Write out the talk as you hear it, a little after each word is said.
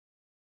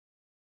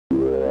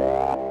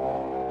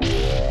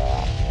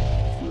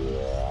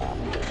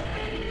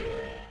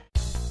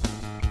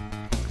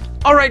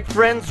Alright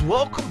friends,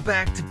 welcome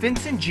back to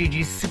Vincent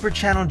Gigi's Super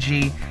Channel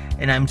G,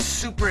 and I'm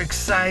super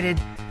excited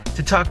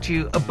to talk to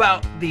you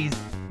about these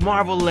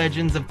Marvel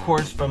Legends, of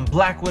course, from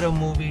Black Widow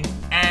movie,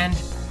 and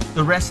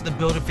the rest of the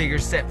Build-A-Figure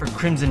set for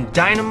Crimson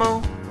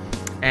Dynamo,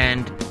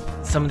 and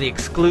some of the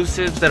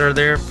exclusives that are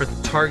there for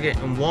Target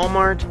and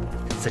Walmart,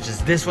 such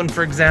as this one,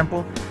 for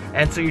example.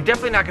 And so you're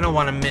definitely not going to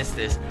want to miss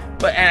this.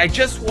 And I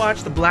just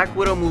watched the Black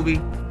Widow movie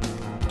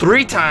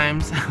 3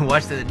 times. I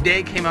watched it the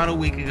day it came out a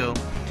week ago,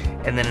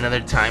 and then another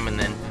time, and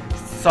then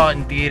saw it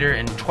in theater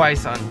and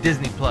twice on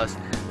Disney Plus.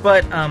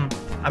 But I'm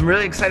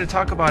really excited to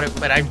talk about it.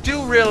 But I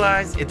do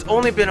realize it's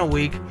only been a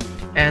week,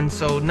 and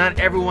so not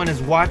everyone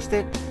has watched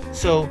it.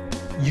 So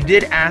you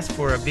did ask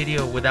for a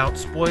video without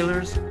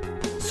spoilers.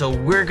 So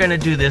we're gonna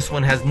do this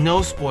one, has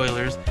no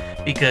spoilers,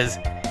 because,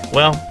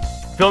 well,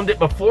 filmed it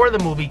before the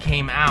movie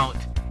came out.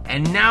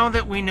 And now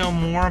that we know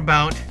more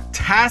about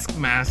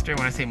Taskmaster,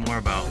 when I say more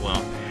about,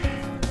 well,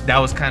 that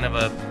was kind of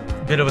a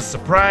bit of a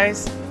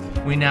surprise.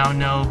 We now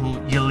know who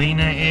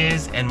Yelena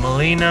is, and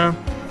Melina,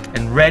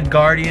 and Red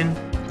Guardian.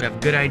 We have a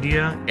good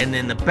idea. And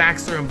then the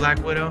backstory in Black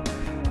Widow.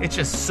 It's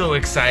just so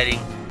exciting.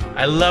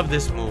 I love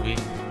this movie.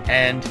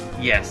 And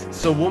yes,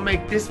 so we'll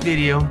make this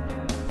video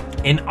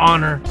in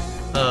honor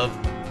of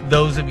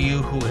those of you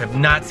who have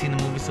not seen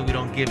the movie, so we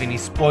don't give any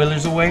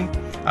spoilers away.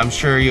 I'm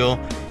sure you'll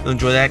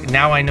enjoy that.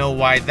 Now I know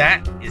why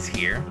that is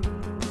here.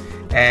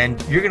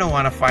 And you're gonna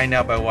wanna find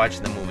out by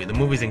watching the movie. The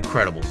movie's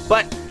incredible.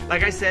 But,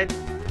 like I said,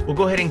 we'll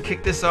go ahead and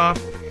kick this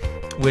off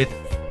with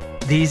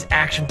these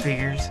action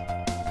figures.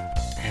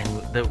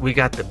 And we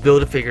got the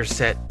Build-A-Figure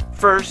set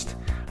first,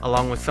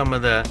 along with some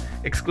of the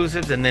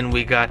exclusives, and then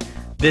we got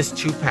this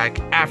 2-pack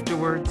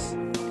afterwards.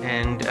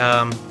 And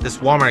this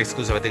Walmart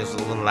exclusive, I think, was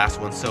the last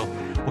one. So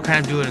we'll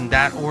kind of do it in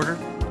that order,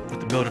 with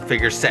the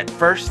Build-A-Figure set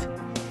first,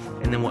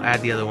 and then we'll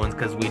add the other ones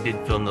because we did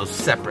film those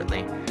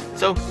separately.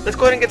 So let's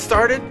go ahead and get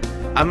started.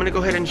 I'm gonna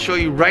go ahead and show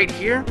you right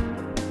here.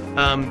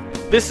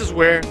 This is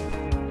where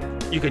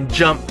you can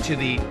jump to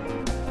the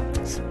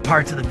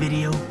parts of the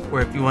video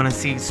where if you want to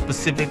see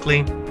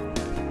specifically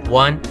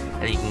one,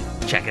 and you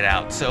can check it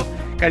out. So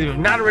guys, if you have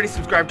not already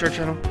subscribed to our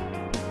channel,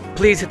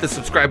 please hit the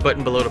subscribe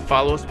button below to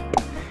follow us.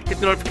 Hit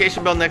the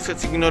notification bell next to it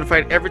so you can be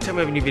notified every time we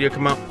have a new video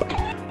come out.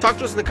 Talk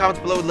to us in the comments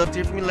below. We'd love to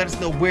hear from you. Let us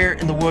know where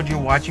in the world you're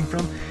watching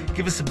from.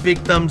 Give us a big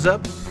thumbs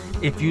up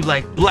if you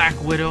like Black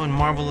Widow and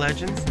Marvel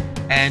Legends.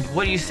 And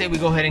what do you say we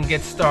go ahead and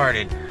get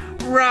started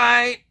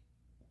right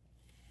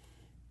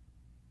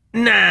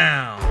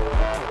now?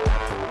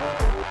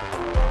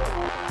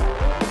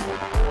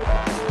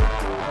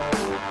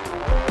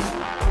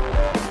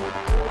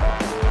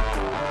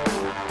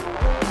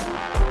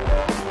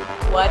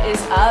 What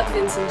is up,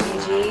 Vincent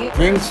Gigi?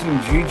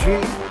 Vincent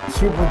Gigi,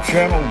 Super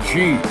Channel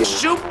G.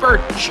 Super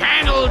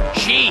Channel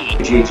G.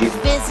 Gigi.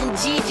 Vincent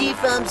Gigi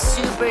from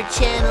Super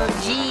Channel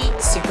G.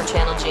 Super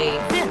Channel G.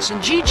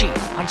 Vincent Gigi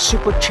on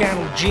Super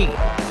Channel G.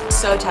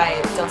 So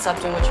tight. Don't stop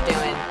doing what you're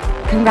doing.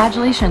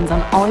 Congratulations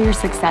on all your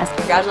success.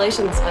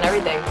 Congratulations on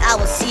everything. I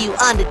will see you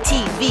on the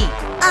TV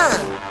on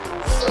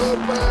Super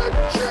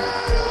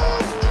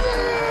Channel G.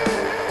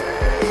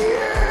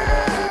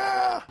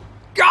 Yeah.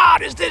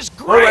 God, is this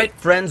great! Alright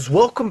friends,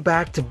 welcome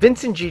back to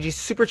Vincent Gigi's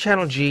Super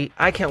Channel G.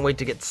 I can't wait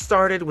to get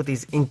started with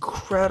these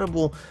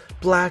incredible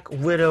Black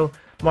Widow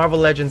Marvel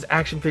Legends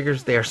action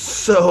figures. They are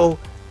so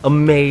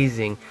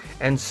amazing.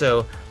 And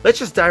so let's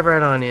just dive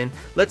right on in.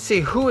 Let's see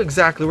who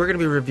exactly we're going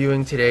to be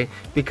reviewing today,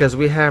 because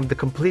we have the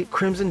complete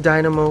Crimson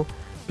Dynamo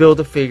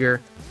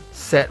Build-A-Figure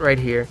set right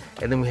here,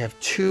 and then we have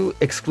 2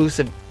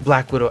 exclusive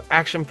Black Widow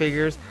action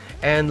figures.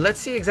 And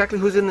let's see exactly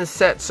who's in this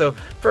set. So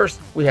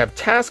first we have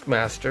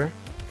Taskmaster,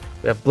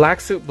 we have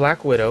Black Suit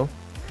Black Widow,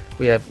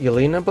 we have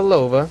Yelena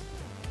Belova,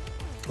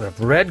 we have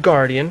Red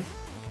Guardian,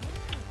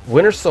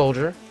 Winter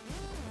Soldier,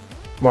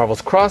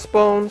 Marvel's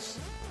Crossbones,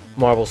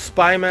 Marvel's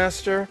Spy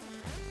Master.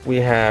 We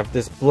have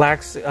this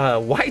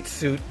white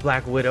suit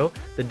Black Widow,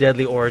 the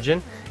Deadly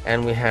Origin,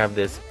 and we have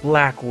this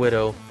Black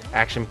Widow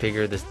action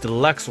figure, this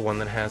deluxe one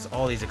that has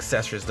all these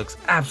accessories. Looks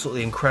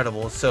absolutely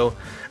incredible. So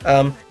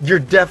you're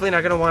definitely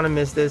not going to want to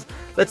miss this.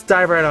 Let's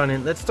dive right on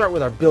in. Let's start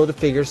with our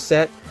Build-A-Figure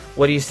set.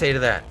 What do you say to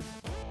that?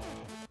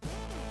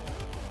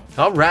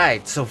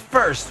 Alright, so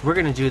first we're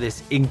going to do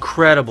this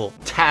incredible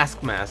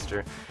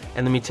Taskmaster.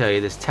 And let me tell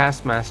you, this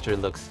Taskmaster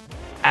looks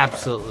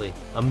absolutely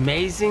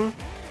amazing.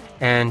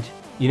 And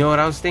you know what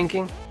I was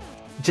thinking?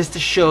 Just to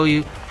show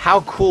you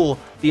how cool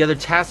the other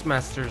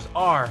Taskmasters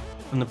are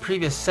from the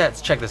previous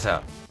sets, check this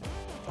out.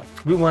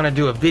 We want to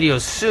do a video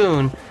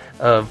soon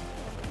of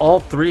all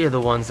 3 of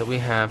the ones that we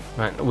have.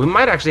 We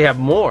might actually have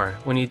more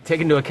when you take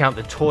into account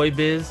the Toy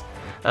Biz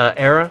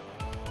era.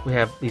 We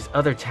have these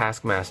other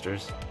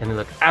Taskmasters, and they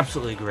look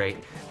absolutely great.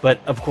 But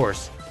of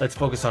course, let's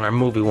focus on our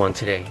movie one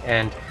today.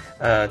 And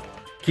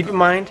keep in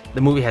mind,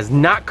 the movie has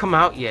not come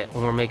out yet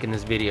when we're making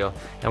this video,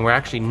 and we're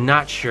actually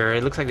not sure.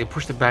 It looks like they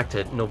pushed it back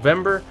to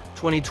November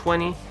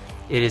 2020.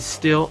 It is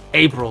still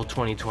April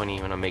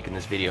 2020 when I'm making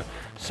this video.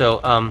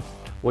 So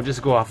we'll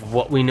just go off of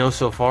what we know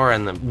so far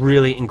and the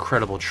really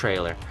incredible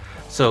trailer.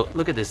 So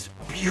look at this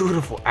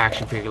beautiful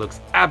action figure.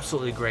 Looks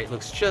absolutely great.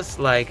 Looks just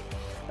like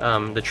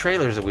the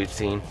trailers that we've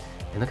seen.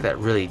 And look at that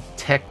really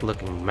tech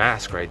looking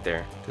mask right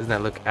there. Doesn't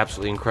that look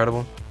absolutely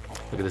incredible?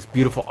 Look at this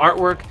beautiful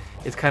artwork.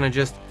 It's kind of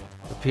just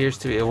appears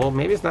to be, well,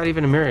 maybe it's not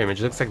even a mirror image.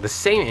 It looks like the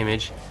same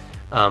image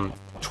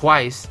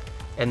twice,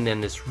 and then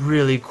this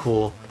really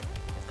cool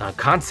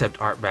concept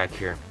art back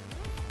here.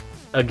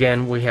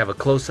 Again, we have a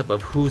close-up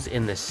of who's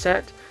in the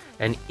set,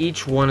 and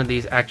each one of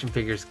these action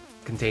figures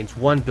contains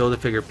one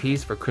Build-A-Figure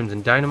piece for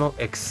Crimson Dynamo,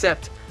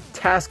 except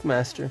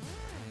Taskmaster.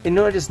 And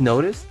I just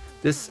noticed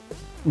this.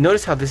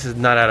 Notice how this is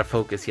not out of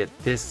focus yet.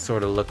 This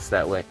sort of looks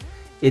that way.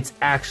 It's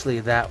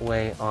actually that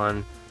way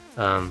on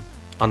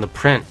the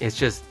print. It's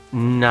just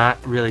not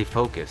really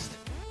focused.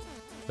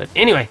 But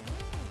anyway,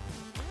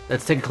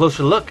 let's take a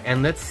closer look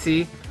and let's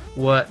see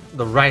what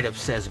the write-up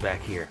says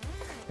back here.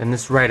 And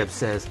this write-up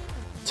says,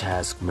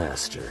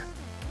 Taskmaster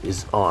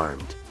is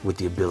armed with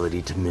the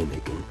ability to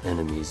mimic an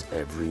enemy's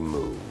every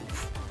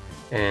move.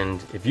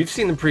 And if you've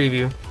seen the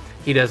preview,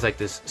 he does like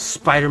this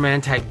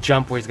Spider-Man type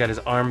jump where he's got his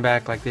arm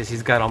back like this.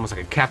 He's got almost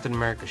like a Captain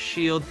America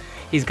shield.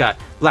 He's got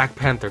Black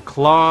Panther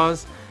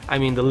claws. I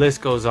mean, the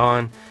list goes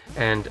on,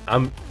 and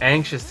I'm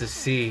anxious to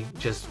see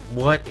just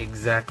what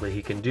exactly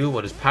he can do,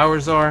 what his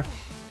powers are,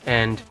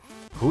 and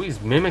who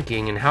he's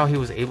mimicking, and how he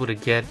was able to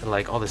get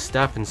like all this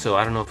stuff. And so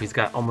I don't know if he's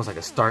got almost like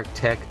a Stark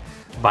Tech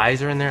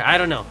visor in there. I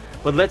don't know,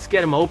 but let's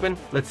get him open.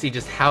 Let's see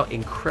just how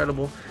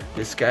incredible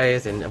this guy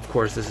is. And of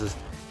course,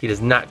 he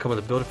does not come with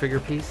a Build-A-Figure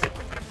piece,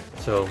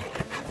 so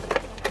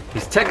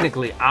he's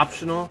technically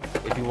optional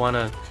if you want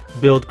to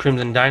build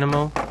Crimson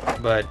Dynamo,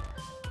 but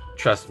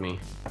trust me,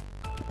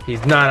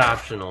 he's not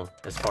optional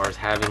as far as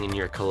having in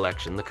your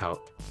collection. Look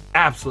how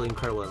absolutely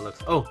incredible it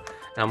looks. Oh,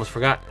 I almost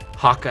forgot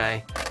Hawkeye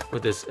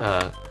with this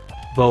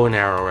bow and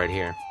arrow right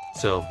here.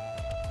 So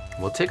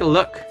we'll take a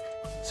look.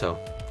 So,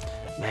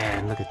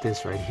 man, look at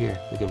this right here.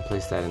 We can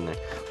place that in there.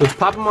 Let's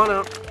pop them on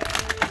out.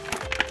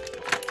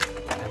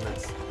 And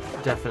let's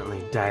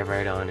definitely dive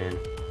right on in.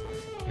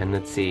 And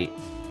let's see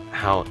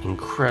how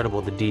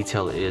incredible the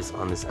detail is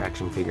on this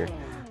action figure.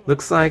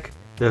 Looks like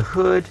the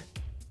hood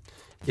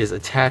is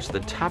attached to the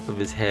top of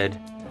his head,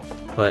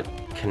 but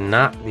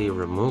cannot be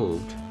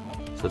removed.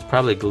 So it's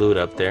probably glued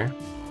up there.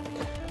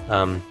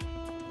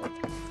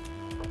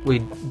 We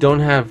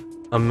don't have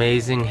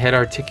amazing head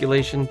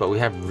articulation, but we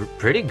have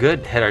pretty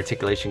good head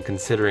articulation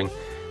considering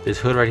this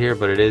hood right here.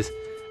 But it is,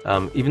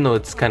 even though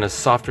it's kind of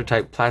softer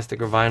type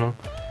plastic or vinyl,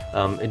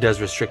 it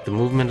does restrict the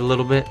movement a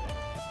little bit.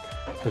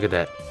 Look at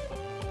that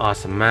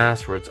awesome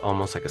mask where it's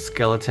almost like a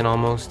skeleton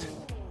almost.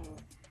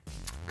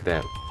 Look at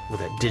that, with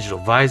that digital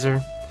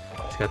visor.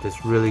 It's got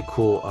this really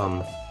cool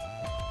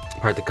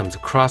part that comes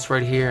across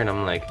right here, and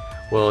I'm like,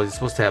 well, is it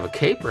supposed to have a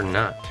cape or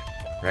not,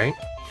 right?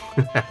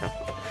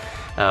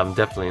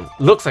 Definitely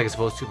looks like it's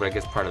supposed to, but I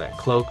guess part of that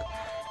cloak.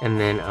 And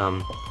then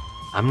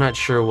I'm not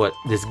sure what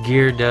this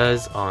gear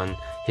does on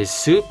his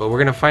suit, but we're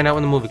gonna find out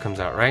when the movie comes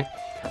out, right?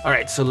 All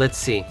right, so let's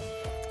see.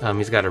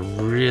 He's got a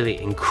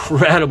really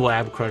incredible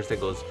ab crunch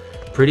that goes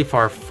pretty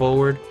far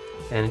forward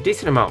and a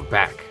decent amount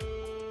back.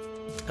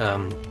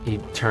 He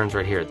turns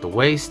right here at the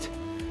waist,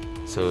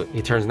 so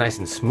he turns nice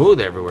and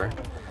smooth everywhere.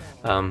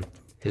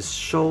 His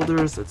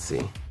shoulders, let's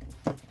see,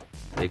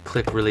 they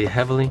click really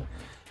heavily,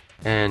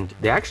 and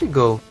they actually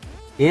go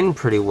in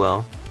pretty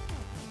well.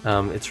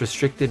 It's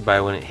restricted by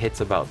when it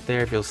hits about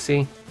there, if you'll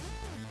see.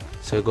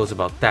 So it goes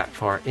about that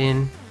far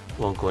in,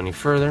 won't go any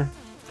further.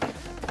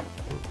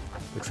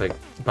 Looks like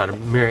about a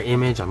mirror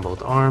image on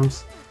both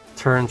arms.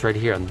 Turns right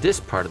here on this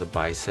part of the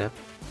bicep.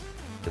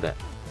 Look at that.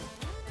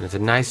 And it's a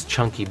nice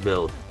chunky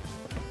build.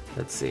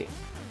 Let's see.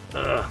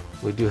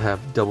 We do have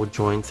double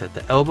joints at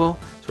the elbow,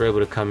 so we're able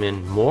to come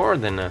in more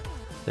than a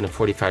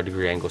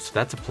 45-degree angle, so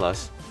that's a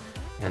plus.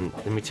 And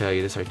let me tell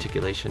you, this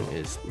articulation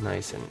is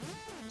nice and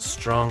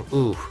strong.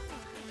 Ooh,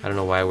 I don't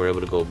know why we're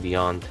able to go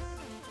beyond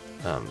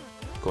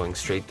going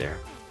straight there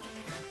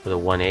with a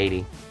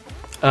 180.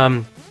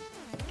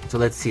 So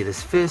let's see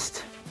this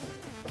fist.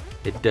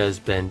 It does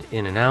bend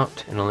in and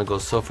out and only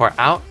goes so far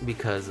out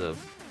because of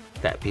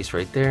that piece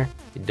right there.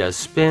 It does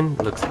spin,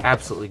 looks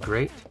absolutely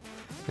great.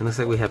 And looks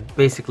like we have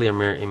basically a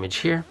mirror image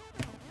here.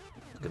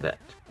 Look at that.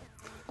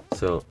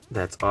 So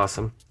that's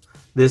awesome.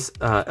 This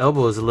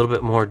elbow is a little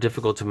bit more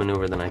difficult to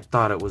maneuver than I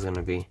thought it was going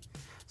to be.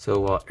 So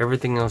while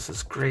everything else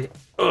is great,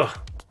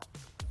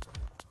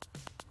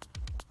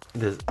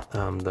 the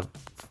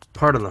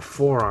part on the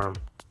forearm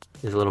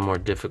is a little more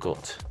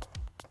difficult.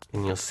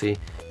 And you'll see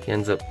he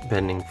ends up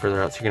bending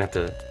further out, so you're gonna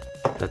have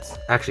to, that's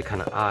actually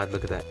kind of odd.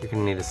 Look at that. You're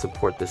gonna need to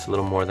support this a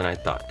little more than I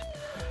thought.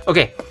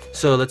 Okay,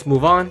 so let's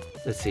move on.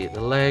 Let's see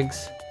the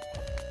legs.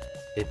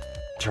 It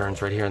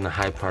turns right here in the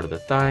high part of the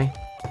thigh.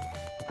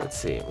 Let's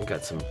see, we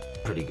got some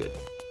pretty good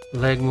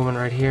leg movement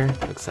right here.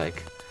 Looks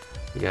like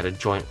we got a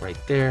joint right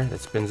there that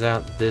spins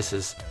out. This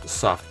is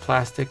soft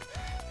plastic,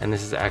 and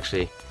this is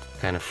actually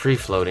kind of free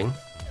floating.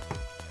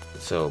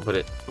 So, but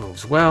it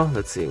moves well.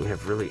 Let's see, we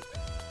have really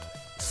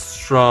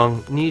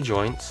strong knee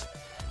joints,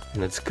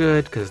 and it's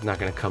good because it's not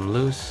going to come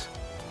loose,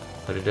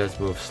 but it does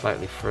move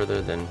slightly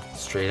further than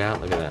straight out.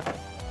 Look at that.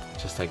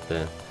 just like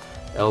the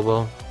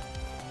elbow.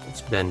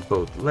 Let's bend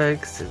both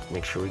legs to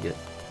make sure we get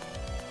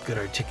good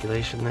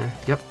articulation there.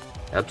 Yep,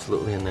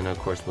 absolutely. And then of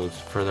course moves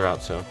further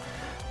out. So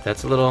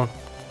that's a little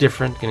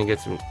different. Gonna get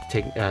some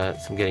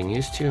getting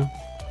used to.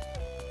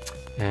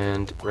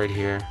 And right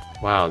here,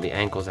 wow, the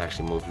ankles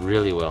actually move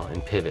really well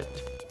and pivot.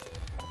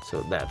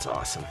 So that's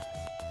awesome.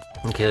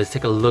 Okay, let's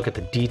take a look at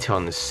the detail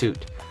on the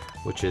suit,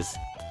 which is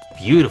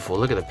beautiful.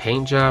 Look at the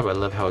paint job. I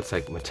love how it's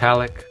like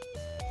metallic.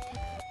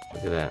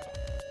 Look at that.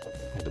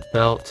 Look at the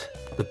belt.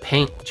 The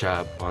paint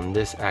job on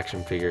this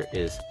action figure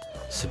is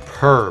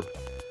superb.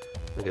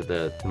 Look at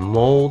the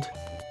mold.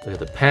 Look at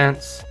the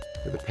pants.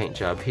 Look at the paint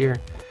job here.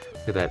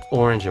 Look at that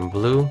orange and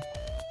blue.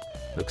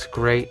 Looks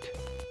great.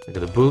 Look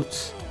at the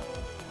boots.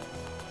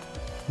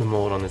 The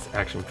mold on this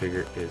action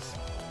figure is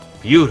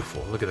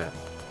beautiful. Look at that.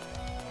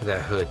 Look at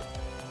that hood.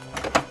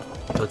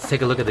 So let's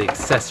take a look at the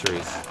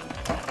accessories.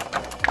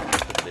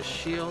 Look at the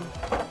shield.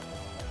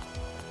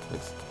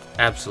 Looks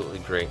absolutely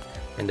great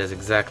and does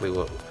exactly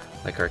what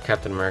like our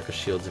Captain America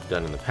shields have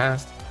done in the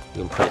past.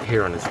 You can put it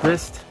here on his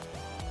wrist,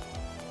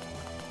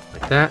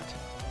 like that.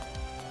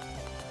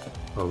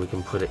 Or we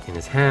can put it in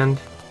his hand.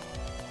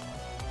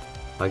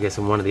 Well, I guess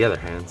in one of the other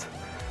hands.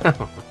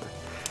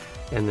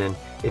 And then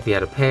if he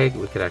had a peg,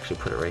 we could actually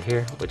put it right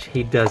here, which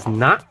he does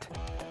not.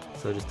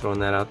 So just throwing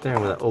that out there,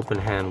 and with an open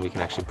hand, we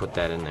can actually put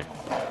that in there.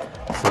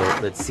 So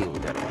let's see what we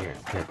got here.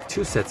 We have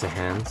 2 sets of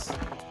hands,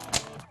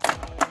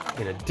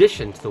 in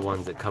addition to the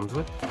ones it comes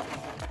with.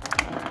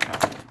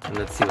 And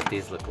let's see what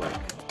these look like.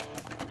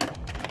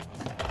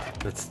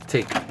 Let's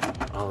take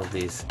all of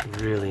these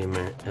really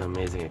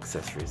amazing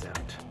accessories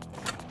out.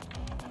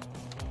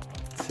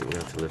 Let's see, we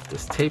have to lift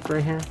this tape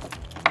right here.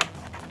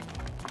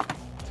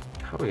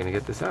 How are we gonna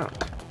get this out?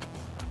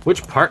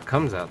 Which part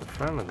comes out, the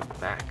front or the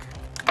back?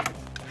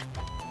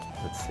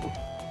 Let's see.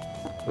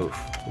 Oof,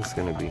 this is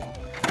gonna be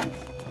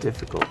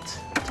difficult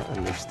to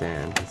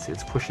understand. Let's see,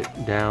 let's push it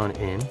down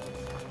in.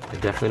 I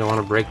definitely don't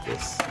want to break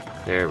this.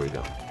 There we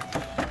go.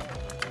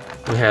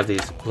 We have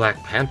these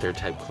Black Panther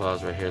type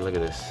claws right here. Look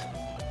at this.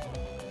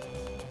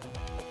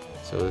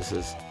 So this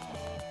is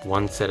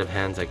one set of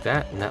hands like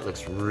that, and that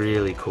looks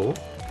really cool.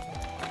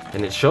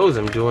 And it shows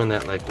him doing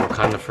that like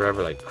Wakanda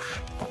Forever, like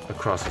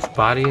across his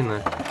body in the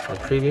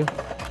preview.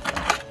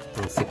 And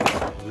let's take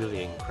this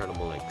really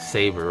incredible like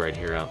saber right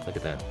here out. Look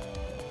at that.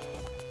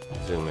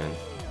 Zoom in.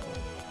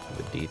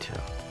 The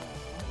detail.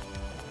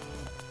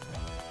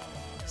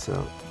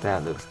 So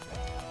that looks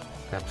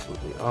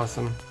absolutely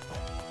awesome.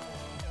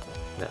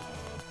 That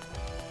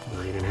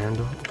blade and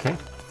handle, okay.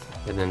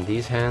 And then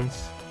these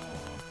hands,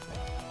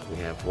 we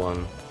have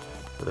one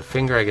with a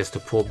finger, I guess, to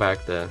pull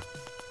back the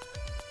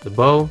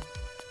bow,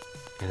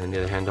 and then the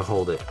other hand to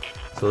hold it.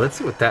 So let's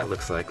see what that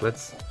looks like.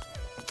 Let's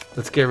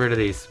get rid of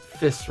these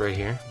fists right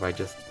here by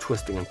just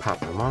twisting and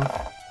popping them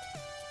off.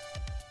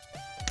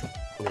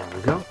 There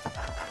we go.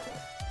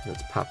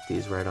 Let's pop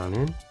these right on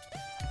in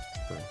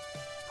by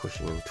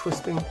pushing and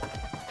twisting.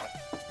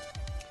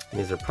 And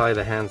these are probably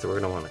the hands that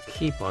we're going to want to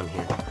keep on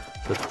here.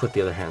 So let's put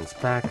the other hands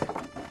back.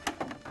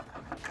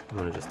 I'm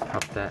going to just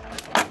pop that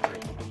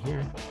right in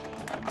here.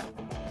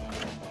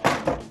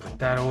 Put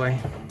that away.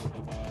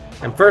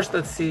 And first,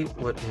 let's see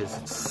what his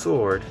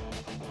sword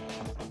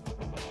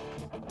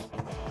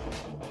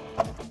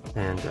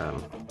and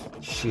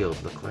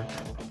shield look like.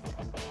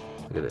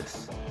 Look at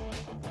this.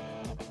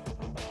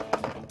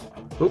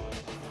 Oop.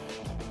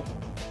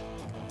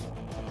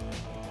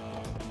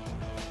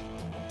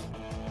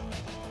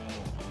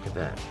 Look at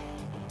that.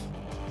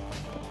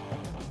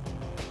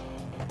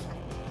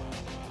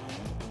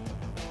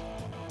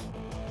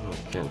 You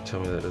can't tell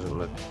me that doesn't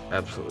look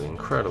absolutely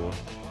incredible.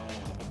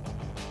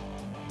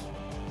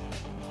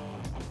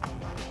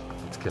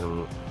 Let's get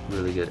him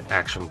really good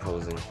action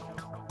posing.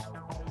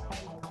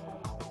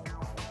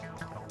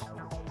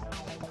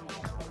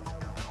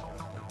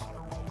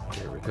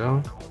 There we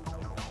go.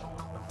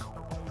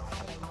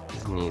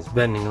 His knees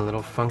bending a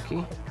little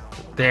funky.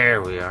 But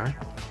there we are.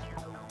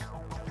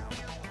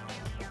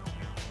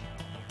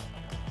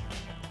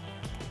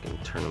 You can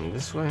turn him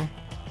this way.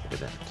 Look at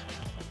that.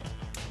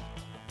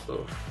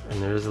 Oof.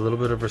 And there's a little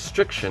bit of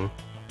restriction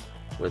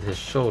with his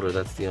shoulder.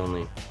 That's the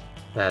only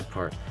bad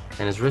part.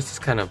 And his wrist is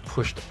kind of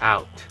pushed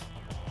out.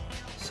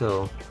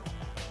 So,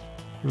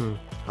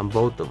 on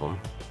both of them.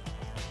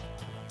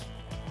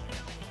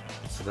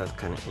 So that's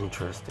kind of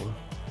interesting.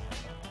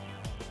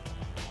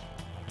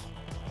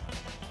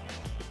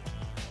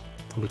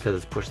 Because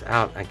it's pushed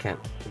out, it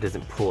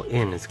doesn't pull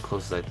in as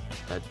close as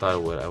I thought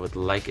it would. I would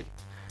like it,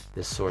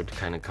 this sword to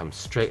kind of come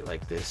straight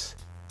like this,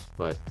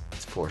 but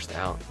it's forced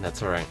out.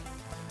 That's alright.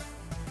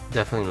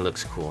 Definitely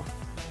looks cool.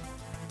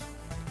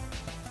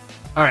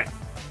 Alright,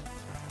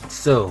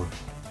 so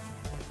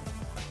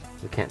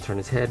we can't turn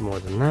his head more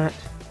than that.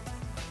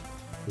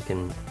 We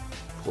can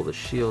pull the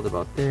shield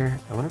about there.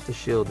 I wonder if the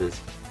shield is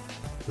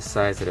the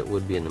size that it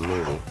would be in the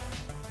movie,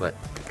 but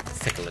let's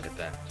take a look at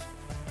that.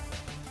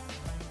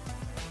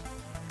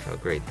 How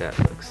great that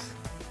looks.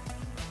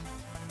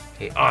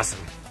 Okay, awesome.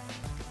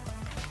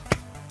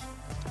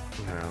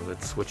 Now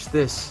let's switch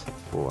this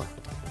for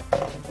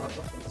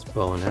It's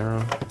bow and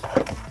arrow.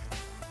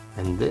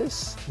 And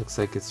this looks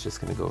like it's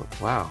just gonna go,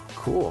 wow,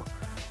 cool.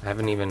 I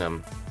haven't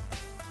even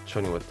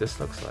shown you what this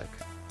looks like.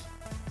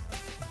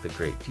 The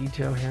great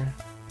detail here.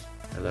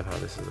 I love how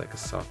this is like a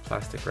soft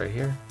plastic right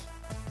here.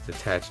 It's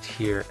attached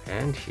here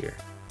and here.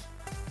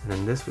 And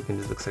then this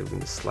looks like we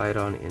can just slide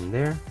on in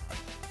there.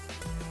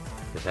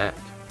 Look at that.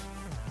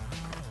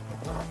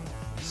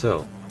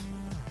 So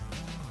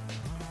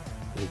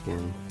we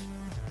can,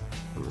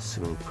 I'm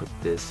assuming, put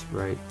this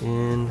right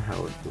in. How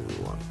do we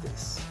want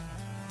this?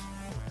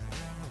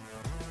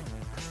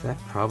 Because that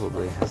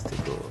probably has to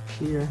go up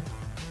here,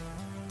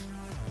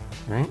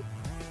 right?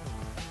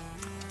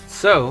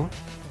 So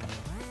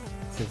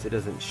since it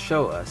doesn't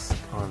show us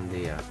on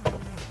the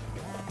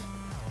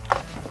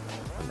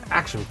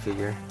action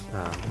figure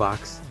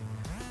box,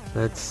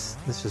 let's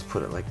just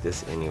put it like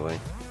this anyway.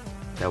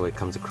 That way it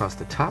comes across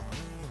the top.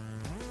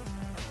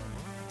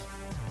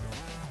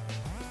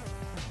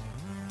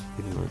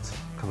 Even though it's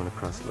coming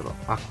across a little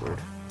awkward.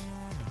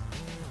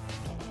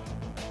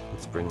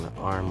 Let's bring the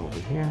arm over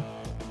here.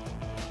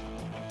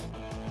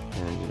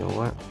 And you know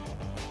what?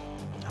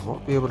 I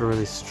won't be able to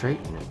really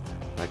straighten it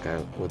like I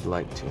would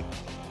like to.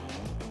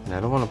 And I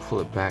don't want to pull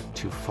it back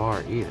too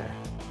far either.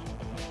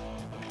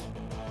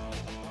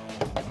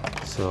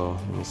 So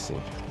let me see.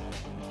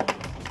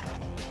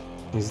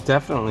 He's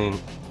definitely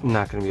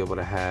not going to be able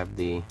to have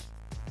the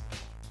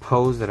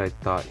pose that I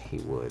thought he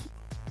would.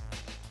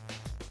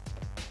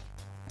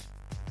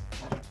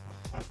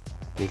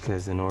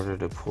 Because in order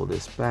to pull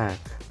this back,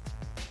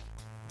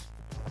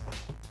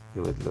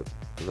 it would look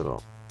a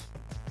little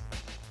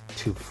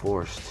too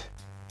forced.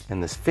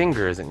 And this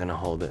finger isn't going to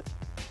hold it.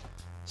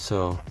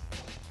 So,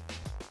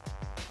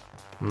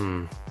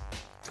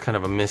 it's kind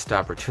of a missed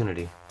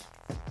opportunity.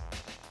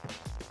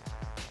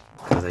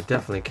 Because I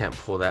definitely can't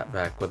pull that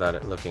back without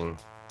it looking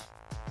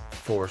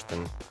forced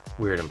and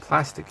weird and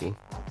plasticky.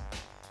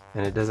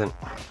 And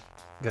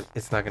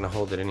it's not going to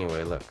hold it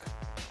anyway, look.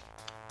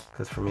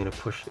 Because for me to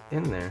push it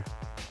in there,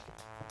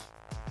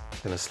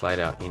 it's going to slide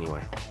out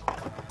anyway.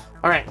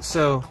 Alright,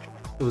 so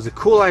it was a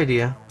cool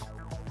idea.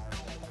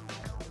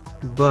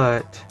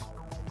 But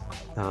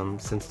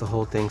since the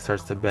whole thing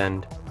starts to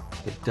bend,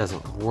 it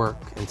doesn't work.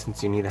 And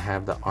since you need to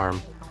have the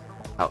arm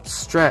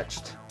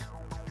outstretched,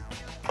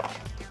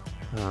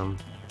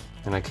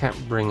 and I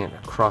can't bring it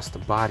across the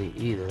body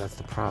either, that's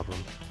the problem.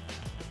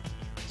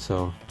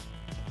 So,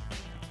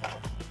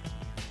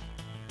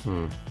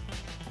 it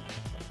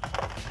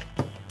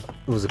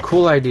was a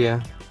cool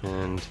idea,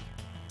 and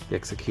the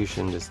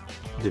execution just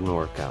didn't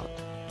work out.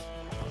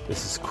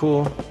 This is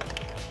cool.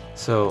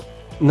 So,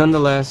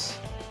 nonetheless,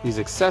 these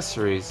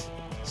accessories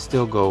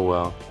still go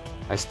well.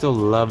 I still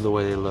love the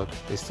way they look.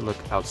 They still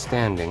look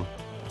outstanding.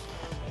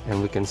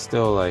 And we can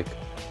still, like,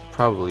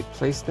 probably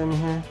place them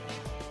here.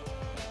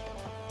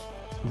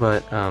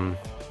 But,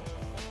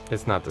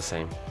 it's not the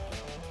same.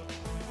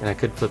 And I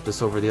could flip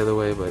this over the other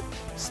way, but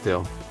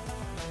still,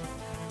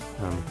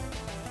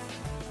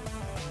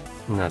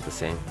 not the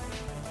same.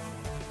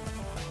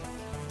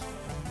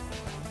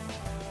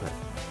 But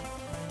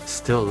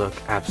still look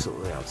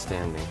absolutely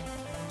outstanding.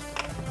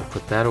 I'll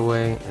put that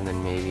away, and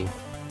then maybe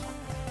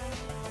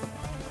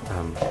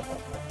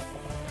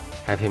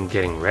have him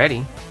getting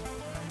ready.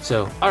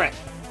 So, alright,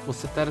 we'll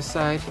set that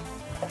aside.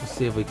 We'll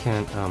see if we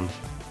can,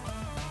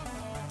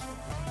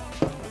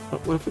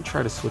 what if we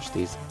try to switch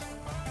these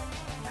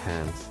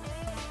hands?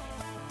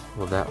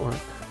 Will that work?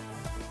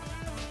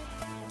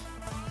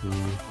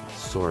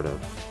 Sort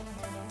of.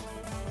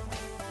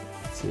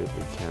 Let's see if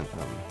we can't,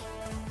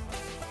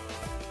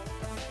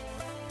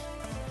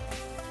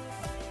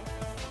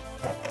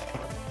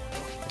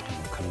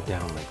 come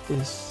down like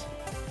this.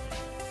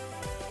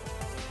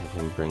 Have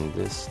him bring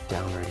this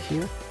down right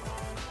here.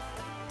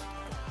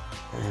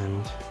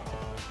 And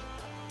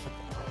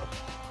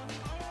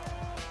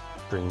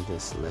bring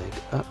this leg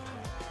up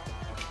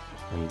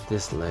and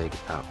this leg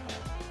out.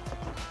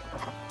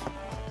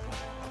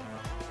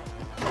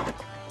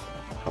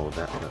 How will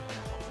that look?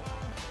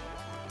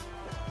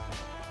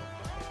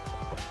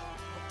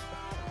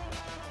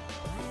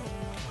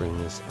 Bring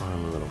this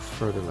arm a little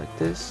further like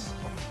this.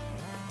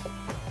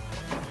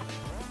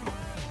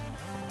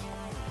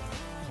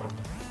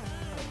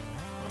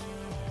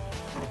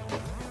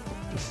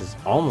 This is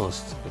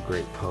almost a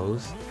great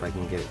pose if I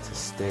can get it to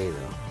stay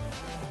though.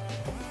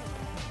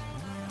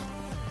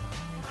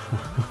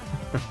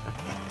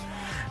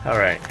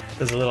 Alright, it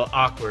was a little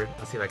awkward.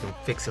 Let's see if I can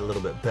fix it a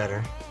little bit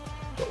better.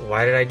 But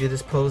why did I do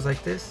this pose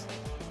like this?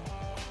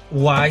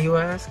 Why, you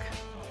ask?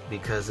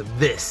 Because of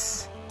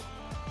this.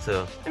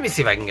 So, let me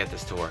see if I can get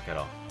this to work at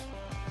all.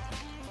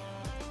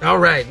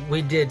 Alright,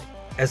 we did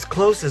as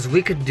close as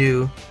we could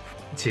do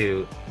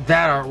to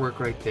that artwork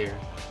right there.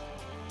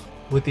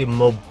 With the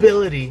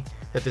mobility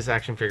that this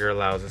action figure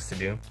allows us to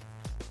do.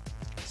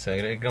 So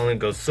it only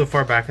goes so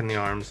far back in the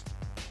arms.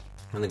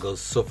 Only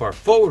goes so far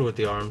forward with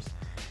the arms.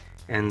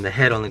 And the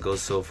head only goes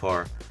so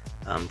far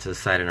to the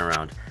side and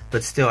around.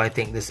 But still, I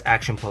think this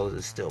action pose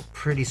is still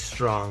pretty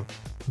strong,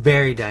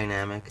 very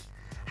dynamic.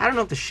 I don't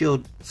know if the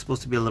shield is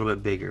supposed to be a little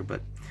bit bigger,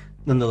 but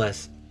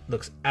nonetheless,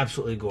 looks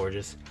absolutely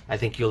gorgeous. I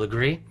think you'll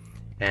agree.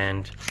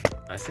 And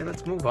I say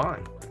let's move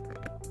on.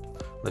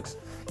 Looks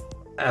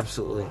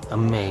absolutely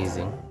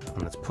amazing.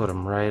 And let's put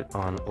them right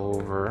on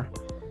over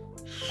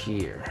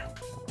here.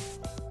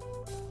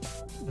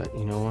 But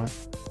you know what?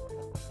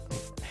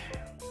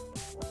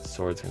 The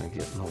sword's gonna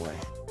get in the way.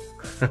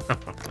 Look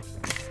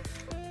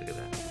at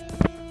that.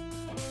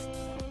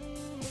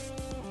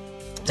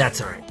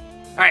 That's alright.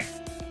 Alright,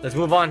 let's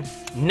move on.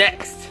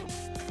 Next.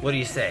 What do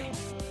you say?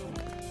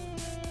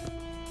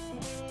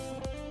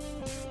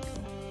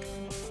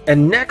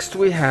 And next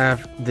we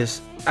have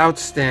this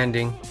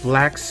outstanding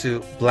black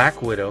suit,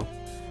 Black Widow.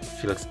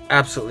 She looks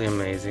absolutely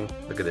amazing.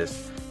 Look at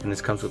this. And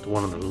this comes with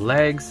one of the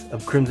legs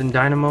of Crimson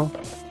Dynamo.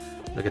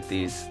 Look at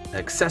these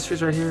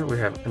accessories right here. We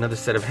have another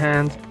set of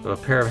hands, a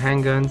pair of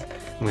handguns,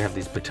 and we have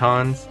these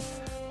batons.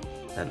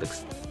 That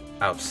looks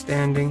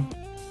outstanding.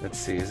 Let's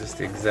see, is this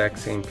the exact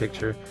same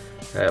picture?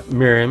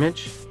 Mirror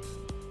image.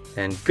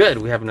 And good,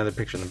 we have another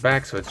picture in the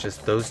back, so it's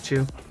just those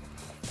two.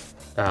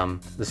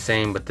 The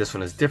same, but this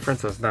one is different,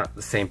 so it's not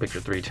the same picture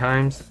 3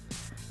 times.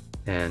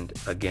 And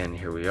again,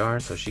 here we are.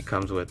 So she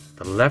comes with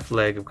the left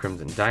leg of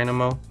Crimson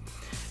Dynamo.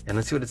 And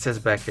let's see what it says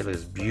back here.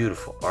 This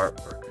beautiful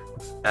artwork.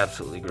 It's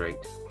absolutely great.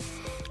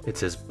 It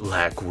says,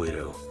 Black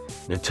Widow.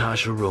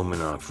 Natasha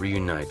Romanoff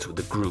reunites with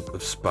a group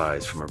of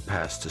spies from her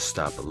past to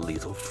stop a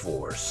lethal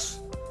force.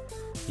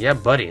 Yeah,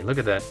 buddy, look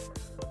at that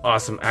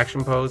awesome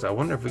action pose. I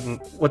wonder if we can,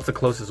 what's the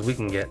closest we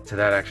can get to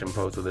that action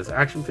pose with this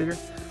action figure?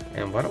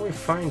 And why don't we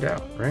find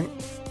out, right?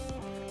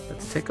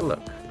 Let's take a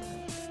look.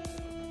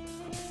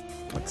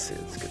 Let's see,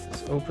 let's get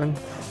this open.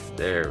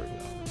 There we go.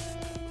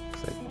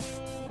 Looks like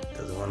it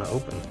doesn't want to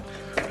open.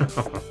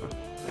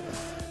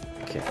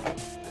 Okay.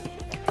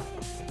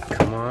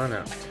 Come on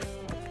out.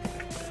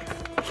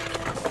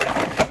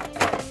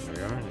 There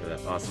we are. Look at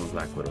that awesome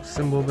Black Widow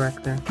symbol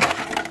back there.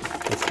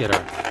 Let's get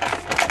our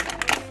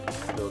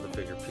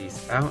Build-A-Figure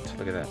piece out.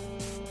 Look at that.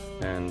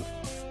 And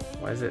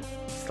why is it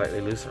slightly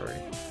loose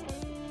already?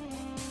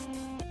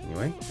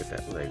 Anyway, get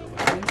that leg over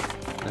here.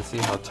 Let's see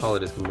how tall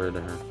it is compared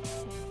to her.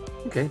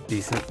 Okay,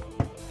 decent.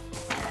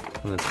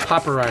 And let's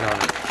pop her right on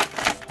it.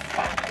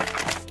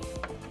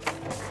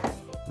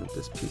 And if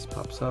this piece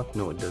pops off,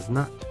 no it does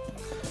not.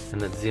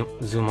 And let's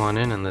zoom on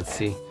in and let's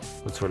see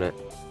what sort of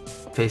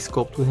face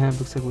sculpt we have.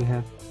 Looks like we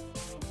have,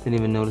 didn't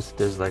even notice that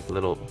there's like a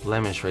little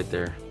blemish right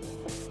there.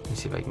 Let me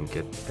see if I can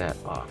get that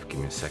off. Give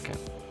me a second.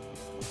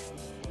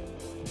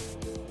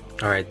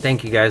 Alright,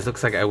 thank you guys.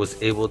 Looks like I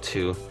was able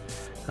to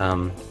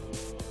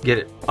get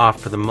it off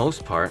for the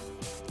most part.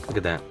 Look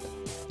at that.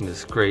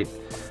 This great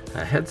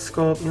head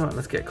sculpt. You know what?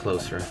 Let's get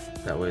closer.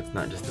 That way it's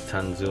not just a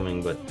ton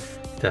zooming, but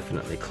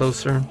definitely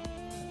closer.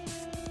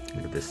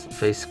 Look at this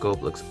face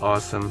sculpt. Looks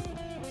awesome.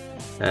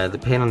 The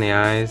paint on the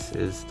eyes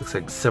looks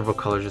like several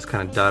colors just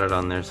kind of dotted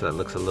on there, so that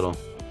looks a little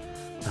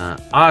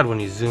odd when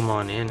you zoom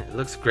on in. It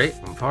looks great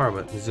from far,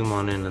 but you zoom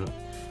on in and,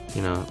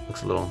 you know, it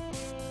looks a little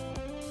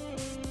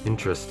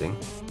interesting.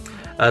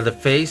 The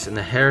face and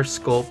the hair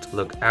sculpt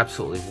look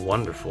absolutely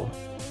wonderful.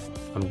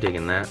 I'm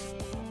digging that.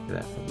 Look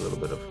at that, a little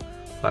bit of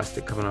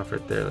plastic coming off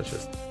right there. Let's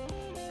just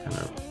kind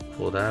of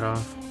pull that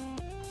off.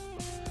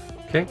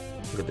 Okay,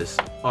 look at this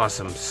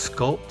awesome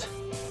sculpt.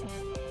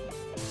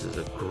 This is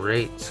a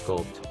great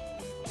sculpt.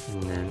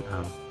 And then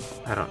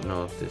I don't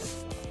know if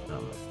this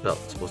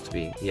belt's supposed to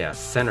be, yeah,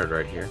 centered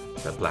right here.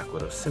 That Black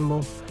Widow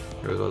symbol.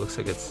 Here we go. Looks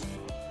like it's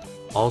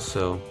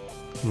also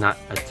not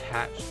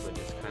attached, but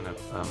it's kind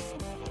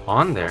of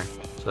on there.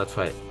 So that's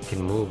why it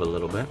can move a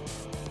little bit.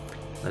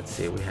 Let's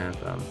see, we have,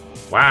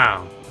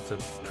 wow, it's a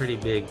pretty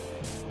big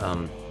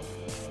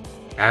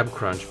ab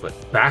crunch,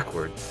 but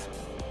backwards.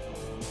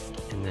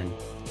 And then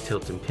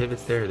tilts and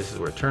pivots there. This is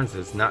where it turns. It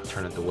does not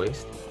turn at the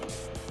waist.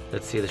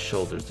 Let's see the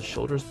shoulders. The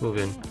shoulders move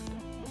in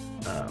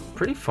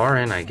pretty far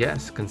in, I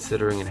guess,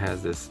 considering it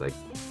has this like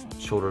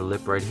shoulder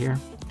lip right here.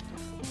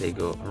 They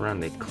go around,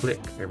 they click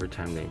every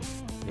time they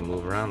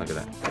move around. Look at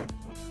that.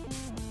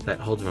 That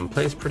holds them in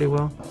place pretty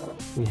well.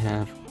 We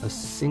have a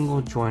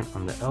single joint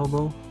on the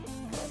elbow.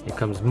 It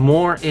comes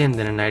more in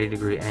than a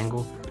 90-degree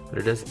angle, but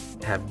it does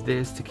have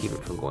this to keep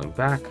it from going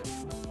back.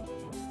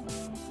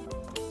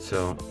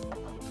 So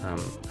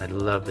I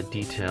love the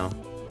detail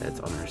that's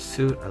on her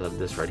suit. I love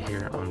this right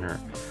here on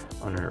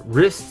her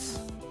wrists.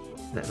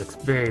 That looks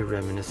very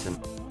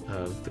reminiscent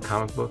of the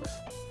comic books.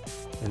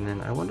 And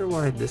then I wonder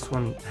why this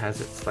one has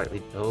it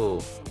slightly,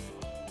 oh,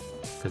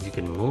 because you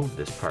can move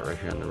this part right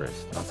here on the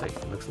wrist. I was like,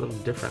 it looks a little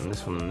different in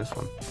this one than this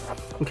one.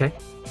 Okay,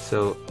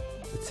 so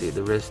let's see,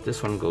 the wrist,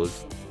 this one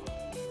goes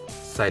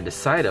side to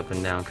side, up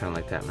and down, kind of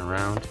like that, and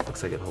around.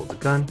 Looks like it holds a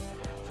gun.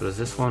 So does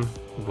this one.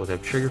 We both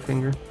have trigger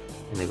finger,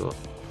 and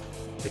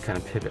they kind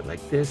of pivot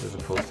like this as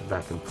opposed to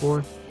back and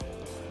forth.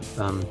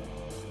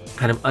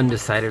 Kind of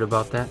undecided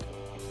about that.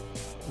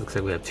 Looks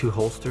like we have 2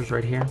 holsters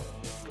right here.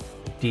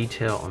 The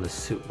detail on the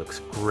suit looks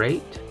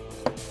great.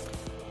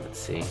 Let's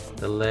see,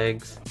 the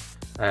legs.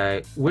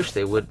 I wish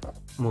they would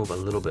move a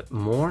little bit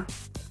more,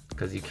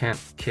 because you can't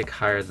kick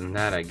higher than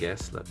that, I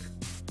guess. Look.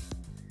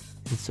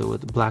 And so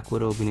with the Black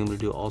Widow being able to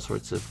do all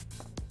sorts of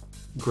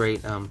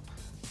great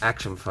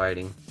action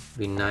fighting. It'd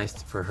be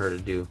nice for her to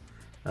do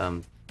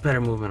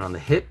better movement on the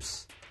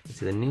hips. You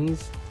see the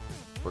knees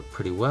work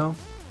pretty well.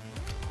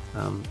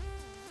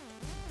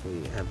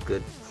 We have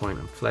good point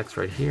and flex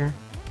right here.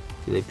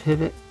 Do they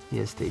pivot?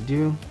 Yes, they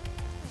do.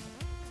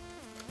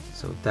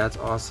 So that's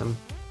awesome.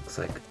 Looks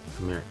like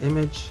a mirror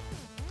image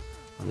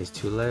on these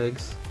two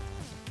legs.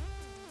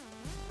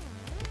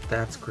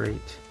 That's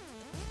great.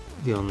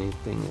 The only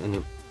thing, and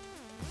it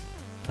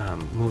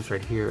moves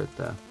right here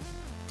at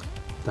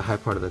the high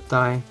part of the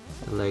thigh.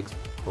 The legs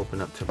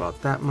open up to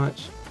about that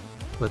much,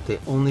 but they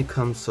only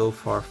come so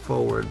far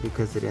forward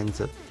because it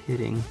ends up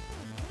hitting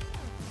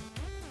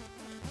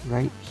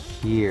right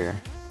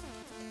here,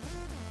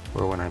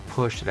 where when I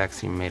pushed it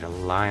actually made a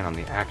line on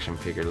the action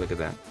figure. Look at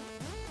that,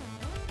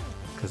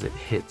 because it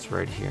hits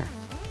right here.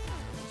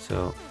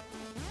 So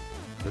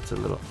that's a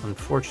little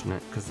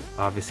unfortunate, because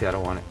obviously I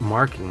don't want it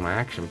marking my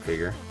action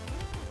figure,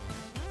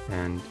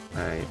 and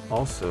I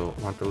also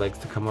want the legs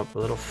to come up a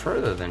little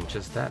further than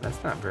just that.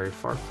 That's not very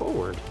far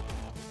forward.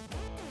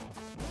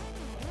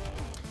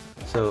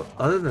 So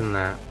other than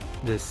that,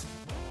 this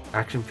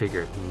action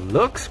figure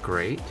looks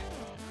great.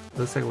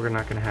 Looks like we're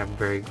not going to have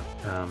very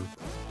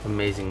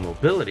amazing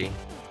mobility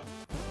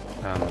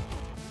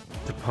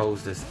to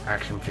pose this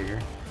action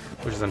figure,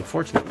 which is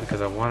unfortunate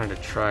because I wanted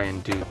to try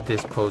and do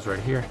this pose right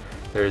here.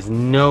 There is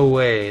no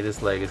way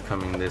this leg is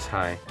coming this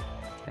high,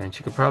 and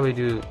she could probably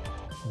do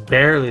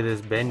barely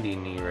this bendy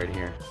knee right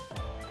here.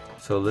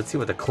 So let's see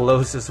what the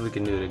closest we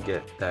can do to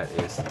get that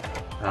is.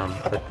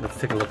 But let's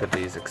take a look at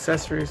these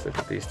accessories. Look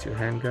at these two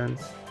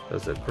handguns.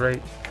 Those are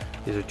great.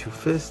 These are two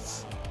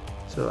fists,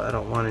 so I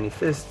don't want any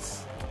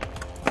fists.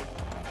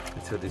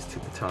 Let's see what these two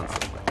batons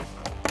look like.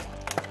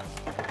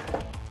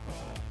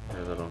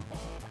 They're a little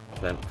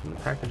bent from the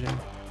packaging.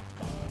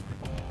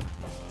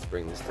 Let's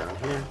bring this down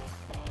here.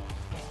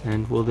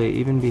 And will they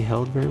even be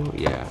held very well?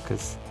 Yeah,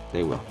 because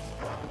they will.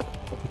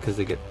 Because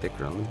they get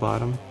thicker on the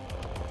bottom.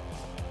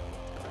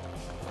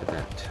 Look at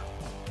that.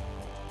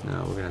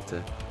 Now we're going to have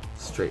to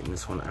straighten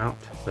this one out,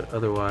 but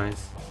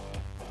otherwise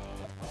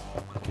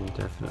I can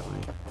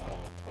definitely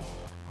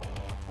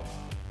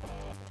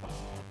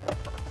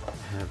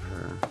have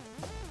her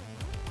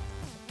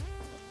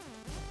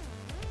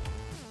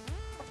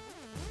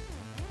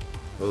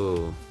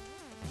oh,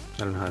 I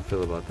don't know how I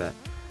feel about that.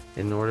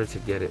 In order to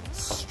get it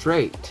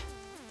straight,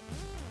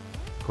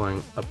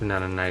 going up and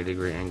down a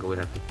 90-degree angle, we'd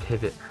have to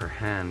pivot her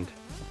hand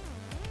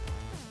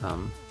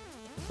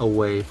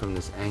away from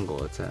this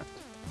angle it's at.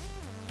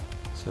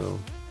 So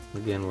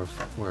again,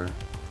 we're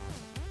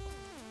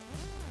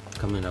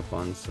coming up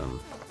on some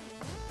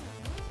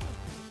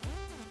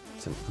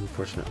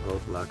unfortunate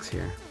roadblocks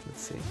here.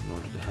 Let's see, in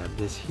order to have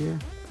this here,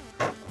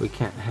 we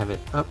can't have it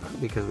up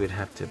because we'd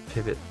have to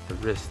pivot the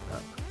wrist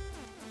up.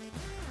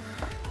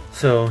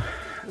 So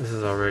this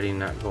is already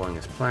not going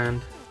as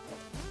planned.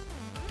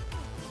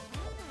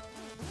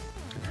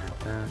 We can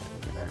have that,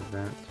 we can have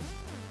that.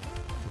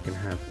 We can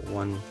have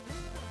one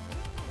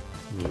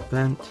knee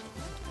bent.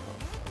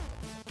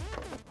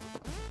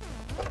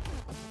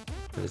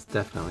 But it's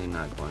definitely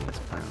not going as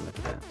planned. Look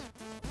at that.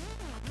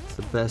 It's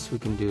the best we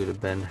can do to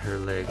bend her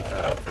leg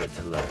up for it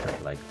to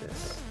look like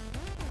this.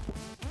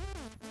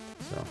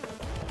 So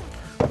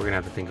we're gonna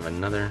have to think of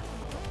another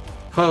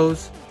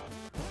pose.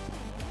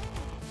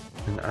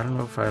 And I don't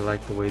know if I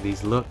like the way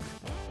these look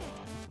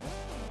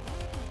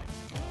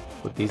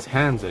with these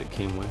hands that it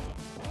came with,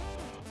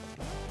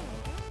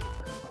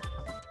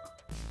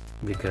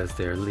 because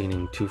they're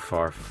leaning too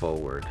far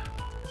forward.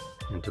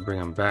 And to bring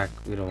them back,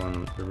 we don't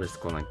want the wrist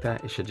going like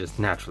that. It should just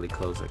naturally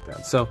close like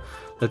that. So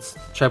let's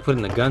try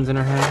putting the guns in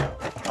her hand,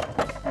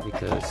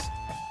 because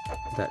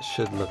that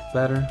should look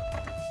better.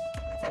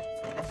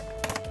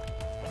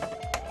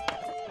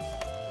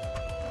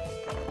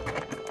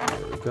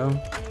 There we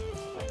go.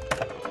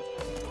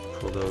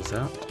 Pull those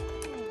out.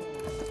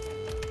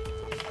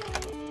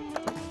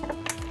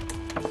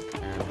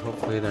 And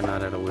hopefully they're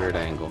not at a weird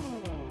angle.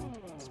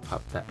 Let's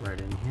pop that right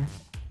in here.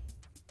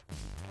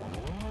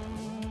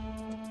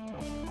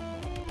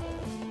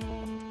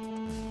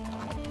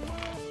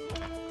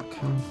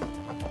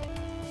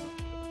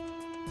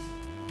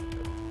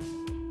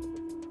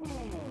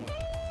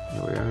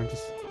 Here we are,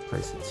 just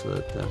place it so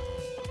that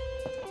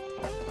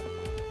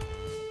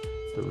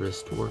the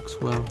wrist works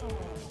well.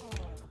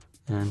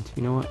 And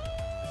you know what?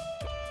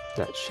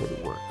 That should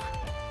work.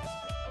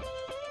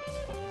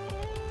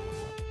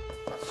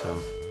 So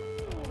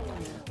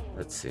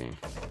let's see.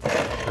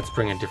 Let's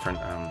bring a different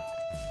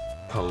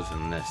pose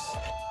in this.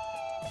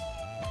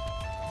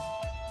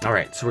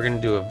 Alright, so we're going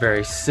to do a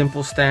very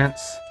simple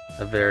stance,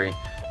 a very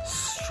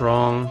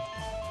strong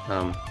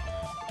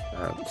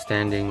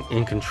standing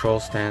in control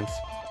stance.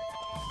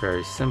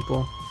 Very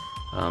simple.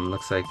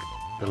 Looks like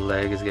the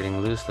leg is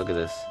getting loose. Look at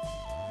this.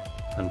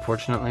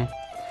 Unfortunately.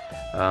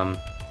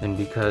 And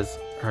because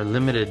her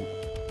limited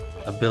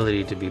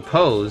ability to be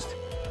posed,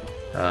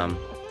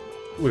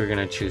 we're going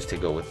to choose to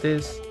go with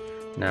this.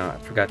 Now, I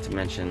forgot to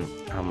mention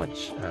how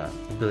much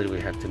ability we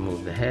have to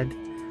move the head.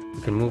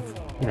 you can move,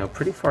 you know,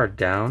 pretty far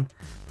down,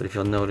 but if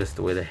you'll notice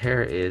the way the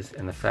hair is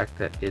and the fact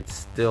that it's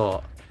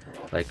still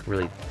like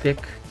really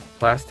thick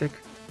plastic,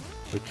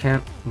 we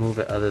can't move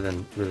it other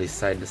than really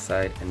side to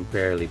side and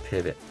barely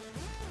pivot.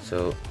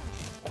 So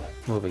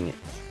moving it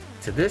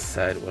to this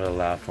side will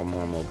allow for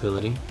more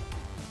mobility.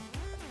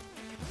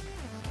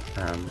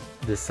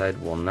 This side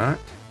will not,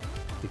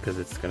 because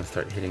it's going to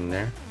start hitting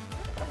there.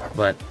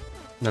 But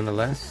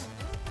nonetheless,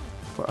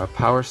 for our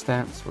power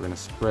stance, we're going to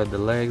spread the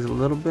legs a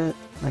little bit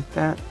like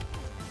that,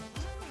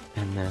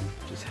 and then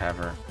just have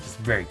her just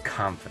very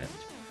confident.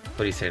 What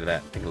do you say to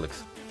that? I think it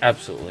looks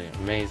absolutely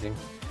amazing.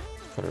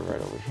 Put it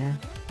right over here.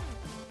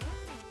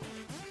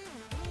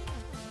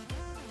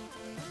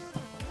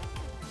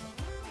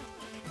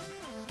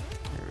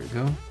 There we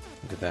go.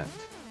 Look at that.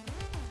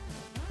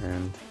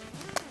 And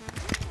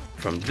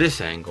from this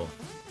angle,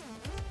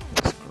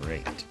 looks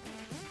great. Look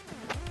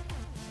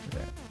at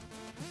that.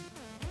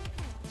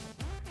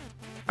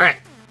 All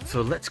right,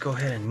 so let's go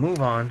ahead and move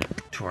on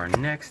to our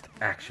next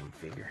action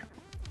figure.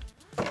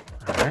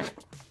 All right.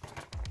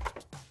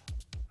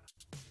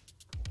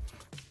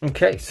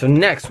 Okay, so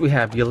next we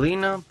have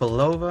Yelena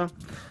Belova.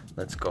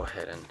 Let's go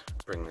ahead and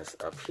bring this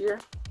up here.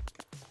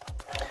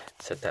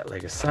 Set that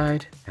leg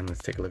aside, and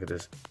let's take a look at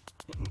this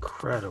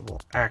incredible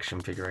action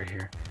figure right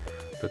here.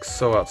 Looks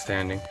so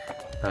outstanding.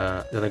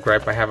 The only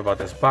gripe I have about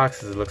this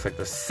box is it looks like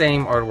the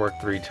same artwork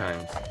 3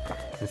 times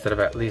instead of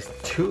at least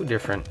 2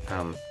 different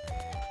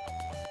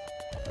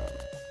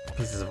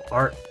pieces of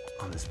art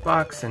on this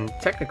box, and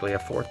technically a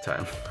 4th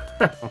time.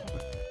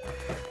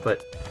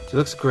 But she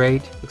looks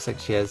great. Looks like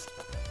she has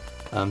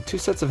 2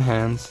 sets of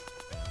hands,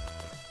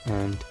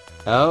 and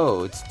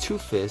oh, it's 2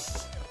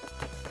 fists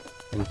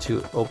and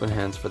 2 open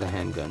hands for the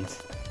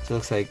handguns. So it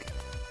looks like,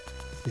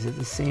 is it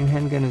the same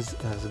handgun as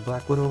the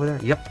Black Widow over there?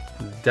 Yep,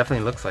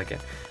 definitely looks like it.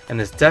 And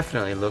this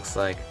definitely looks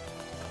like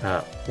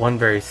one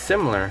very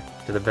similar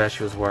to the vest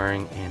she was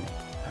wearing in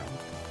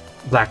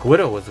Black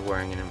Widow was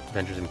wearing in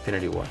Avengers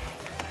Infinity War.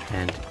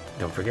 And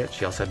don't forget,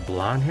 she also had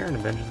blonde hair in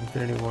Avengers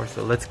Infinity War.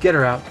 So let's get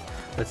her out.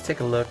 Let's take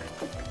a look.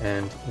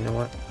 And you know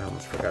what? I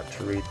almost forgot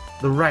to read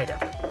the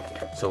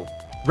write-up. So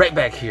right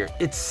back here,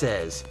 it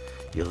says,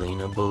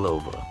 Yelena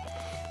Belova,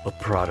 a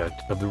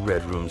product of the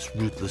Red Room's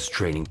ruthless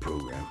training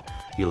program.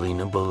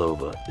 Yelena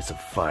Belova is a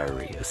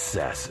fiery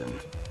assassin.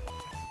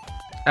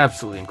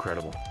 Absolutely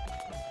incredible.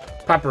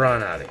 Pop her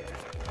on out of here.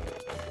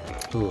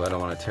 Ooh, I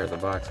don't want to tear the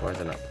box. Why is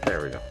it not?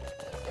 There we go.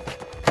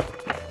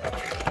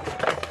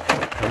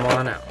 Come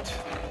on out.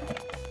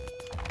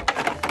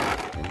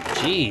 And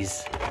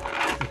geez,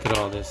 look at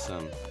all this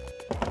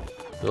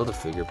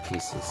Build-A-Figure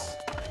pieces.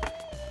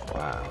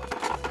 Wow.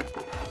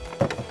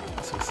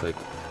 This looks like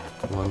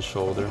one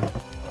shoulder. And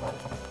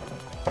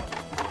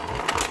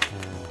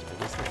I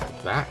guess that's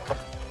the back.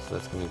 So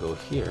that's going to go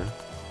here.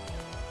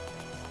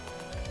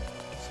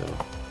 So,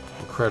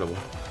 incredible.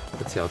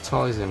 Let's see how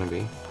tall he's going to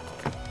be.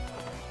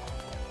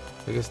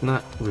 I guess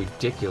not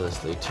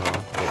ridiculously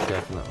tall, but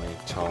definitely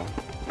tall.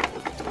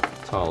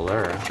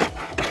 Taller.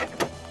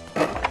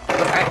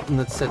 Alright, and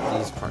let's set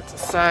these parts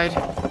aside.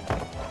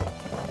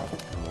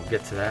 And we'll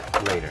get to that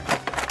later.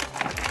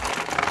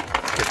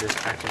 Get this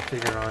action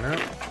figure on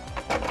out.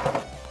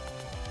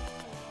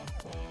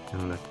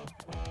 And look,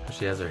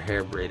 she has her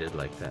hair braided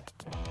like that.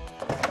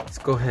 Let's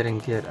go ahead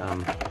and get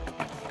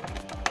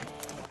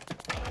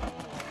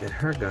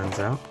her guns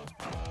out.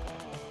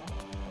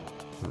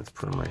 Let's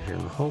put them right here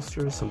in the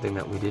holster, something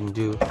that we didn't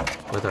do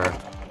with our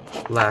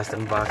last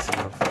unboxing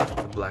of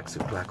the Black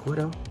Suit Black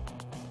Widow.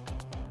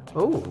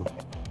 Oh,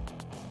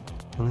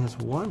 only has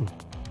one,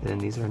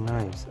 and these are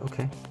knives.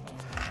 Okay,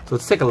 so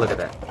let's take a look at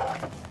that.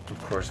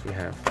 Of course, we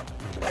have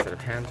a set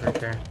of hands right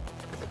there.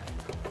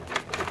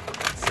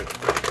 Let's set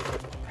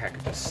the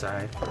package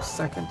aside for a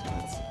second.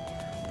 Let's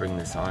bring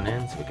this on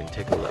in so we can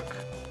take a look.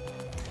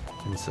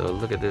 And so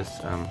look at this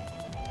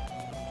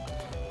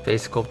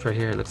face sculpt right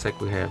here. It looks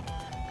like we have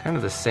kind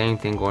of the same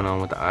thing going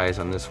on with the eyes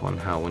on this one.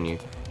 How when you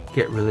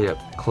get really up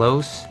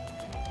close,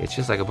 it's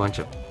just like a bunch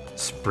of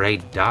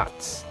sprayed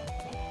dots,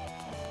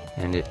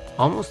 and it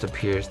almost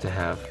appears to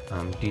have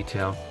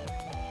detail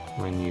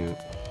when you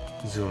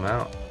zoom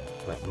out,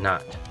 but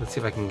not. Let's see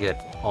if I can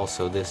get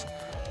also this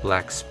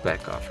black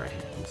speck off right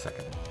here in a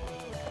second.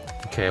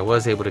 Okay, I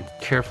was able to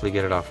carefully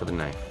get it off with a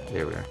knife.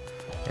 There we are.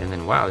 And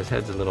then wow, this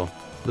head's a little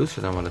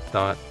looser than what I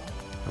thought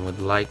I would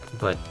like,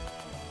 but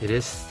it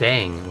is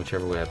staying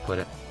whichever way I put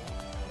it.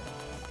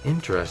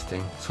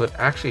 Interesting. So it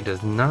actually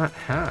does not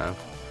have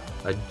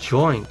a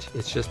joint.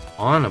 It's just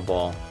on a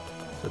ball.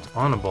 So it's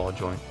on a ball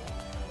joint.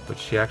 But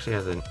she actually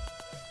has an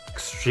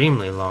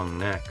extremely long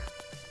neck.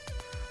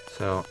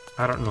 So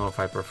I don't know if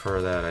I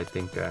prefer that. I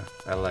think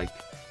I like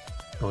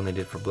the one they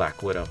did for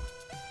Black Widow.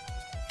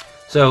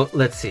 So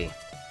let's see.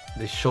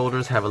 The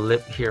shoulders have a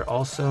lip here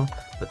also,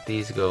 but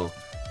these go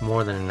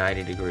more than a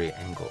 90-degree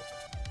angle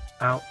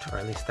out, or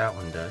at least that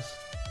one does.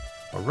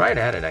 Or right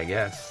at it, I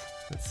guess.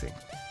 Let's see.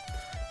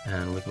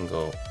 And we can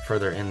go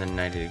further in than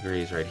 90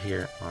 degrees right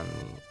here on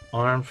the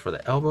arms for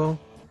the elbow.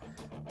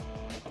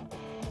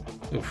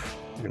 Oof,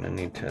 we're gonna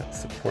need to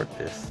support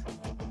this.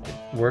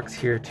 works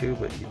here too,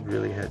 but you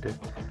really had to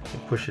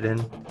push it in.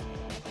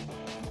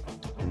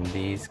 And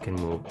these can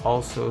move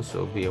also,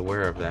 so be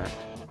aware of that.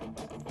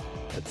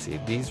 Let's see,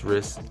 these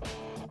wrists,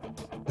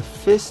 the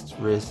fist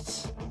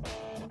wrists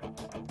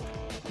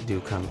do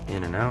come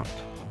in and out,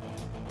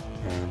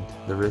 and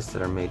the wrists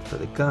that are made for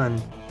the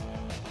gun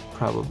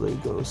probably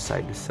go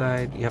side to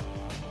side. Yep.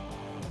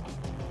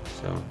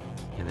 So,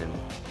 and then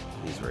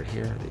these right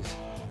here, these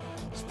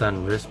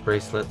stun wrist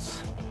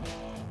bracelets,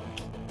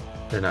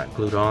 they're not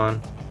glued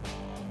on.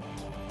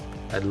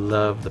 I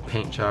love the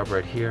paint job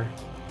right here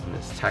on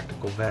this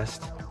tactical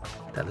vest.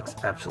 That looks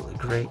absolutely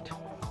great.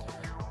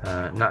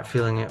 Not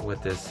feeling it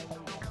with this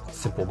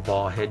simple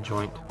ball head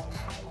joint.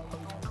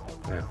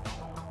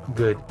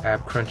 Good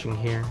ab crunching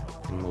here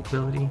and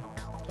mobility.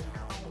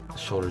 The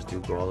shoulders do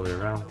go all the way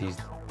around. These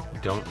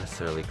don't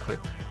necessarily click.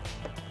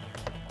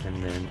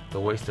 And then the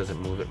waist doesn't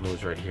move, it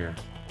moves right here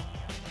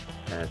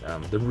at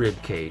the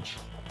rib cage.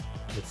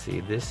 Let's see,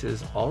 this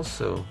is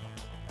also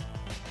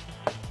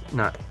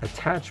not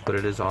attached, but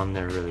it is on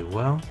there really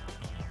well.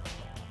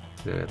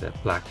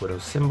 That Black Widow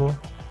symbol.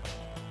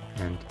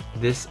 And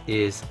this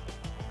is,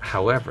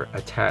 however,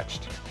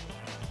 attached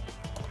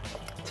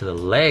to the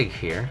leg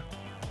here.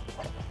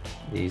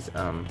 These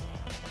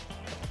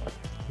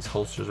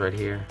holsters right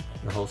here,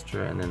 the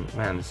holster, and then,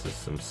 man, this is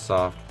some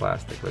soft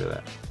plastic. Look at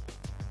that.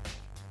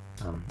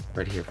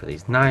 Right here for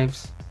these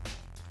knives,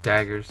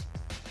 daggers,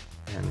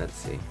 and let's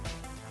see.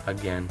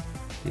 Again,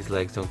 these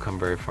legs don't come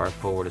very far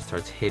forward. It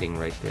starts hitting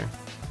right there.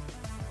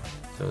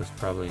 So it's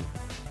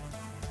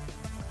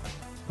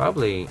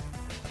probably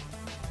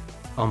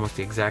almost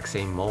the exact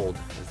same mold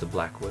as the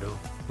Black Widow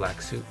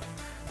black suit.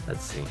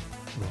 Let's see.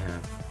 We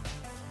have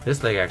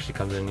this leg actually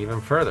comes in even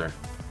further,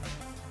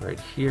 right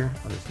here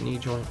on this knee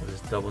joint, or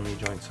this double knee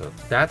joint. So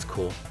that's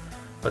cool,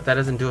 but that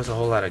doesn't do us a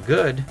whole lot of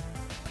good.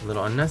 A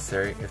little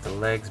unnecessary if the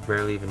legs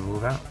barely even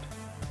move out.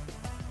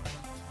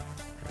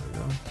 There we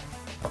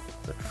go.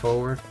 Flip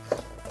forward.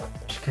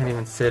 She can't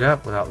even sit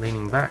up without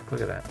leaning back.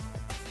 Look at that.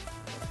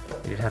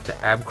 You'd have to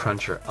ab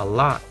crunch her a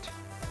lot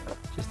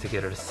just to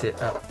get her to sit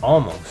up,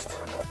 almost.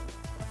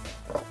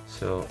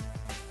 So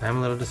I'm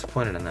a little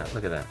disappointed in that.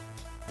 Look at that.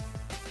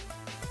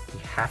 You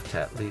have to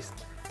at least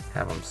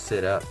have them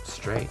sit up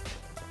straight.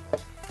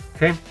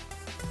 Okay,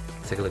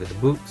 let's take a look at the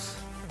boots.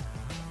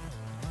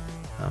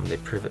 They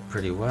pivot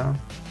pretty well.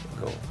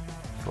 Go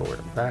forward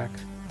and back.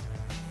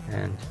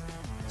 And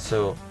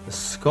so the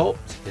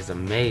sculpt is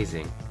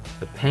amazing.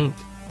 The paint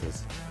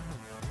is,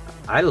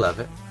 I love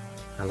it.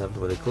 I love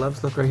the way the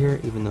gloves look right here,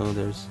 even though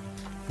there's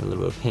a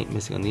little bit of paint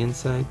missing on the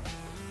inside.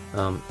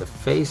 The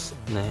face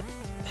and the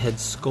head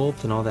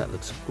sculpt and all that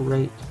looks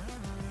great,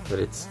 but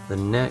it's the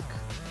neck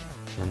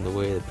and the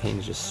way the paint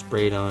is just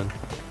sprayed on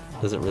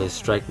doesn't really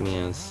strike me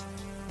as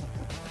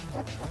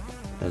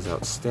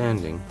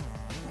outstanding.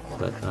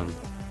 But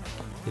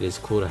it is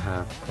cool to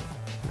have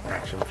an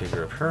action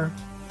figure of her.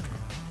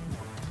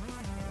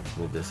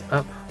 Move this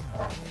up.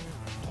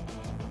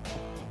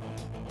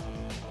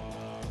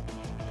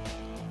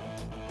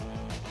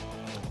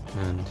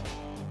 And,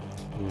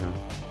 you know,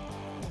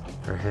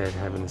 her head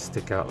having to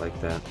stick out like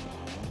that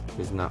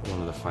is not one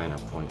of the finer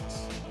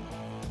points.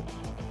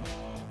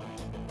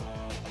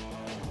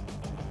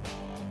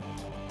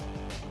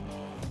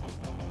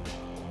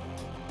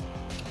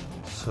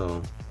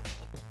 So,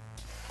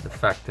 the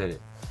fact that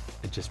it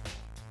just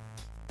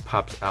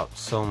pops out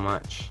so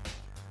much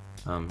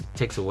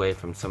takes away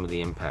from some of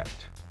the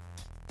impact.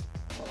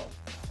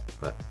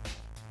 But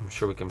I'm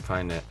sure we can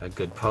find a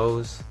good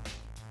pose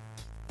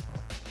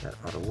that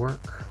ought to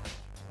work.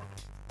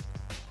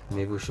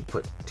 Maybe we should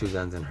put two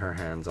guns in her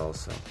hands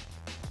also.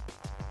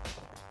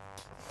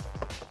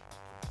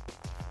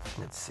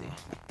 Let's see.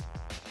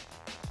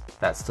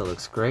 That still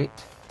looks great.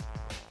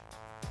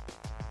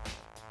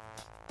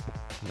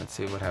 Let's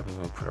see what happens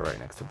when we put her right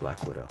next to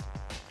Black Widow.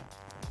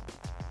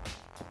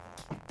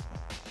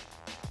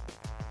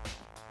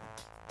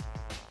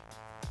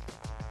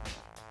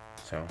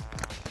 So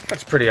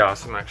that's pretty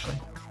awesome, actually.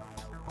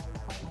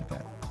 Look at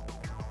that.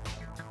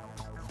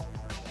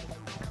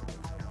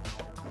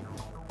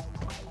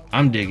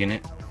 I'm digging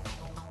it.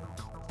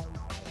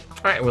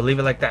 Alright, we'll leave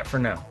it like that for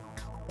now.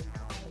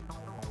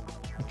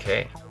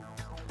 Okay,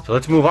 so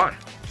let's move on.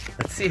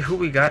 Let's see who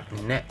we got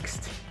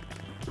next.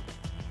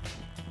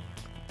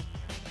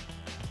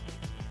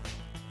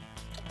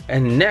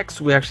 And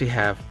next we actually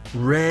have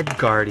Red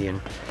Guardian.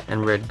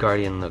 And Red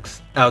Guardian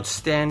looks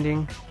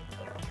outstanding.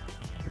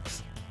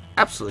 It's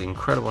absolutely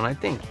incredible. And I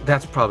think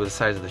that's probably the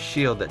size of the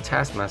shield that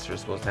Taskmaster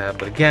is supposed to have.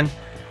 But again,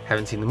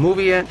 haven't seen the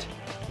movie yet.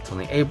 It's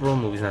only April.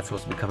 The movie's not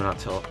supposed to be coming out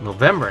till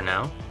November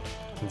now.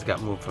 It's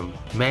got moved from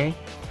May.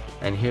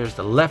 And here's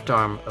the left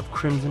arm of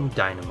Crimson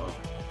Dynamo.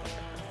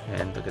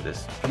 And look at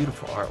this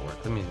beautiful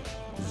artwork. Let me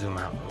zoom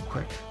out real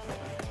quick.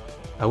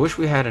 I wish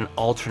we had an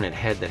alternate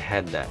head that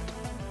had that,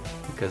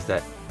 because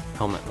that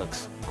helmet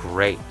looks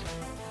great.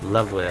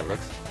 Love the way that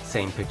looks.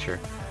 Same picture,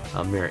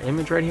 mirror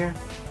image right here.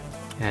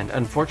 And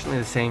unfortunately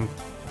the same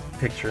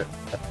picture a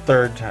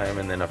third time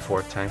and then a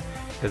fourth time,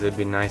 because it would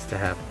be nice to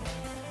have,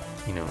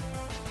 you know,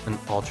 an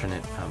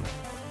alternate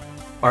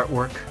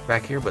artwork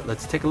back here, but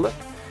let's take a look.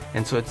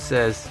 And so it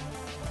says,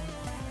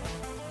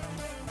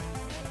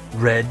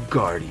 Red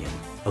Guardian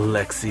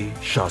Alexei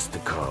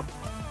Shostakov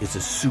is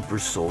a super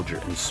soldier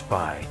and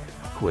spy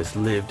who has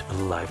lived a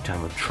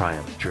lifetime of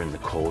triumph during the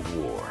Cold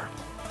War.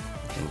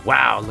 And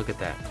wow, look at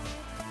that.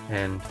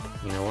 And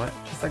you know what?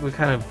 Just like we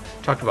kind of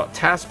talked about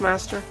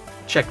Taskmaster,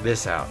 check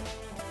this out.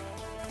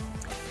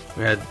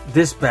 We had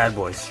this bad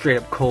boy straight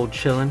up cold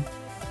chilling.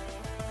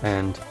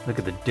 And look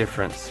at the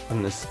difference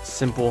from this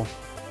simple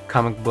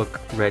comic book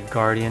Red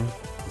Guardian,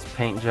 this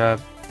paint job,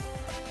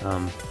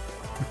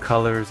 the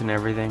colors and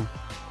everything,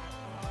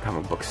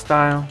 comic book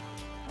style,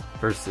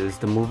 versus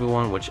the movie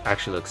one, which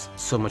actually looks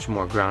so much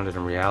more grounded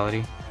in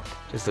reality.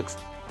 Just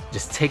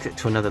takes it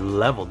to another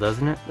level,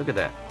 doesn't it? Look at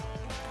that.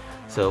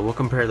 So we'll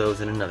compare those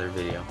in another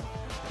video,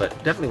 but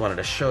definitely wanted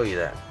to show you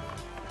that.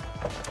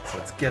 So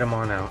let's get them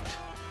on out.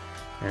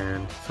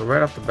 And so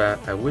right off the bat,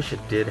 I wish it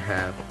did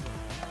have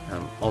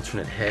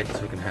alternate head,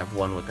 so we can have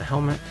one with the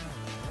helmet,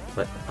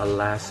 but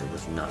alas, it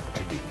was not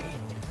to be.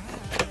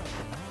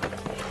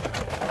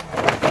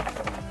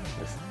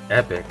 This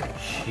epic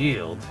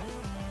shield.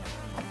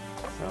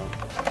 So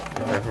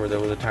if ever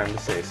there was a time to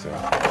say so.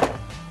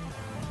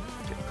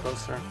 Get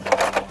closer.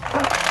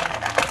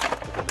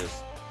 Look at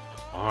this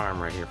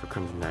arm right here for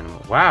Crimson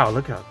Dynamo. Wow,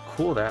 look how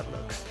cool that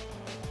looks.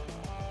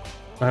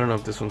 I don't know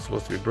if this one's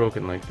supposed to be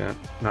broken like that.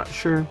 Not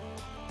sure.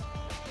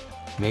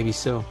 Maybe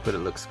so, but it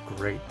looks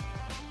great.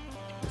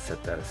 Let's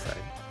set that aside.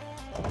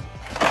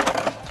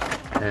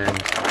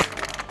 And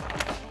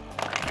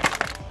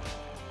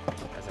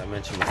as I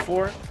mentioned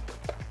before,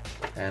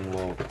 and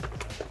we'll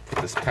put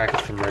this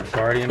package from Red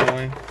Guardian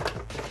away.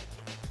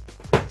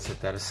 Set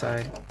that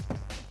aside.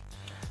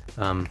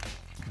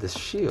 This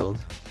shield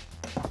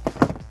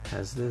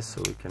has this,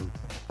 so we can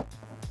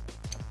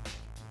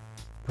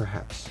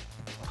perhaps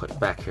put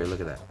back here. Look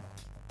at that.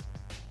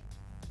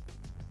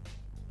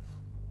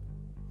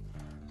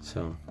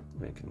 So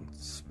we can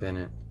spin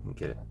it and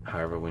get it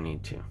however we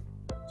need to.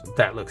 So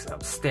that looks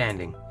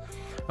outstanding.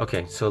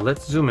 Okay, so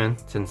let's zoom in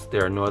since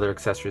there are no other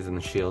accessories in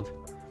the shield.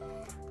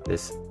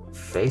 This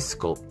face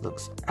sculpt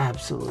looks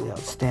absolutely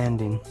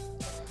outstanding.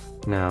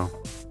 Now,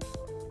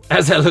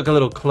 as I look a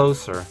little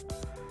closer,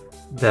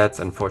 that's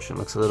unfortunate.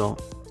 Looks a little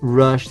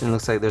rushed, and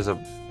looks like there's a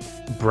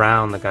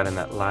brown that got in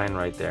that line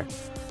right there.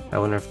 I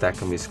wonder if that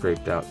can be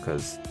scraped out,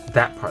 because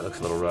that part looks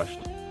a little rushed.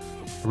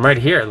 From right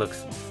here, it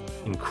looks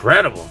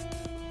incredible.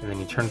 And then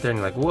you turn it there and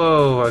you're like,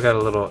 whoa, I got a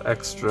little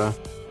extra.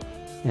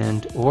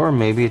 And, or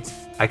maybe it's,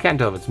 I can't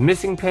tell if it's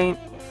missing paint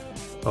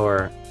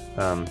or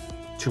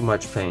too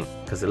much paint,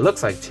 because it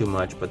looks like too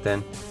much, but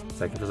then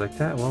it's like, if it's like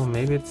that, well,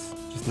 maybe it's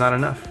just not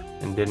enough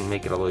and didn't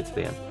make it all the way to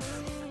the end.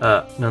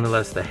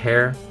 Nonetheless, the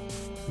hair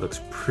looks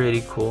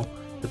pretty cool.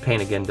 The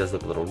paint again does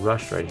look a little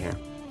rushed right here.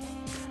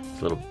 It's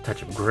a little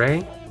touch of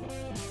gray.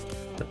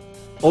 But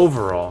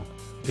overall,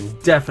 you can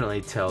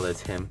definitely tell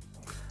that's him.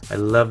 I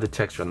love the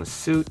texture on the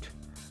suit.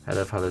 I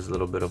love how there's a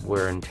little bit of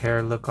wear and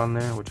tear look on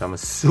there, which I'm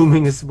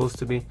assuming is supposed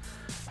to be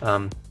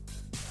on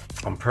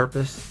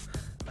purpose.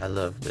 I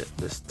love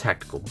this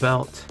tactical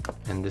belt,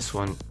 and this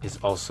one is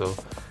also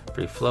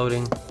free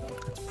floating.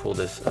 Let's pull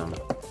this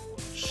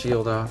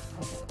shield off.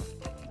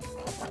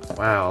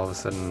 Wow, all of a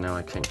sudden now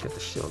I can't get the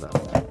shield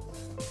out.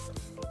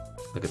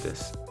 Look at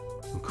this.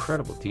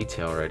 Incredible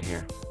detail right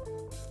here.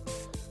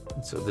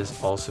 And so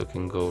this also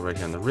can go right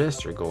here on the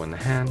wrist or go in the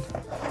hand,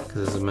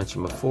 because as I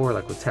mentioned before,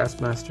 like with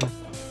Taskmaster,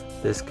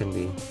 this can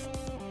be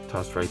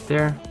tossed right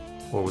there,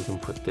 or we can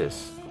put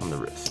this on the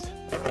wrist.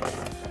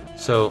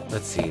 So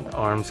let's see, the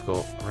arms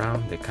go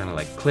around, they kind of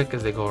like click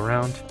as they go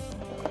around.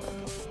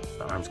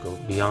 The arms go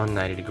beyond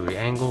 90-degree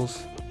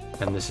angles,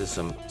 and this is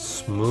some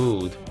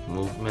smooth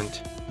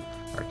movement,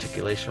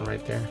 articulation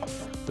right there.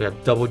 We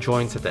have double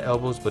joints at the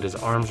elbows, but his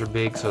arms are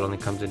big, so it only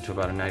comes into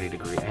about a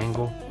 90-degree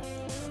angle.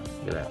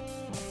 Look at that.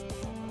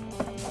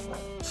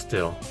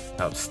 Still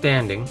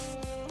outstanding.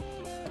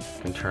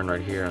 You can turn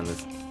right here on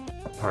this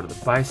part of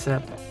the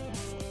bicep,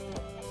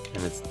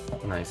 and it's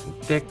nice and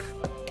thick.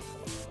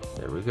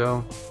 There we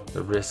go.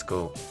 The wrists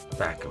go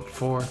back and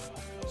forth,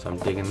 so I'm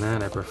digging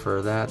that. I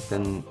prefer that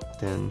than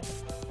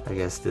I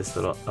guess this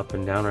little up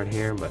and down right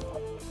here, but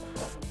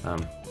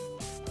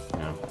you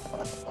know,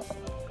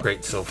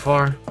 great so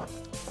far.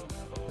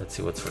 Let's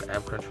see what's for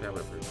ab crunch. We have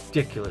a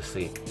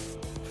ridiculously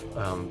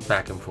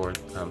back and forth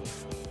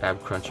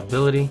ab crunch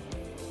ability.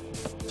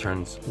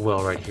 Turns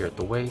well right here at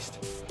the waist,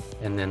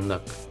 and then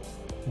look,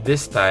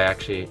 this thigh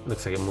actually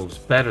looks like it moves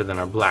better than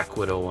our Black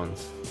Widow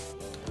ones.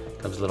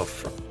 Comes a little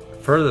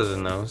further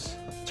than those.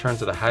 Turns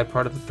to the high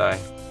part of the thigh.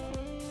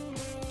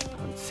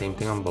 And same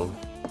thing on both.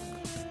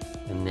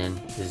 And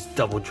then there's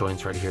double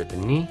joints right here at the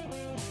knee.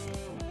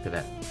 Look at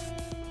that.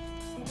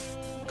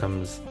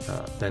 Comes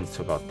bends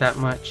to about that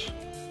much.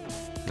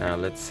 Now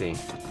let's see.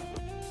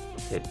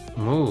 It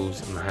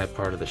moves in the high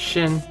part of the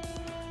shin.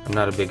 I'm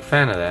not a big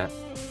fan of that,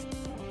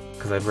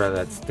 because I'd rather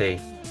that stay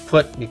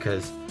put,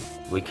 because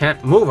we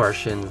can't move our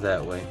shins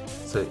that way.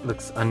 So it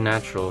looks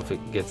unnatural if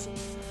it gets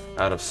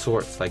out of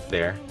sorts like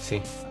there.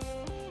 See?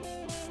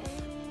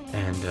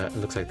 And it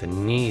looks like the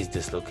knee's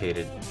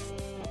dislocated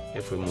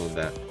if we move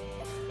that.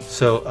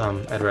 So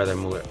I'd rather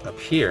move it up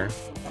here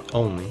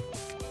only.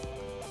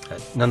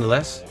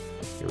 Nonetheless,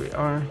 here we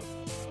are.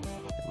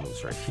 It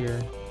moves right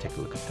here. Take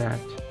a look at that.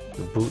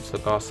 The boots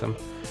look awesome.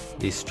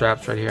 These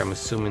straps right here, I'm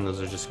assuming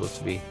those are just supposed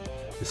to be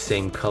the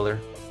same color.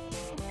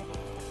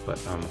 But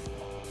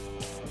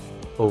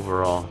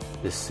overall,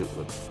 this suit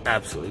looks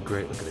absolutely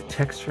great. Look at the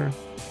texture.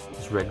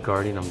 This Red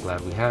Guardian, I'm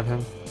glad we have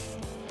him.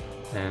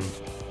 And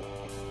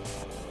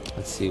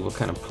let's see, what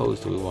kind of pose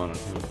do we want on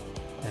him?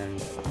 And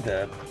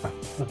the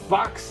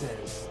box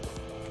says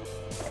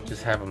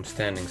just have him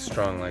standing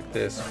strong like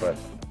this, but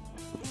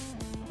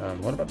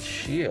what about the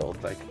shield?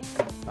 Like,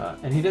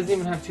 and he doesn't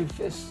even have two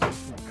fists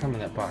come in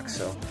that box.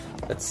 So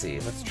let's see.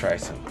 Let's try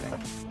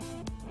something.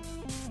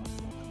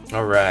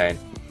 All right,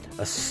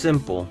 a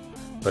simple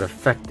but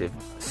effective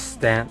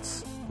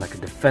stance, like a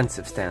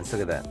defensive stance.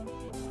 Look at that.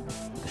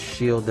 The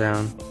shield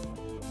down,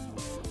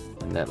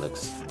 and that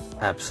looks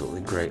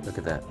absolutely great. Look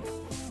at that.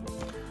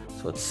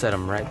 So let's set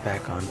him right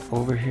back on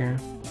over here.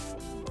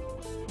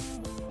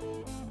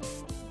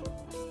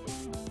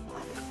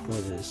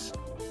 With his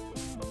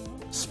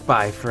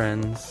spy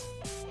friends.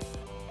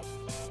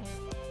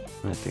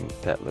 I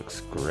think that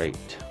looks great.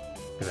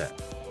 Look at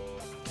that.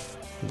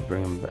 Let's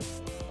bring him back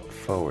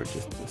forward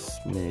just a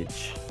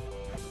smidge.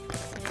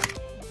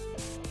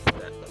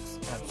 That looks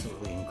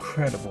absolutely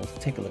incredible.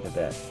 Take a look at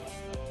that.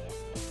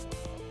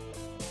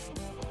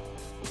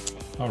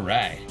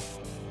 Alright.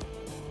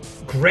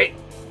 Great!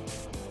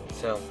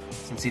 So,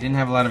 since he didn't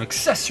have a lot of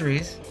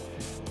accessories,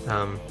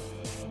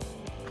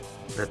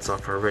 that's all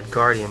for Red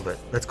Guardian, but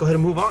let's go ahead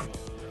and move on.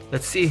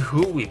 Let's see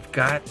who we've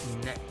got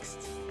next.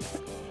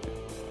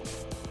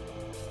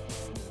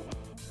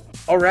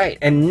 Alright,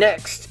 and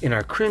next in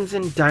our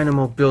Crimson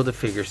Dynamo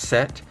Build-A-Figure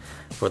set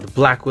for the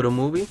Black Widow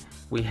movie,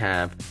 we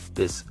have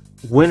this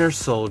Winter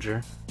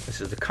Soldier.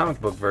 This is the comic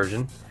book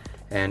version,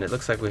 and it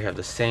looks like we have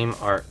the same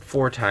art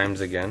 4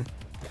 times again,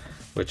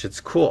 which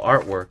it's cool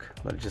artwork,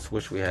 but I just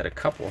wish we had a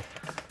couple.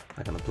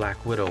 Like on the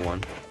Black Widow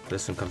one.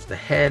 This one comes with the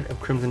head of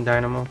Crimson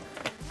Dynamo,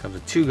 comes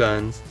with 2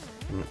 guns,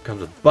 and it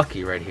comes with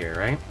Bucky right here,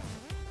 right?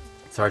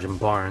 Sergeant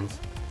Barnes.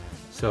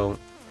 So,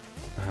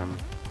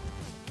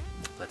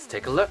 let's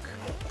take a look.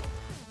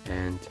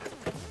 And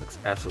it looks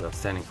absolutely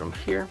outstanding from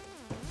here.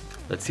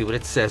 Let's see what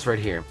it says right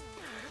here.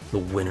 The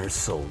Winter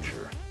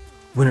Soldier.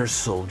 Winter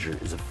Soldier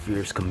is a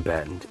fierce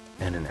combatant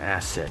and an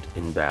asset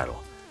in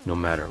battle, no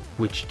matter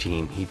which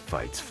team he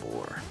fights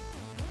for.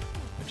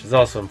 Which is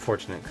also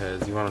unfortunate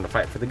because you want him to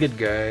fight for the good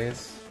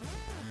guys.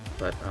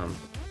 But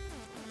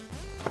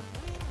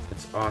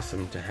it's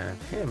awesome to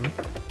have him.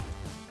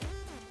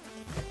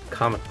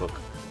 Comic book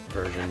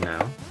version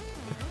now.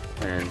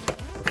 And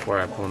before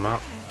I pull him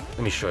out,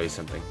 let me show you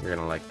something. You're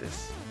gonna like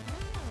this.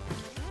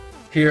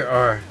 Here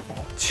are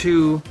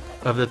 2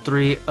 of the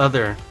 3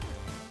 other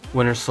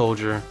Winter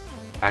Soldier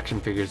action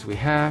figures we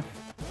have.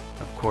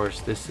 Of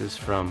course, this is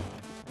from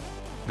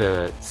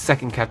the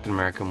second Captain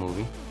America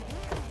movie.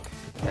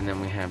 And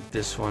then we have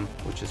this one,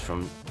 which is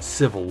from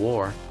Civil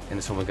War. And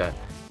this one we got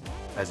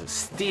as a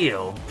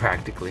steal,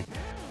 practically,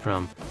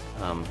 from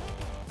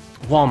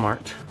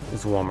Walmart.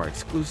 It's a Walmart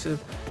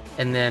exclusive.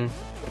 And then,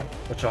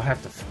 which I'll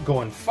have to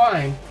go and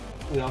find,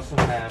 we also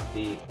have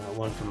the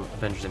one from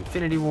Avengers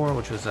Infinity War,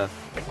 which was a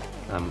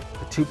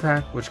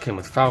 2-pack, which came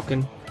with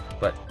Falcon.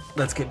 But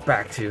let's get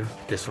back to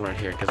this one right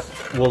here, because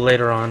we'll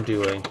later on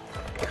do a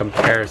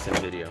comparison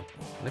video.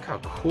 Look how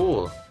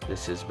cool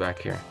this is back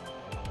here.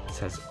 This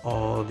has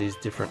all these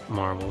different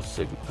Marvel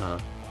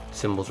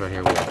symbols right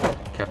here. We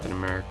have Captain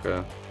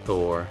America,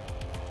 Thor,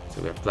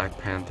 so we have Black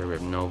Panther, we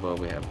have Nova,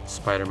 we have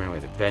Spider-Man, we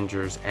have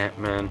Avengers,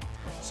 Ant-Man,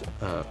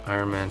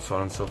 Iron Man, so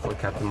on and so forth,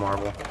 Captain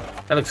Marvel.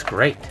 That looks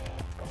great.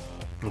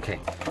 Okay,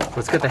 so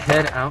let's get the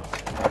head out.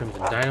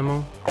 Crimson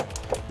Dynamo.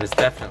 This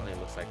definitely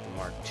looks like the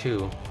Mark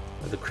II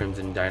of the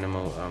Crimson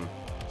Dynamo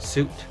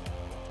suit.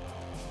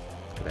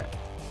 Look at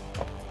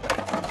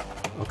that.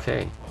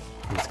 Okay,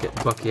 let's get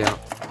Bucky out.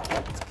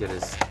 Let's get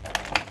his...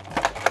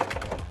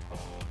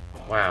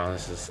 Wow,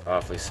 this is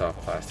awfully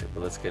soft plastic,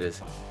 but let's get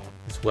his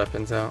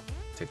weapons out.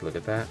 Take a look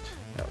at that.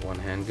 Got 1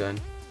 handgun.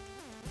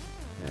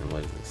 And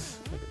what is this?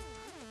 Look at...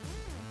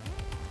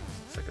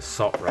 It's like an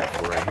assault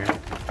rifle right here.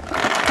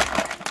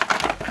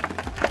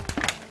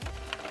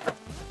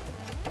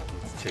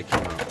 Let's take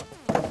him out.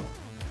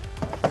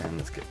 And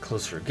let's get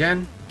closer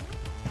again.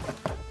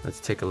 Let's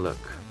take a look.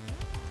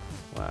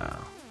 Wow.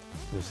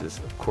 This is,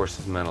 of course,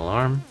 his metal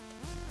arm.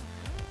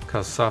 Look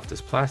how soft this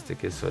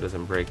plastic is so it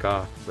doesn't break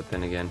off. But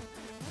then again,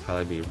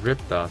 probably be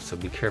ripped off, so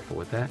be careful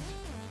with that.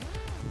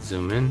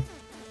 Zoom in.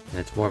 And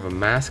it's more of a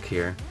mask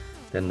here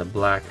than the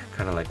black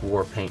kind of like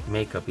war paint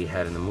makeup he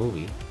had in the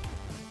movie.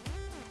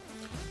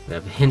 We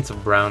have hints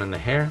of brown in the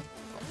hair,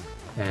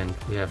 and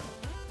we have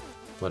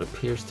what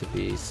appears to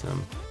be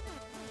some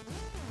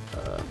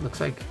looks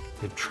like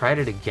they've tried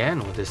it again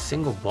with a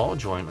single ball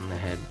joint on the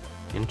head.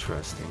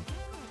 Interesting.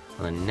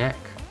 On the neck,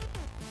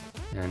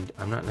 and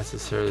I'm not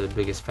necessarily the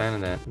biggest fan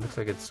of that. It looks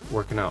like it's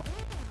working out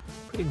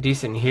pretty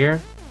decent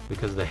here.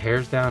 because the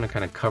hair's down, it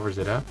kind of covers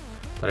it up.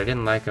 But I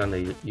didn't like it on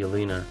the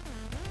Yelena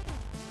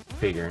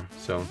figure,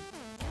 so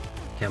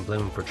can't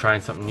blame him for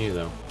trying something new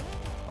though.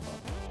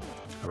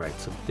 Alright,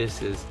 so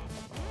this is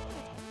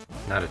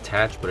not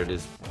attached, but it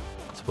is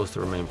supposed to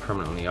remain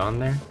permanently on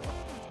there.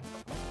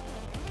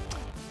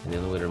 And the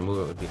only way to remove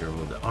it would be to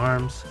remove the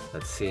arms.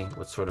 Let's see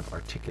what sort of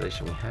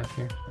articulation we have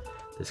here.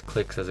 This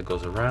clicks as it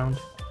goes around,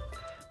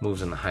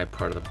 moves in the high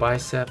part of the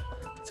bicep.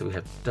 So we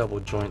have double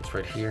joints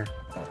right here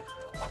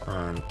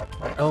on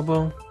the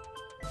elbow.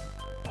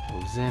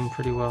 Moves in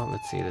pretty well.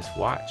 Let's see this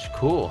watch.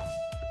 Cool.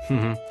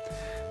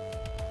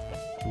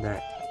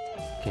 That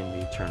can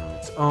be turned on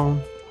its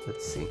own.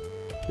 Let's see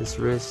this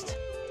wrist.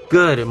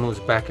 Good. It moves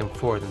back and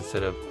forth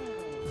instead of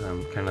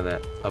kind of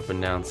that up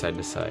and down, side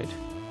to side.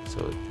 So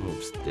it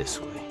moves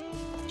this way.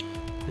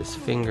 This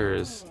finger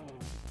is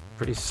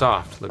pretty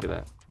soft. Look at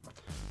that.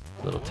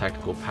 Little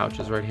tactical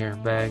pouches right here,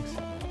 bags.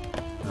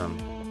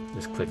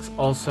 This clicks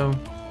also.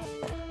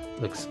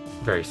 Looks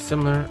very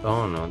similar.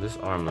 Oh no, this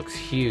arm looks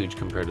huge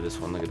compared to this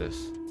one. Look at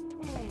this.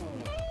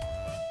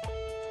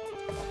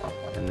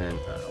 And then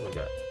we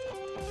got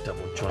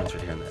double joints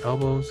right here on the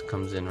elbows.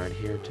 Comes in right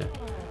here to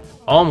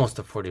almost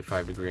a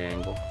 45-degree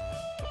angle.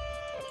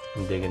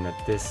 I'm digging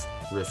that this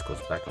wrist goes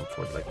back and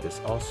forth like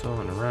this also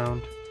and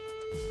around.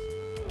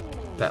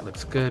 That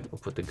looks good. We'll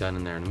put the gun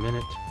in there in a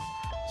minute.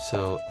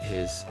 So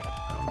his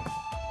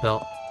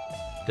belt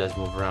does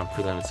move around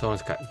freely on its own.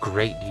 It's got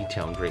great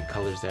detail and great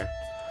colors there.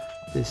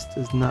 This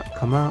does not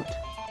come out.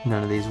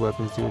 None of these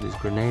weapons do. These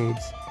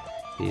grenades,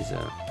 these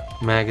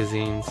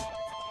magazines.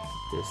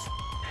 This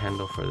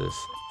handle for this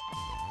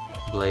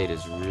blade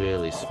is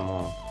really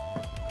small.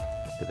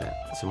 Look at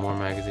that. Some more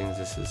magazines.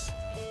 This is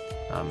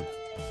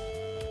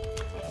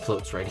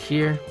floats right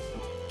here.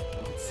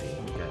 Let's see.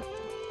 We got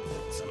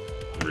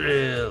some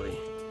really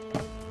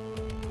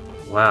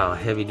wow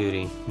heavy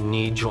duty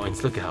knee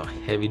joints. Look at how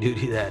heavy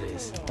duty that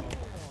is.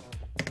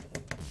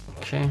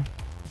 Okay.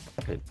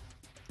 It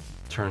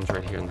turns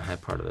right here in the high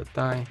part of the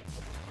thigh.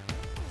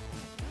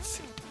 Let's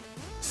see.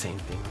 Same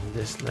thing on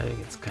this leg.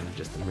 It's kind of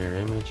just a mirror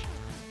image.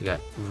 We got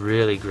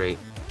really great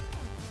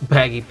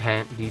baggy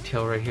pant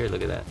detail right here.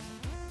 Look at that.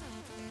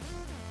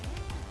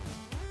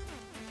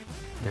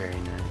 Very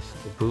nice.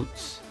 The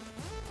boots.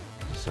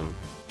 Some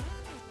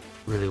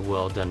really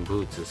well done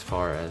boots as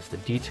far as the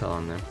detail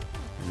on them.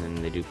 And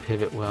then they do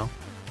pivot well.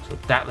 So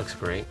that looks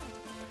great.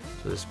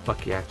 So this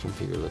Bucky action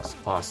figure looks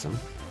awesome.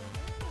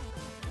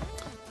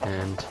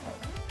 And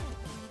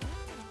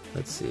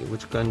let's see,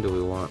 which gun do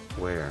we want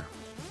where?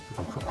 We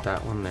can put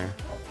that one there.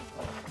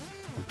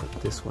 We can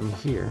put this one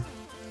here.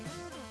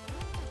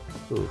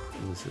 Ooh,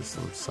 and this is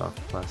some soft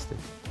plastic.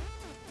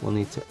 We'll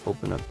need to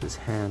open up this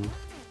hand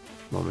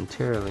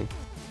momentarily.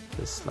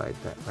 Just slide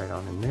that right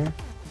on in there.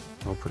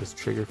 We'll put his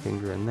trigger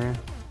finger in there.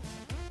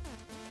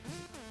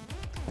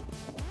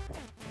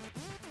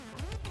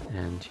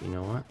 And you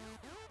know what?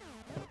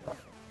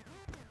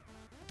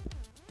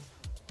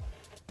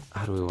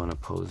 How do we want to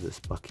pose this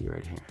Bucky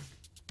right here?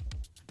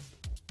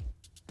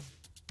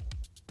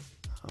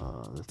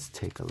 Let's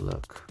take a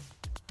look.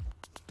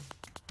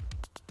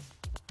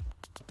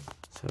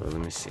 So let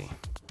me see.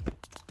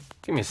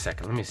 Give me a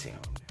second. Let me see.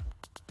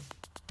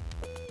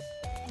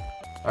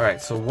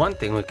 Alright, so one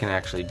thing we can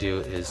actually do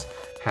is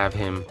have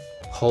him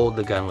hold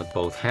the gun with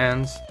both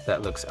hands.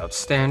 That looks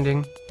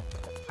outstanding.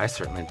 I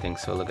certainly think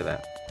so. Look at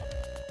that.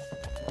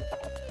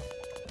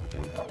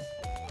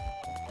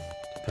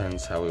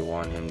 Depends how we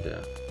want him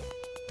to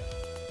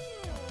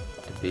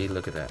be.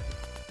 Look at that.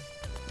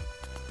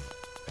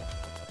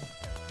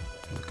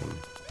 We can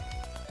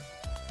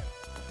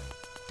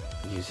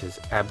use his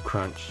ab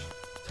crunch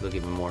to look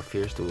even more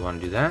fierce. Do we want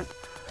to do that?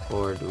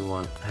 Or do we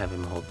want to have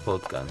him hold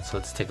both guns? So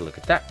let's take a look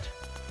at that.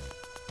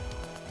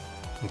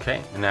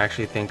 Okay, and I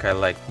actually think I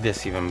like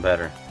this even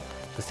better.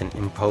 Just an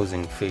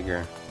imposing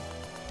figure.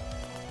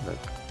 Look.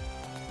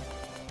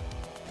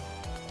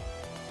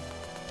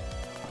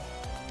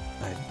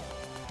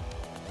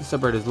 I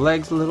separate his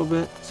legs a little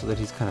bit so that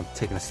he's kind of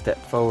taking a step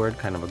forward,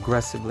 kind of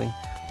aggressively.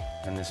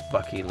 And this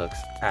Bucky looks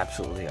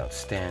absolutely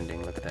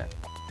outstanding. Look at that.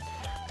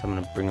 So I'm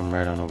going to bring him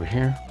right on over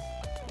here.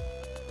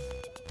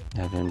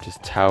 Have him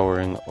just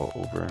towering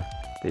over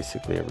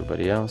basically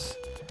everybody else.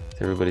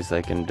 So everybody's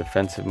like in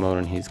defensive mode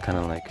and he's kind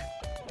of like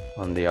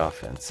on the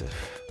offensive.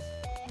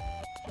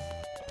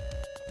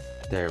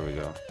 There we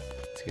go.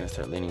 He's going to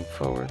start leaning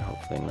forward.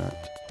 Hopefully not.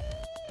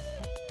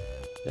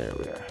 There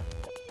we are.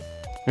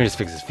 Let me just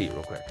fix his feet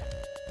real quick.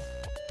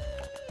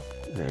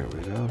 There we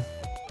go.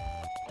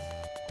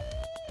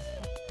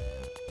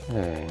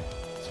 Hey,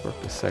 this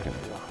worked a second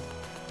ago.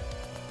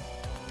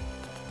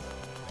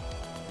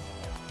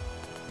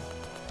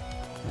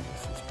 I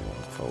guess let's bring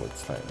him forward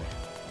slightly.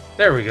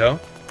 There we go.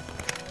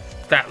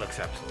 That looks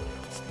absolutely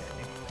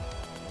outstanding.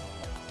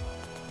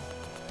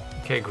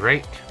 Okay,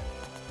 great.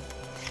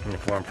 And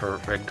if we're for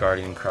Red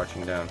Guardian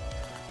crouching down,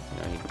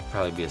 you know, he'd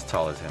probably be as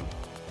tall as him.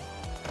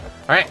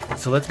 Alright,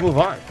 so let's move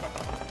on.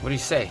 What do you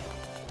say?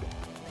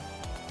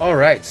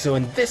 Alright, so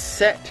in this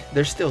set,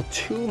 there's still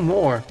two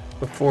more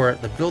before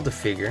the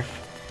Build-A-Figure.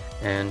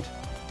 And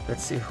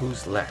let's see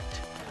who's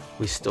left.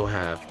 We still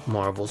have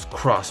Marvel's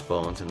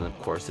Crossbones, and of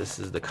course this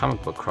is the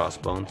comic book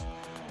Crossbones.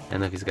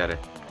 And look, he's got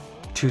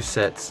 2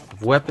 sets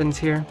of weapons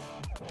here.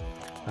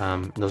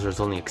 Those are his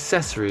only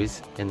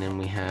accessories. And then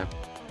we have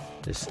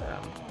this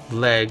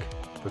leg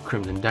for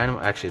Crimson Dynamo.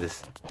 Actually,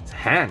 this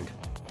hand,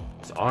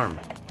 his arm.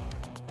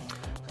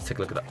 Let's take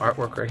a look at the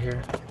artwork right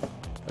here.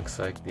 Looks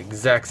like the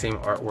exact same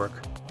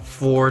artwork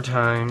 4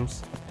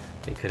 times.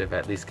 They could have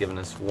at least given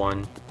us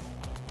one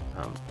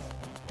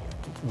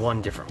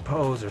different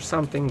pose or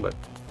something, but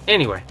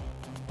anyway,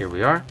 here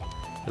we are.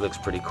 It looks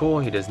pretty cool.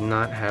 He does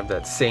not have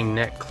that same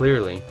neck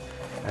clearly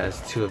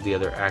as 2 of the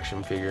other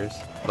action figures,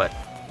 but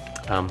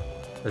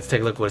let's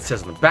take a look at what it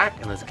says on the back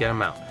and let's get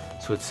them out.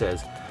 So it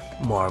says,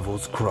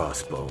 Marvel's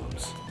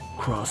Crossbones.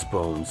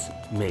 Crossbones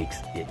makes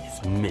it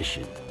his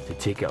mission to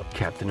take out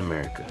Captain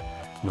America,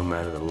 no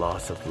matter the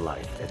loss of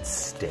life at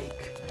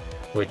stake.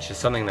 Which is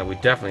something that we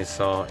definitely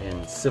saw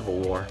in Civil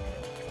War,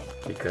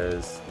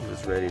 because he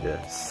was ready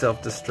to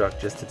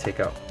self-destruct just to take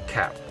out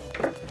Cap.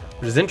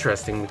 Which is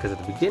interesting because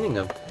at the beginning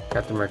of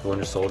Captain America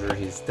Winter Soldier,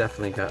 he's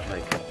definitely got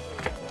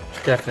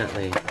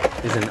definitely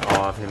is in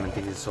awe of him and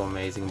thinks he's so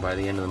amazing. By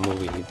the end of the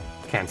movie, he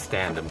can't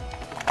stand him.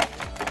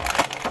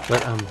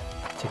 But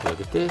take a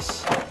look at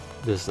this.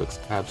 This looks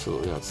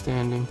absolutely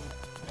outstanding.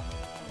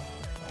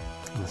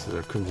 And this is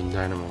our Crimson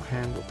Dynamo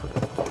hand. We'll put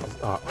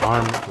his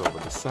arm over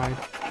the side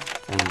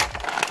and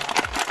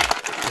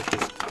get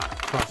this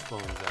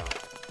crossbones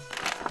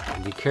out.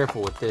 And be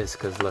careful with this,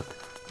 because look,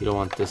 you don't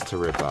want this to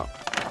rip out.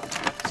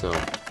 So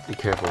be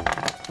careful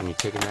when you're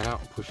taking that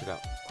out. Push it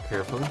out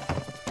carefully.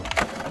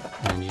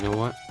 And you know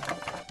what?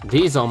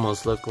 These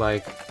almost look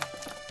like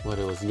what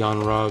it was,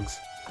 Jan Rog's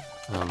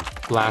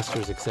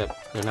blasters,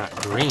 except they're not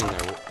green,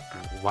 they're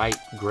white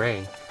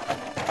gray.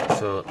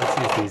 So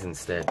let's use these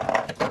instead.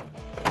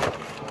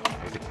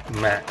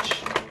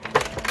 Match.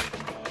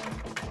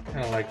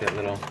 Kind of like that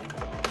little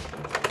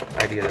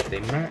idea that they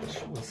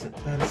match. We'll set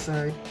that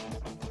aside.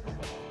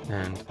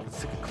 And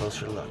let's take a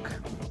closer look.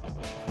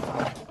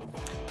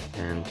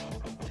 And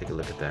take a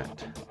look at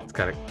that. It's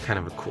got a kind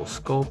of a cool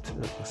sculpt. It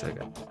looks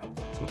like I got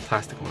some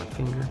plastic on my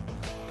finger.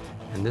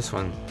 And this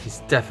one, he's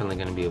definitely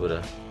going to be able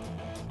to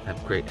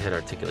have great head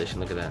articulation.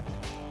 Look at that.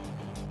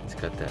 He's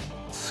got that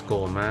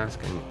skull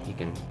mask, and he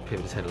can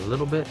pivot his head a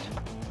little bit.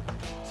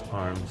 His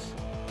arms,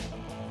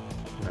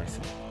 nice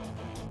and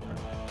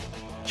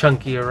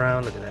chunky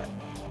around. Look at that.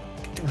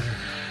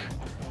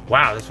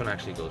 Wow, this one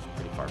actually goes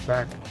pretty far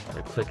back.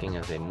 They're clicking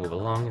as they move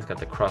along. He's got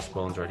the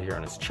crossbones right here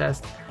on his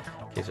chest,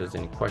 in case there's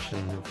any question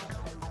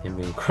of him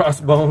being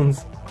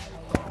crossbones.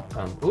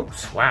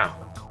 Oops, wow.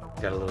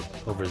 Got a little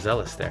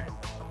overzealous there.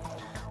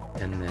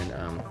 And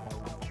then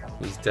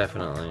he's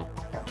definitely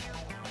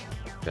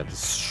got the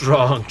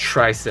strong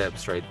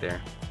triceps right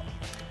there.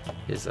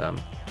 His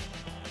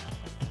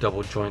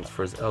double joints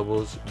for his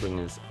elbows bring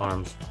his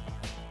arms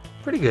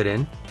pretty good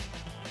in.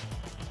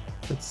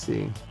 Let's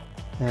see.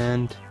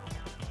 And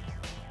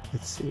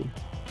let's see.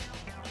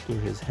 Do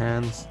his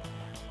hands.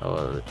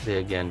 Oh, they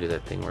again do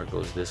that thing where it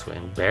goes this way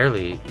and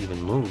barely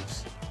even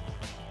moves.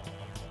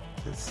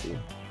 Let's see.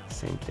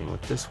 Same thing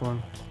with this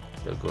one.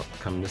 They'll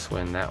come this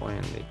way and that way,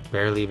 and they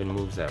barely even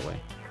moves that way.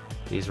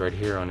 These right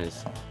here on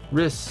his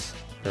wrists,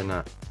 they're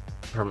not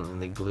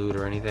permanently glued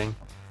or anything.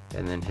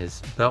 And then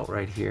his belt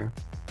right here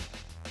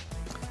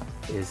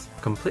is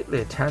completely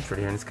attached right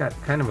here, and it's got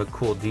kind of a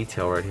cool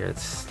detail right here.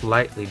 It's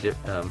slightly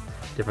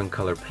different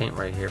color paint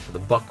right here for the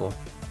buckle,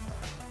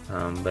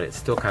 but it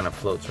still kind of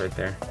floats right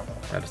there.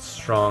 Got a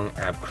strong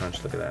ab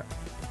crunch. Look at that.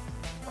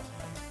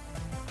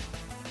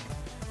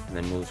 And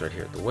then moves right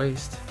here at the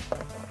waist.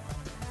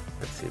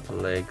 Let's see, the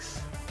legs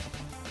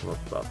come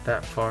up about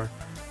that far.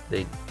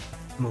 They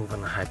move on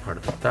the high part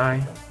of the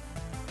thigh.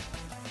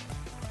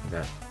 We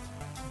got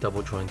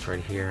double joints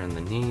right here in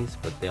the knees,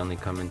 but they only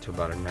come into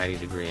about a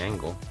 90-degree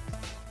angle.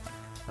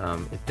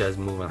 It does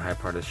move on the high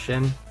part of the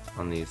shin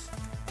on these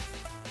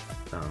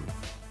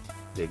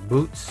big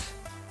boots,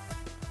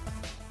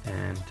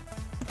 and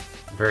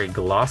very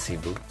glossy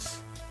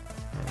boots.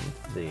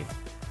 And the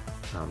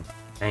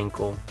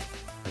ankle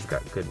has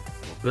got good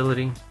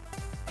mobility.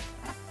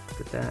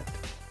 Look at that.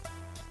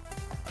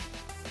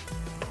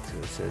 So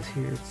it says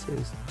here, it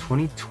says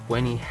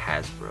 2020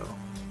 Hasbro.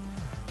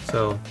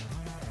 So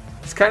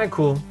it's kind of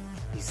cool.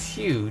 He's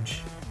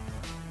huge,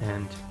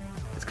 and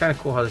it's kind of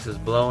cool how this is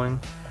blowing.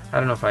 I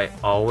don't know if I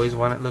always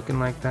want it looking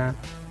like that,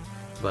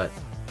 but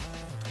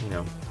you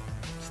know,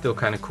 still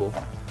kind of cool.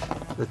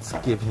 Let's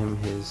give him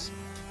his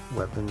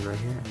weapons right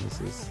here. And this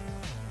is,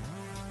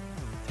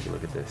 take a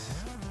look at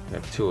this. We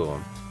have 2 of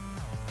them.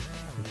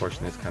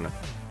 Unfortunately, it's kind of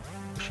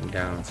pushing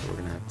down, so we're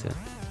gonna have to,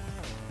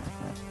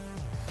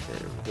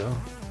 there we go,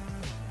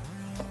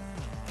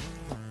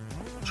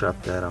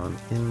 drop that on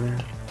in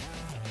there.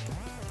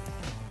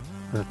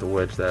 I have to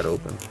wedge that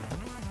open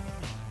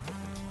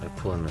by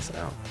pulling this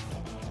out,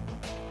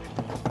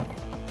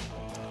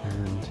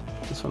 and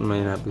this one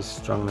may not be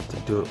strong enough to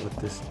do it with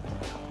this,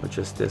 with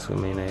just this. We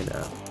may need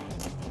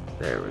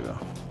there we go.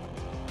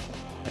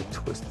 I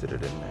twisted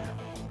it in there.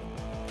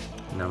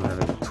 Now I'm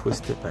having to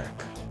twist it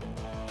back.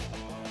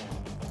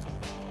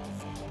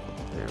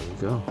 we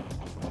go.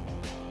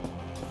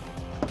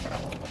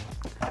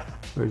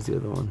 Where's the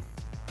other one?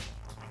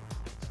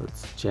 So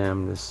let's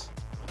jam this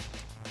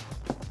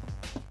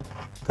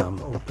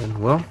thumb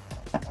open. Well,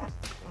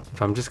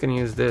 if I'm just gonna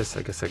use this,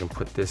 I guess I can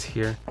put this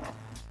here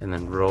and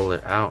then roll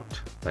it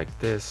out like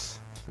this.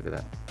 Look at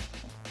that.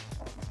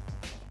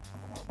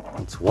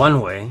 It's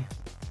one way.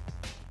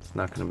 It's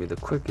not gonna be the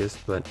quickest,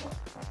 but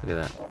look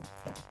at that.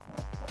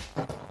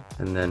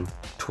 And then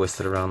twist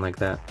it around like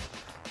that.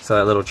 So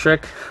that little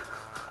trick,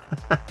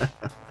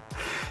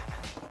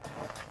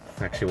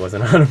 actually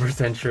wasn't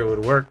 100% sure it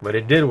would work, but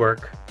it did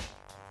work.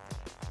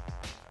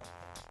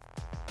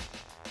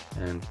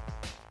 And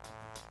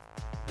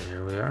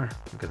there we are.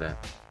 Look at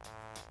that.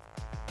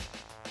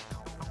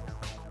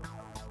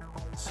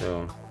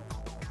 So,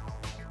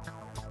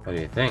 what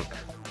do you think?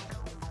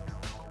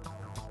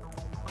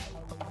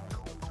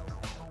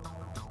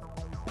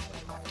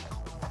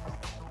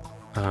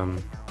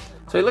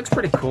 So he looks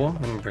pretty cool.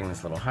 Let me bring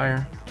this a little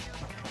higher.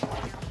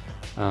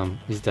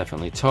 He's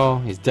definitely tall.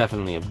 He's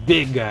definitely a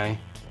big guy.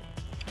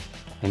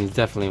 And he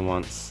definitely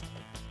wants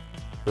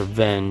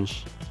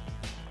revenge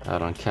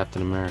out on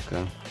Captain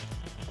America.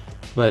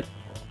 But,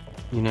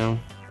 you know,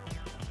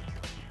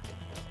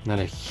 not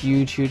a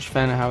huge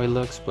fan of how he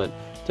looks, but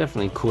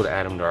definitely cool to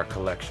add him to our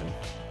collection.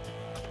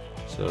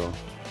 So,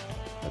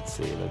 let's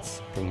see.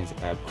 Let's bring his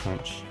ab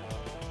crunch.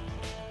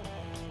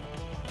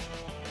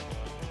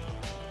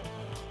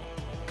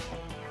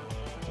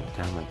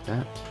 Down like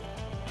that.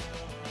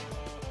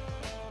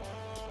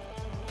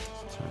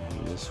 Let's turn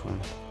him this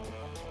one.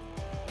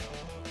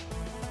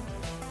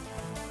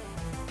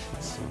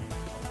 Let's see.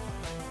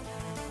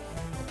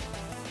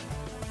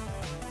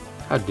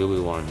 How do we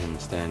want him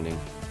standing?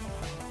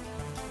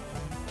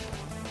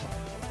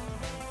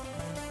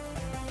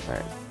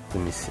 Alright,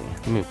 let me see.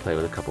 Let me play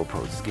with a couple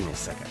poses. Give me a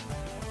second.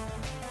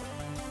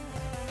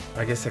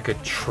 I guess I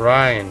could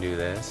try and do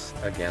this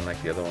again like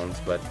the other ones,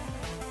 but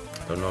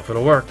don't know if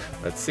it'll work.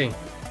 Let's see.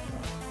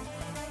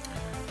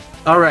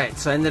 Alright,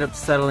 so I ended up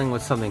settling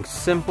with something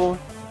simple.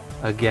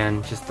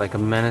 Again, just like a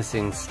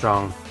menacing,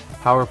 strong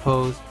power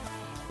pose.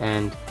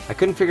 And I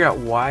couldn't figure out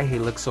why he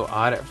looked so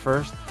odd at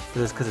first. It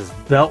was because his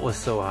belt was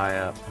so high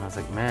up. And I was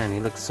like, man, he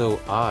looks so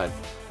odd.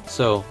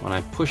 So when I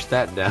pushed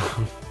that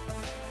down,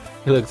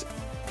 he looks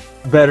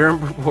better in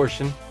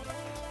proportion.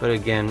 But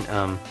again,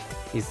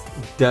 he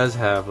does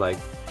have like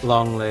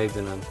long legs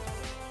and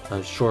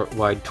a short,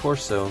 wide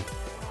torso.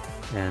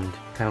 And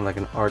kind of like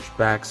an arched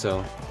back.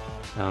 So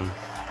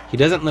he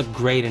doesn't look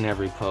great in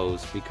every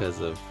pose because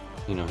of,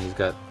 you know, he's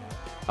got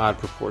odd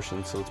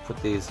proportions. So let's put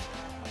these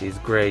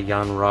gray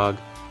Jan Rog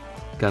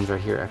guns right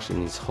here, actually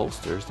in these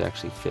holsters. They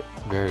actually fit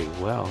very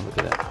well. Look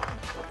at that.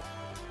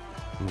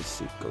 Let me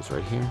see, it goes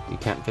right here. You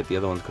can't fit the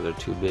other ones because they're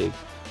too big.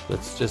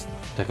 Let's just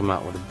take him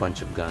out with a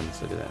bunch of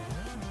guns. Look at that.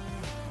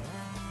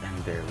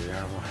 And there we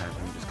are. We'll have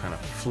him just kind of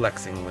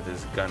flexing with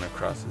his gun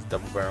across, his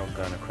double barrel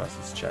gun across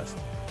his chest.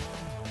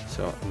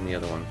 So, and the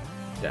other one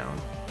down.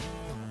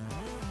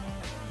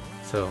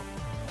 So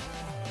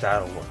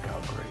that'll work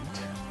out great.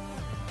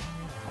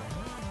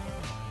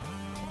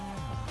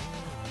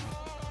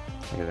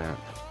 Look at that.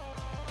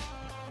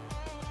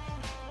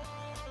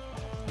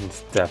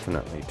 It's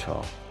definitely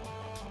tall.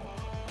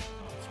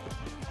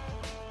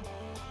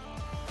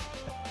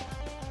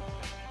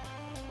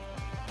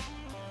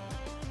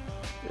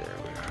 There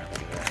we are.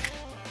 Look at that.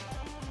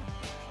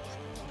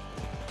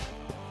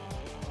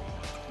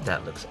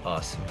 That looks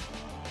awesome.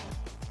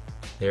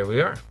 There we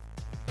are.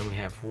 And we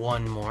have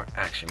one more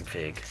action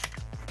fig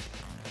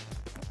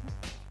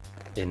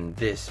in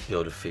this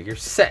Build-A-Figure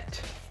set.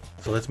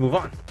 So let's move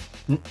on.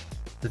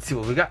 Let's see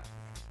what we got.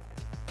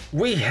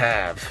 We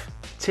have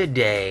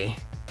today,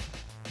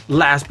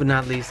 last but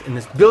not least, in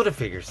this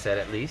Build-A-Figure set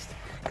at least,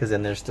 because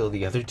then there's still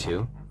the other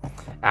two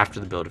after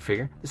the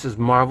Build-A-Figure. This is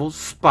Marvel's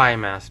Spy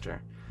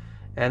Master.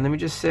 And let me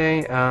just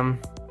say,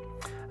 I'm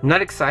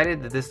not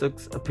excited that this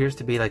appears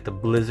to be like the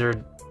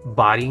Blizzard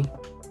body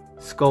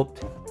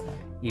sculpt.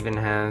 Even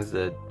has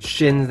the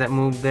shins that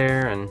move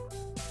there, and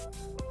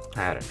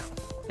I don't know.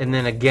 And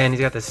then again, he's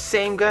got the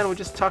same gun we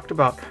just talked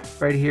about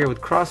right here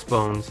with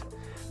Crossbones,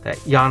 that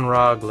Jan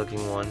Rog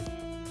looking one.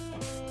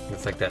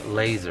 It's like that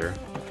laser.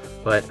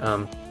 But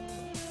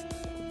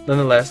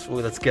nonetheless,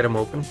 let's get him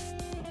open.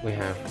 We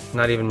have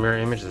not even mirror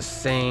image, the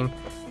same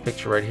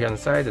picture right here on the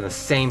side and the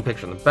same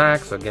picture on the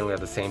back. So again, we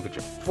have the same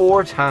picture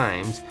 4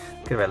 times.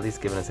 Could have at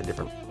least given us a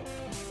different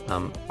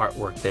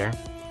artwork there.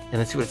 And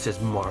let's see what it says.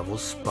 Marvel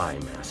Spy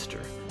Master,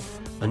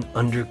 an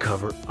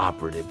undercover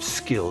operative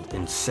skilled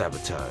in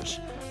sabotage.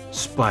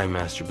 Spy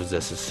Master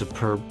possesses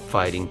superb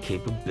fighting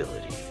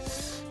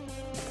capabilities.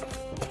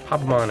 Let's pop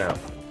him on out.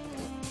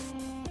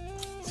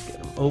 Let's get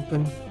him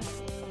open.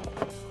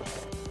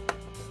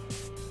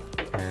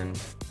 And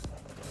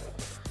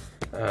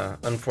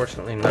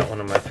unfortunately, not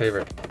one of my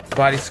favorite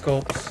body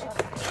sculpts.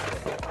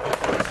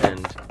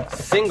 And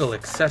single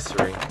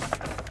accessory,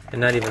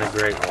 and not even a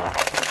great one.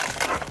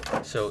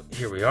 So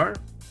here we are.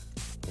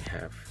 We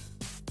have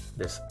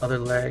this other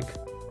leg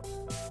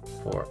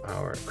for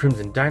our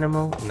Crimson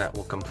Dynamo, and that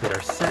will complete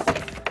our set.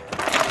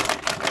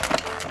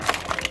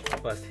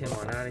 bust him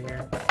on out of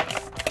here.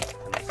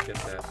 And let's get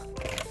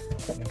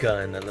that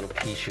gun, that little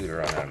pea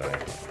shooter on out of there.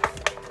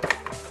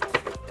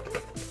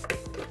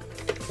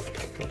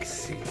 Let's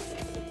see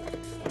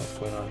what's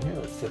going on here.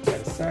 Let's set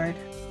that aside.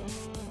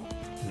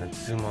 And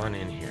let's zoom on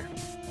in here.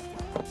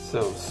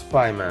 So,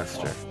 Spy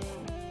Master.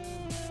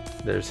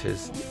 There's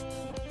his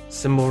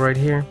symbol right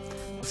here.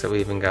 So we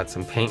even got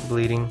some paint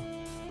bleeding.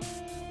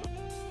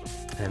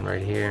 And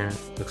right here,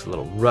 looks a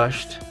little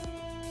rushed.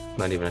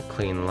 Not even a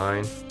clean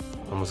line.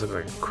 Almost looks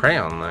like a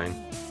crayon line.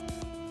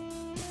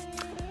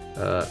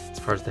 As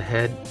far as the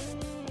head,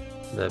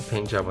 the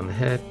paint job on the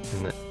head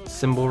and the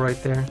symbol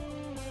right there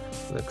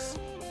looks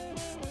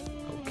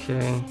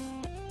okay.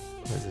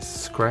 There's a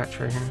scratch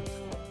right here,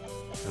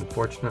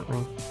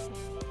 unfortunately.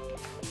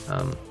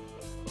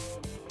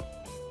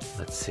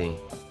 Let's see.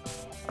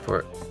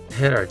 For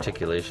head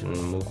articulation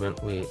and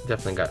movement, we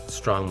definitely got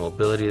strong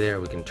mobility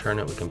there. We can turn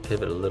it, we can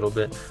pivot a little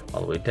bit,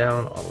 all the way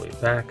down, all the way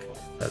back.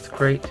 That's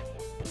great.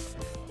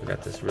 We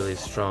got this really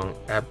strong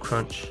ab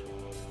crunch.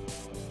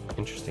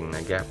 Interesting,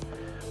 that gap.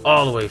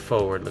 All the way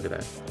forward, look at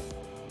that.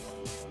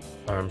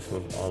 Arms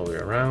move all the way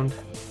around.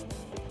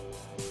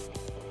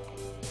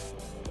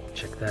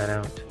 Check that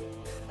out.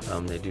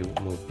 They do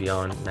move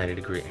beyond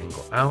 90-degree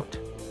angle out.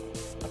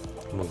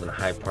 Move in a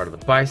high part of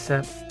the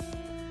bicep.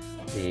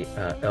 The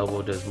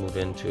elbow does move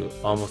into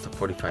almost a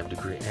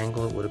 45-degree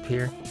angle, it would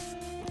appear.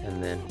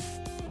 And then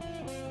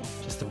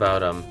just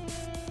about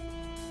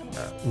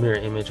mirror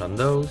image on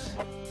those.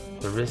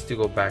 The wrists do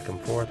go back and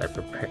forth. I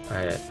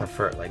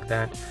prefer it like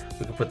that.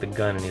 We can put the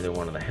gun in either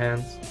one of the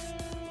hands.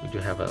 We do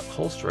have a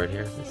holster right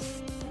here,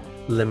 this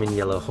lemon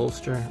yellow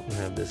holster. We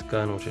have this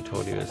gun, which I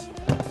told you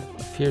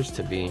appears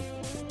to be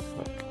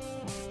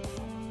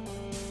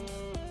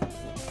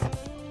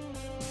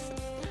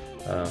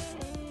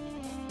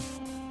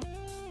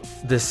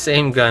the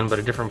same gun but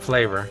a different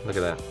flavor. Look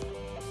at that.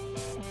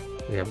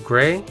 We have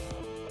gray,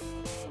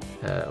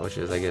 which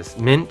is I guess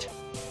mint,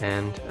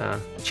 and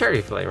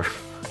cherry flavor.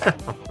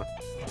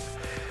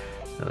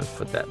 Now let's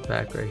put that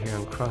back right here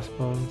on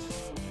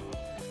Crossbones.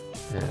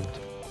 And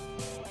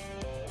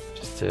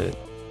just to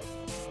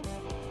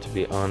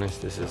be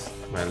honest, this is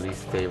my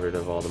least favorite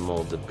of all the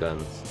molds of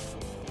guns.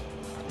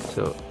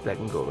 So that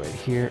can go right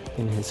here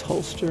in his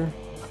holster,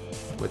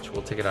 which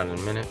we'll take it out in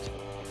a minute.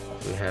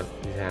 So we have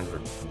these hands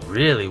are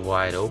really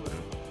wide open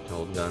to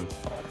hold guns.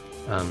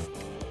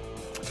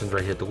 Comes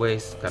right here at the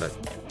waist. Got a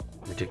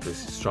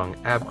ridiculously strong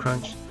ab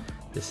crunch.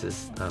 This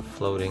is a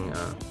floating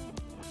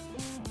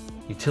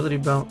utility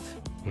belt.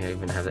 Yeah,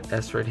 even has an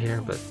S right here,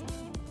 but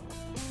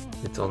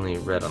it's only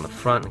red on the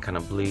front and kind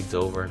of bleeds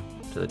over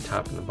to the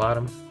top and the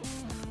bottom.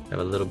 We have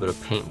a little bit of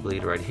paint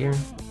bleed right here,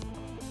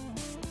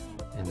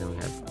 and then we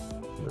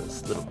have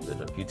this little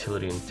bit of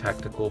utility and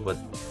tactical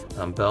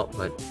belt,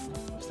 but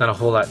it's not a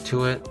whole lot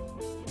to it.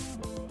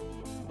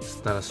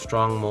 It's not a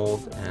strong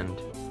mold, and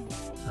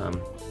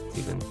it's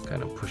even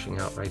kind of pushing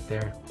out right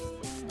there.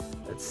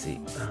 Let's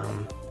see.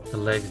 The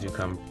legs do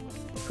come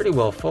pretty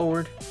well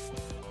forward.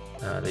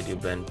 They do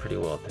bend pretty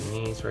well at the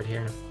knees right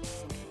here.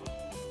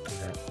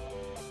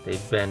 They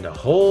bend a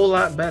whole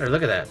lot better,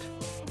 look at that,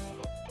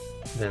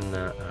 than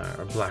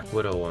our Black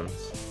Widow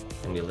ones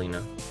and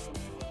Yelena.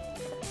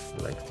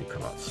 The legs do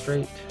come out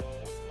straight.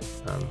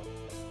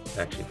 It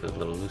actually feels a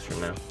little looser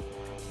now.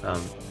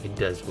 It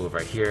does move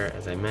right here,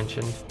 as I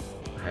mentioned,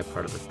 the high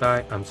part of the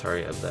thigh,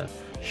 of the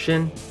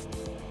shin.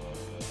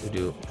 We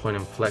do point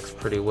and flex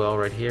pretty well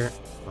right here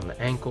on the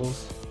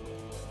ankles.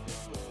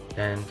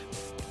 And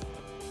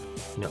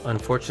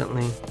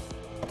unfortunately,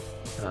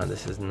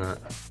 this is not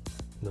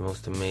the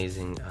most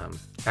amazing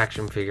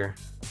action figure.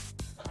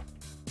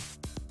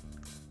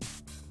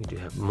 We do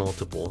have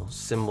multiple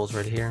symbols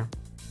right here.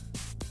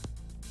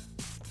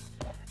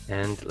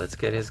 And let's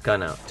get his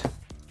gun out.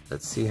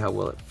 Let's see how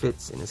well it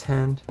fits in his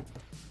hand.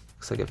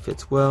 Looks like it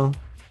fits well.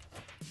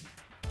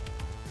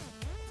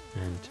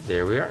 And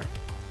there we are.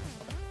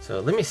 So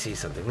let me see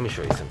something. Let me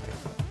show you something.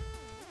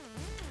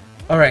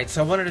 Alright,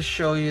 so I wanted to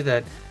show you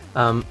that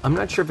I'm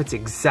not sure if it's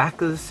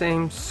exactly the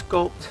same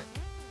sculpt,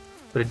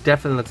 but it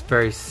definitely looks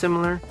very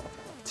similar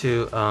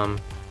to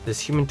this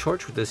Human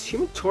Torch. With this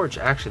Human Torch,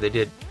 actually, they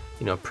did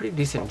a pretty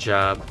decent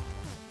job.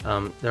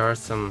 There are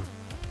some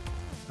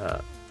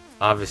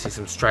obviously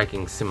some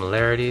striking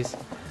similarities.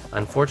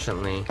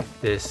 Unfortunately,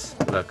 this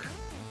look.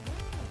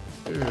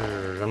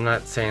 I'm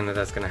not saying that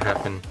that's going to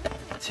happen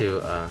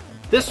to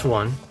this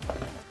one,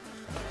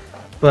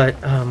 but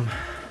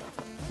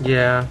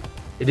yeah.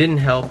 It didn't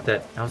help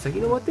that I was like, you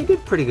know what, they did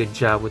a pretty good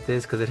job with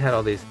this because it had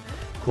all these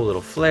cool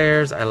little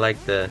flares. I like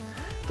the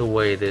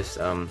way this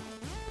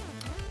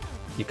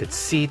you could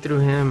see through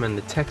him, and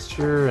the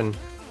texture and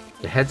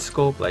the head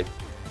sculpt. Like,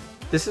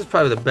 this is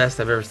probably the best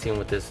I've ever seen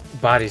with this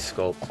body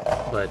sculpt,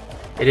 but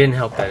it didn't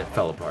help that it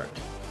fell apart.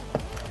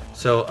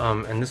 So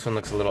and this one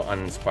looks a little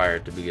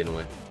uninspired to begin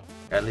with.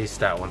 At least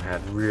that one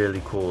had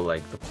really cool,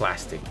 like, the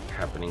plastic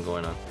happening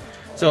going on.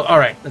 So,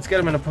 alright, let's get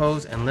him in a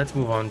pose and let's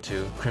move on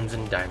to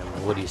Crimson Dynamo.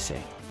 What do you say?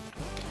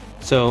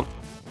 So,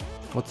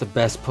 what's the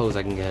best pose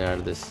I can get out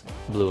of this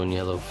blue and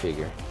yellow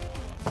figure?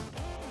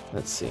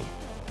 let's see.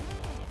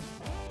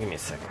 Give me a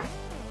second.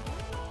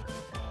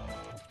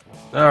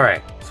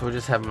 Alright, so we're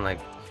just having like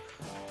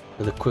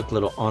with a quick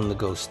little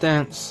on-the-go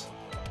stance.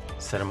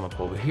 Set him up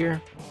over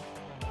here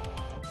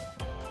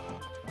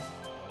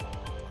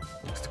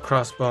next to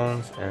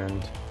Crossbones,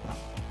 and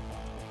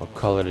we'll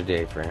call it a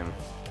day for him.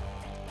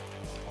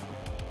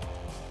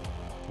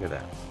 Look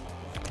at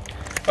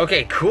that.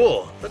 Okay,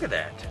 cool. Look at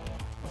that.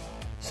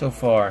 So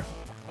far,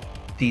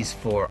 these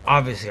four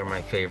obviously are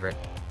my favorite.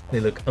 They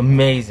look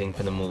amazing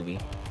for the movie.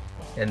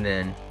 And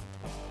then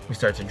we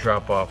start to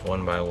drop off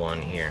one by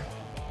one here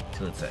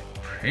till it's like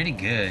pretty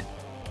good.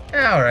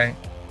 Alright.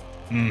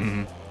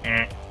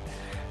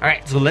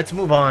 Alright, so let's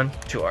move on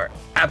to our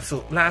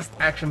absolute last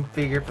action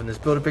figure from this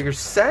Build-A-Figure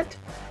set.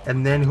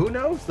 And then who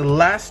knows, the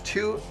last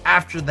two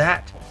after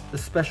that, the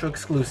special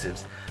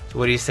exclusives. So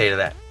what do you say to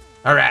that?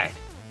 Alright.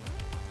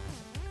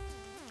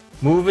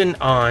 Moving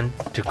on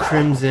to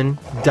Crimson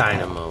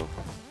Dynamo.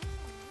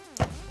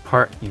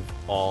 Part you've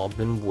all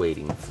been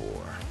waiting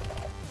for.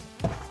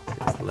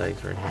 His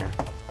legs right here.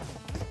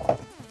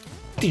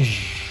 Let's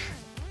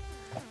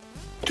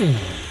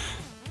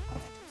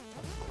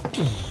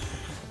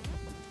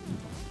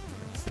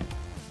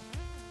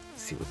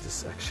see what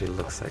this actually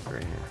looks like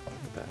right here.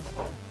 Look at that.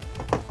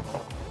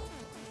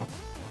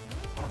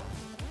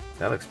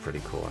 That looks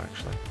pretty cool,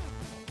 actually.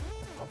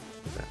 Look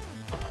at that.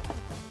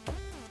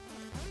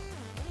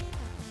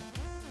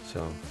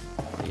 So,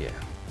 yeah.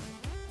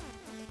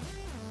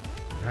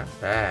 Not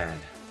bad.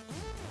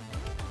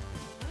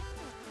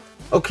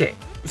 Okay,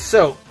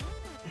 so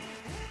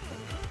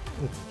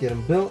let's get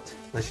them built.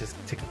 Let's just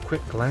take a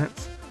quick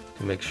glance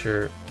to make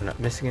sure we're not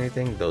missing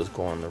anything. Those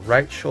go on the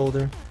right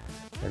shoulder,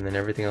 and then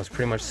everything else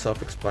pretty much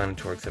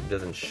self-explanatory except it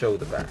doesn't show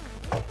the back.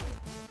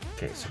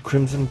 Okay, so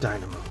Crimson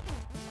Dynamo.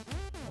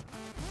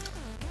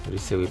 What do you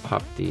say we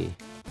pop the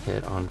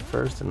head on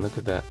first, and look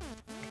at that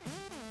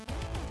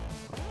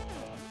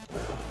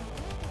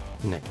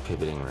neck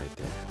pivoting right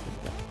there.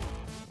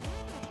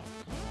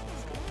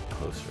 Let's get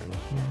closer in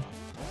here.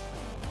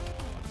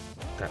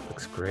 That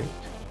looks great.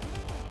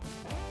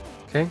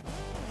 Okay,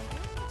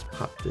 let's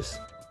pop this.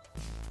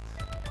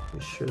 Are you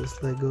sure this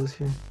leg goes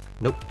here?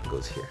 Nope, it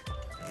goes here.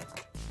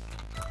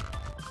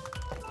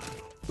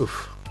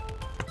 Oof.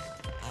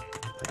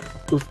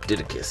 Oof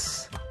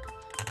didicus.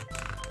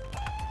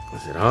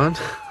 Was it on?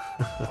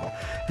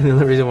 And the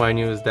only reason why I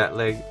knew it was that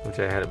leg, which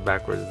I had it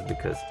backwards, is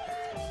because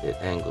it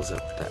angles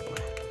up that way.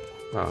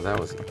 Wow, that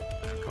was... I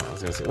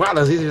was gonna say, wow,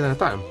 that was easier than I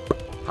thought.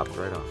 Popped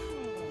right off.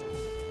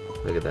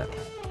 Look at that.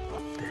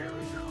 There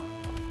we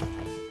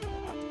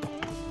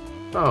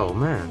go. Oh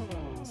man,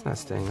 it's not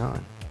staying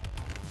on.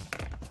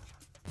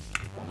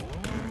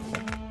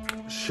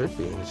 Should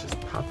be, it's just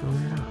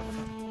popping right off.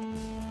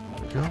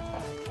 There we go.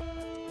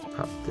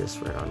 Pop this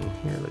right on in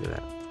here, look at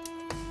that.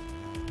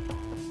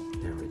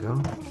 There we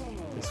go.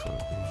 This one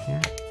in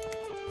here.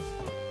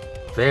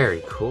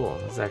 Very cool.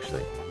 This is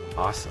actually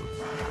awesome.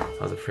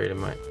 I was afraid it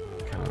might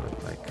kind of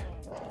look like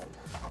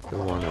the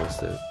one that was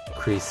the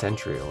Kree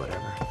Sentry or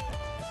whatever.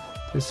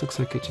 This looks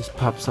like it just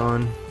pops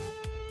on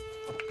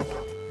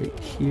right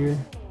here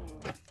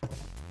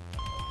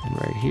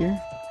and right here.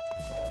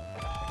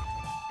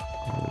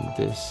 And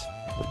this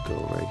would go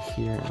right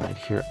here and right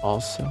here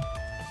also.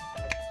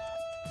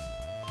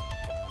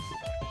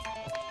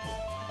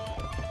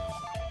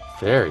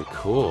 Very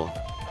cool.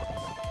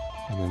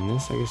 And then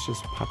this, I guess,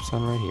 just pops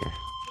on right here.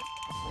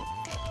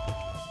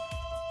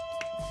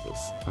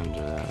 Goes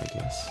under that, I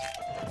guess.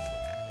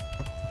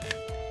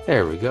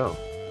 There we go.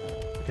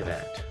 Look at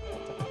that.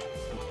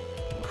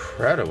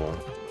 Incredible.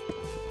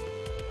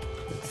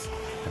 Let's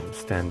have him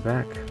stand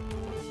back.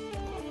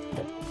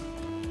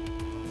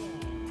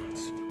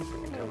 Let's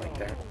bring it down like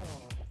that.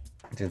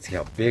 You can see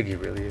how big he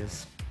really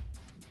is.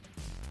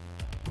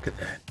 Look at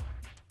that.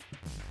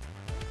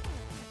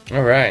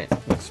 Alright,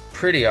 looks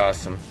pretty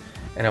awesome.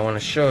 And I want to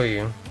show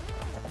you,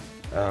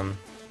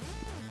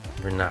 if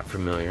you're not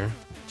familiar,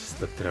 just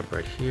looked it up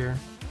right here.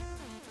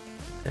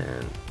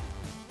 And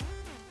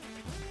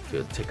if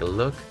you'll take a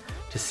look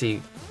to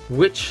see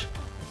which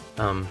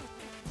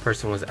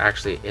person was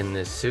actually in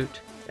this suit,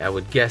 I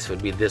would guess it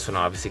would be this one,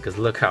 obviously, because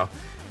look how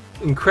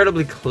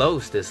incredibly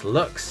close this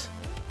looks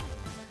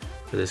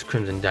for this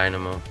Crimson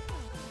Dynamo.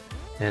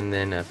 And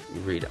then if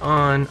you read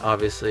on,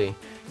 obviously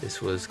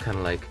this was kind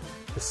of like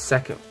the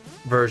second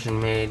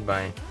version made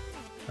by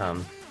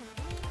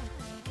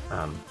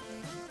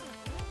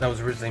that was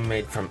originally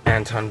made from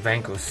Anton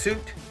Vanko's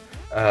suit,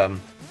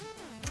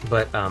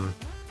 but I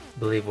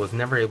believe was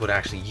never able to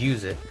actually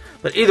use it.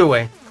 But either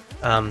way,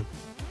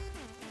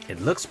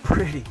 it looks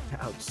pretty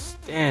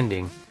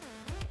outstanding.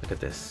 Look at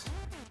this.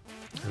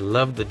 I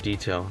love the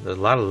detail. There's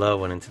a lot of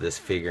love went into this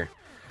figure.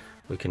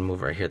 We can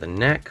move right here the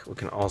neck. We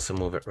can also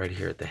move it right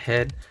here at the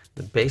head,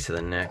 the base of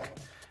the neck,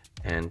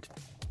 and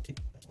it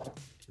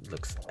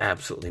looks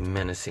absolutely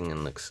menacing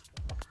and looks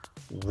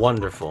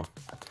wonderful.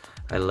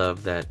 I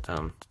love that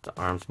the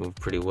arms move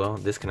pretty well.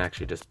 This can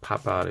actually just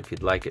pop out if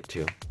you'd like it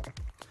to.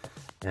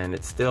 And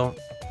it still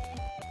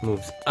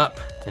moves up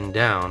and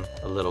down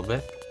a little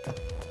bit.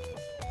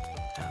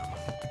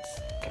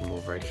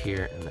 move right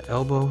here, and the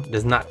elbow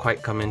does not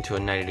quite come into a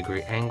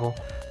 90-degree angle,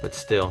 but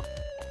still,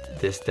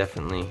 this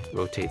definitely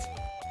rotates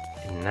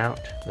in and out.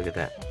 Look at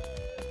that.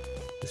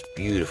 This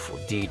beautiful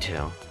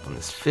detail on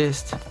this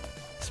fist,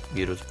 this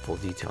beautiful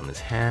detail on this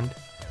hand.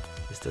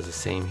 This does the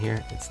same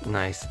here. It's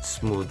nice,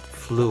 smooth,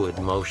 fluid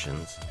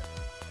motions.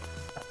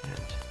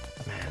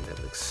 And man,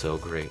 that looks so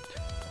great.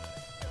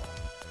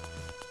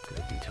 Look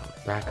at the detail on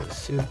the back of the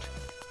suit.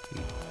 He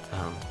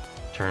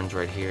turns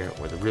right here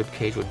where the rib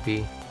cage would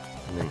be,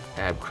 and then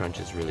ab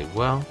crunches really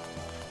well.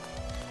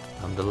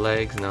 The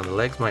legs, now the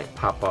legs might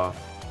pop off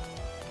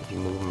if you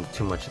move them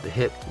too much at the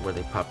hip where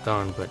they popped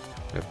on, but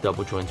we have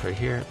double joints right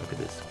here. Look at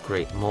this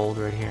great mold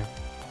right here.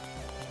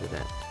 Look at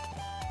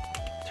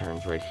that.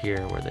 Turns right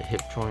here where the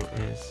hip joint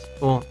is.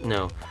 Well,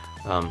 no,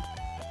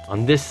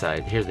 on this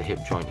side, here's the hip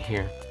joint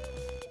here.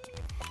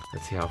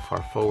 Let's see how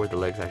far forward the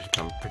legs actually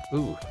come.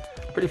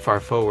 Pretty far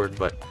forward,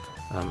 but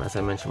as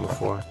I mentioned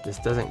before, this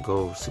doesn't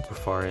go super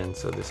far in,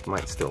 so this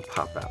might still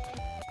pop out.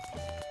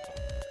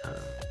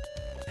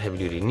 Heavy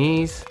duty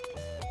knees,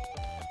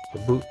 the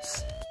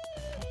boots,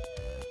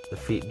 the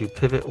feet do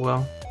pivot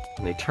well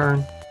and they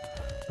turn,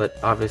 but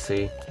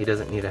obviously he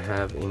doesn't need to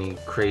have any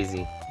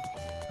crazy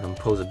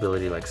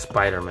posability like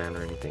Spider-Man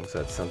or anything, so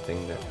that's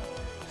something that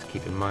just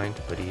keep in mind.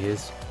 But he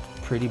is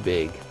pretty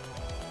big.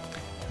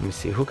 Let me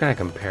see, who can I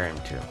compare him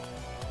to?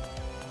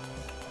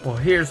 Well,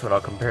 here's what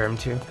I'll compare him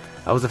to.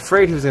 I was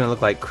afraid he was going to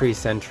look like Kree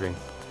Sentry.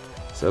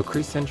 So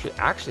Kree Sentry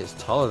actually is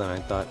taller than I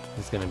thought he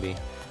was going to be,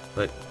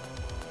 but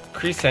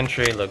Kree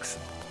Sentry looks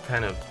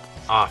kind of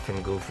off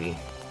and goofy.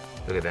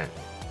 Look at that.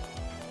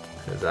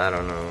 Because I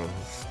don't know,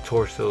 his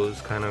torso's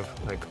kind of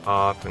like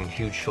off, and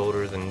huge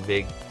shoulders and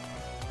big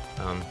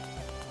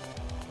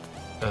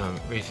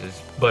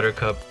Reese's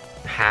Buttercup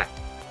hat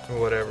or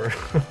whatever.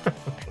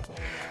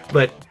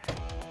 But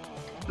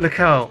look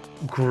how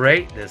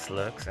great this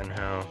looks, and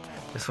how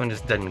this one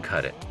just doesn't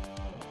cut it.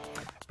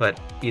 But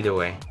either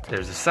way,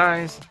 there's a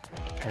size,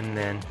 and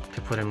then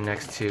to put him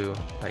next to,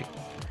 like,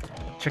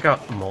 check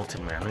out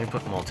Molten Man. Let me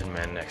put Molten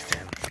Man next to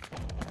him.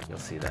 You'll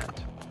see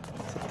that.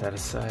 Set that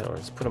aside, or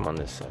let's put him on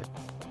this side.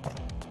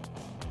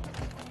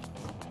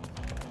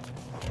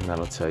 And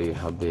that'll tell you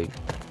how big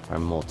our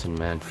Molten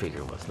Man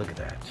figure was. Look at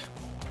that.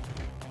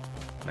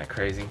 Isn't that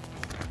crazy?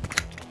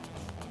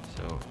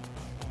 So,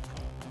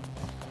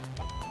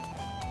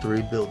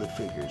 3 build-it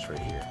figures right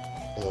here,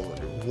 all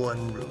under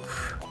one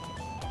roof.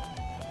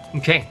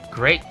 Okay,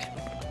 great.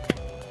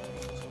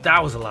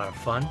 That was a lot of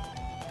fun.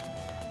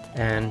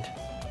 And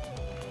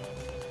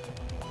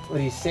what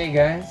do you say,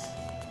 guys?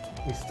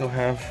 We still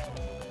have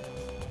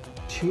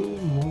 2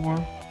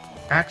 more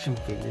action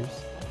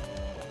figures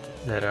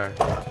that are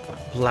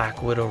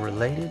Black Widow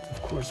related.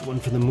 Of course, one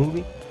from the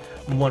movie,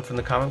 one from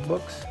the comic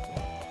books.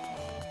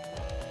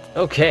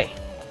 Okay,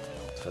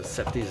 so let's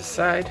set these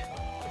aside.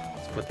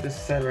 Let's put this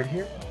aside right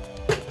here,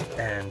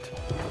 and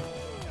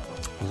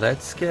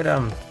let's get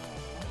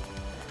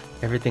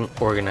everything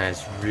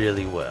organized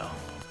really well.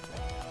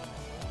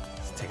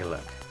 Let's take a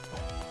look.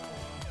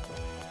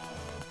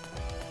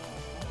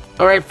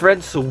 Alright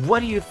friends, so what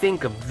do you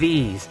think of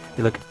these?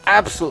 They look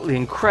absolutely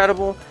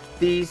incredible.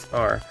 These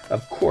are,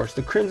 of course,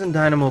 the Crimson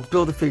Dynamo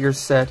Build-A-Figure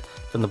set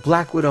from the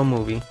Black Widow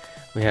movie.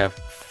 We have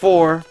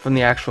 4 from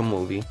the actual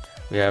movie.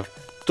 We have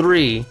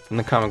 3 from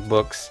the comic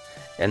books.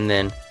 And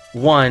then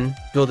 1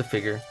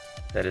 Build-A-Figure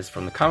that is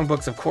from the comic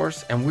books, of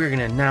course. And we're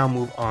going to now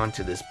move on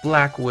to this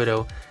Black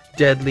Widow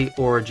Deadly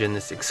Origin,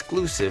 this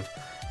exclusive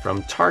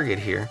from Target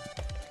here.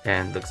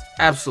 And looks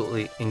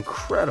absolutely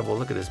incredible.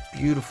 Look at this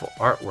beautiful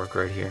artwork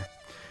right here.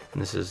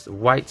 And this is the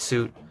white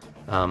suit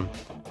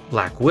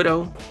Black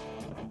Widow,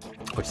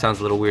 which sounds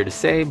a little weird to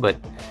say, but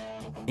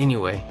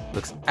anyway,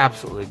 looks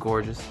absolutely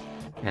gorgeous.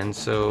 And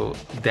so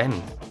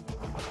then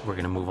we're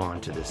gonna move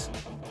on to this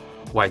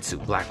white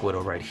suit Black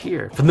Widow right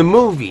here from the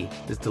movie,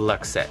 this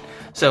deluxe set.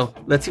 So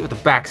let's see what the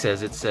back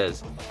says. It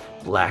says,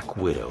 Black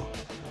Widow,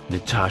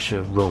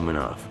 Natasha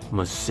Romanoff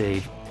must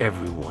save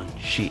everyone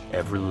she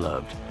ever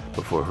loved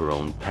before her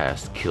own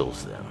past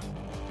kills them.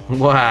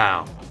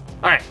 Wow.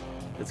 All right.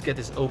 Let's get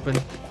this open.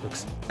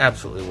 Looks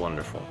absolutely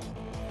wonderful.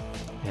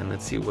 And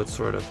let's see what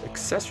sort of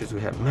accessories we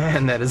have.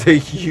 Man, that is a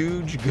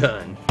huge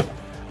gun.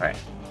 Alright.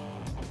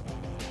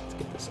 Let's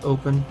get this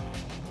open.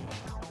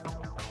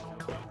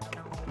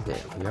 There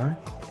we are.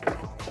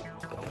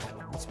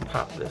 Let's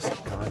pop this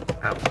gun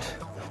out.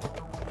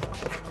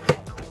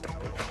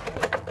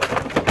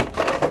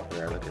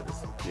 There, look at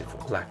this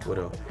beautiful Black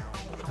Widow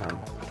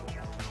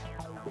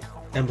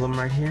emblem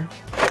right here.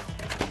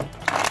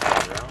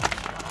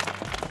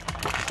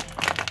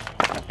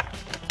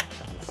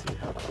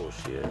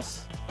 She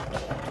is.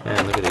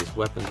 And look at these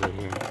weapons right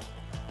here.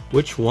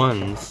 Which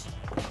ones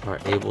are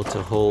able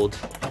to hold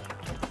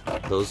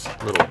those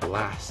little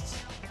blasts?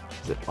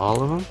 Is it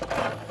all of them?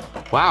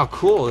 Wow,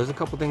 cool. There's a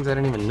couple things I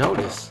didn't even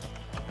notice.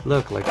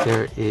 Look, like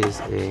there is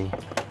a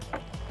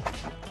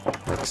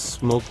like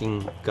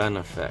smoking gun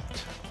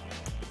effect,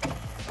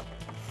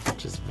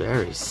 which is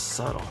very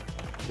subtle.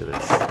 Look at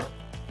this.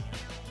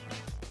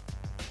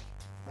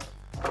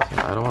 So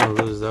I don't want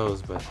to lose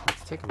those, but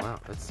let's take them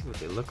out. Let's see what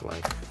they look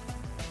like.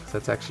 'Cause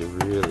that's actually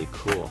really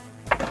cool.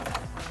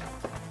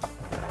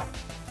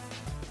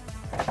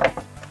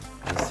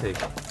 Let's take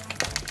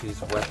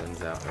these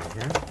weapons out right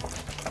here.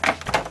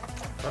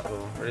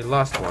 Uh-oh, already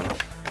lost one.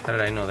 How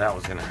did I know that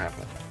was gonna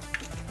happen?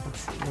 Let's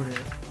see, where did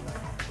it...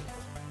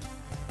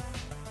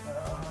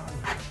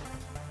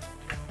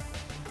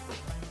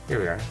 Here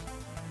we are.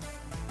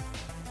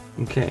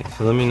 Okay,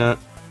 so let me not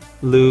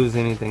lose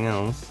anything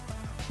else.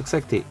 Looks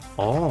like they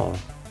all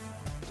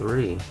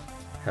three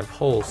have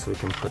holes so we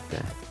can put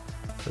there.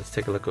 Let's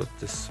take a look at what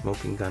this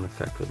smoking gun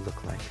effect would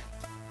look like.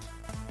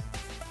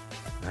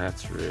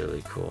 That's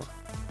really cool.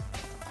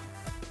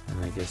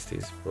 And I guess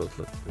these both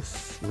look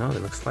this. No, they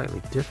look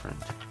slightly different.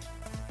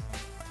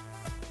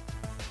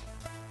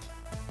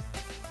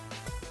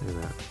 Look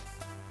at that.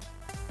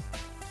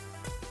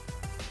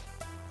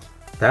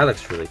 That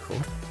looks really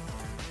cool.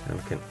 And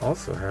we can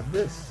also have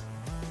this.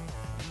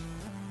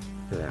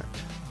 Look at that.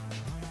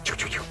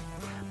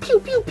 Pew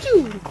pew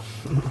pew.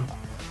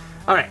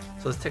 All right,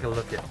 so let's take a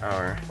look at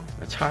our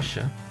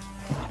Natasha.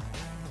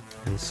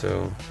 And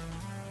so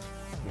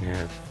we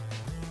have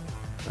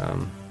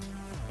the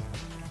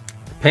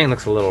paint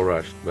looks a little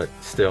rushed, but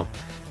still,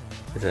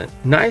 it's a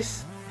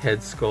nice head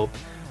sculpt.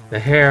 The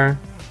hair,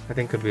 I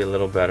think, could be a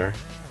little better.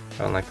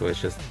 I don't like the way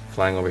it's just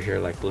flying over here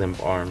like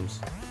limp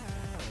arms.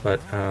 But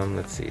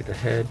let's see, the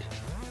head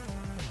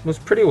was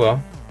pretty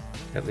well,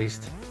 at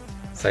least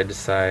side to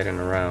side and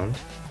around.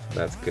 So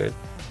that's good.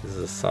 This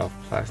is a soft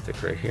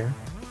plastic right here.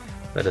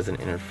 That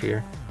doesn't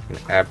interfere. You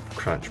can ab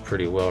crunch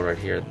pretty well right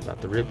here about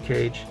the rib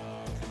cage.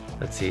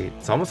 Let's see,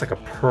 it's almost like a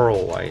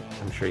pearl white.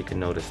 I'm sure you can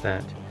notice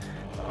that.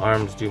 The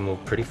arms do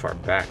move pretty far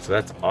back, so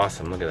that's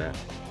awesome. Look at that.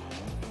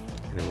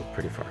 And they move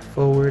pretty far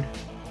forward.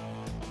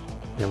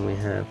 Then we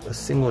have a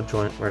single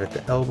joint right at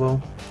the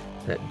elbow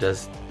that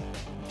does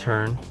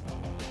turn.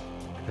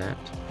 Like that.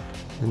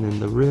 And then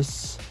the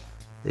wrists,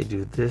 they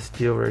do this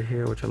deal right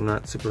here, which I'm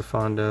not super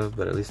fond of,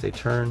 but at least they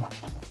turn.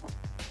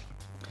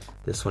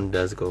 This one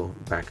does go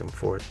back and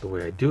forth the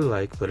way I do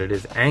like, but it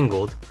is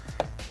angled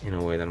in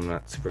a way that I'm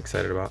not super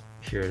excited about.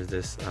 Here is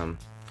this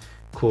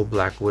cool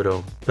Black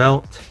Widow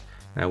belt.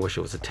 And I wish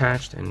it was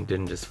attached and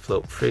didn't just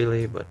float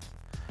freely, but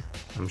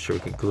I'm sure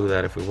we could glue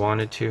that if we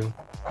wanted to.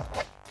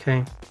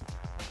 Okay,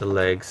 the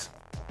legs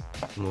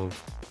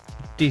move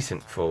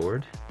decent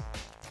forward.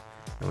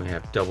 And we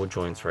have double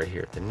joints right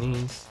here at the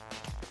knees.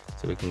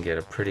 So we can get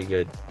a pretty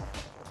good,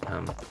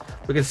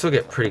 we can still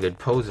get pretty good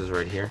poses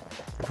right here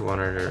if we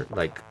wanted her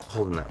like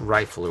holding that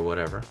rifle or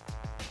whatever.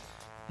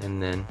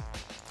 And then,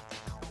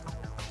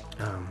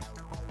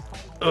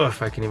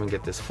 if I can even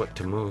get this foot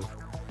to move,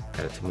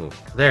 got it to move.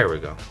 There we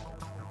go.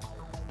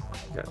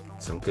 Got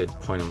some good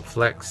point and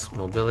flex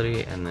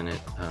mobility, and then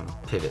it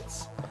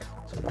pivots.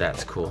 So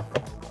that's cool.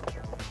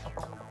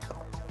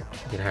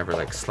 You can have her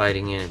like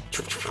sliding in.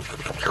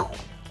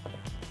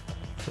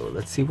 So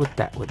let's see what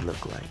that would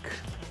look like.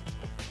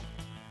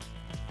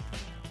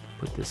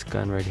 Put this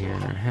gun right here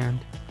in her hand,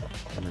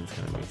 and then it's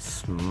gonna be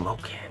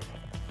smoking.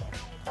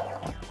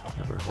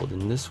 Have her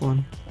holding this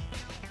one,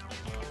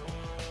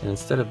 and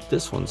instead of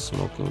this one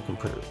smoking, we can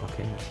put it.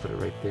 Okay, let's put it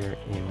right there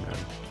in her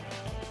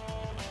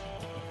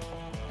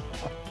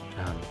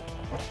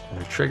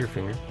trigger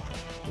finger.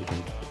 We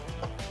can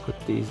put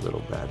these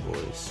little bad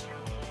boys.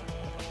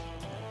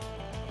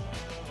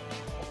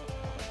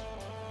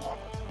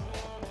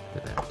 Look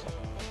at that.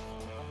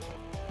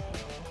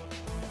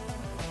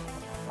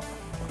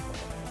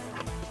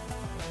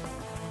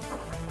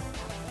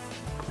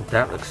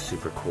 That looks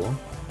super cool.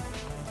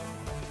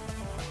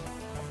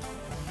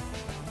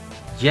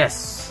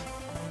 Yes!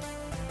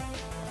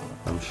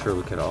 I'm sure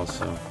we could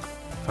also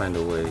find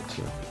a way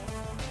to...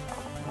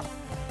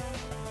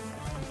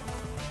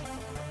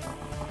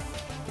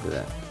 Look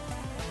at that.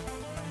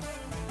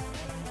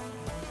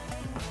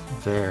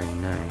 Very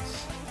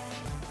nice.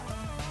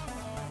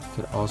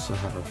 Could also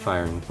have her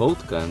firing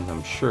both guns,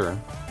 I'm sure.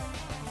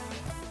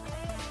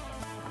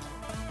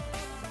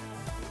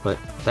 But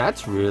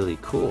that's really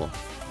cool.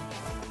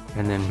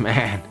 And then,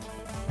 man,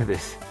 look at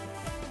this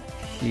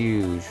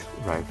huge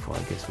rifle. I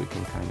guess we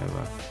can kind of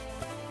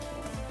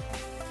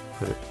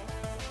put it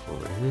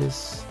over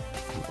this,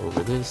 and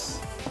over this.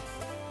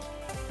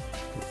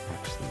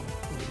 Actually,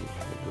 maybe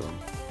have it go.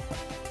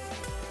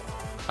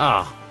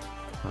 Ah!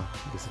 Oh,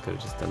 I guess I could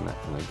have just done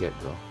that from the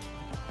get-go.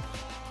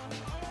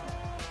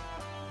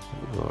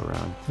 Go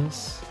around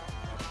this.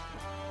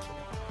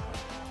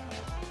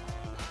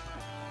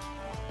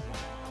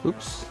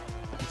 Oops.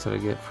 That's what I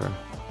get for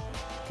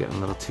getting a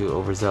little too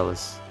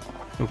overzealous.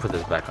 Let me put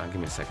this back on.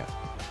 Give me a second.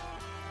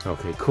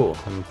 Okay, cool.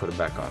 Let me put it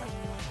back on.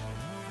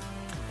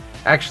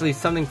 Actually,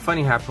 something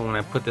funny happened when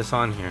I put this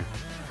on here.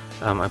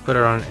 I put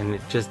it on and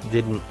it just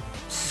didn't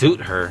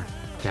suit her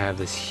to have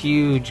this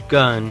huge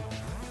gun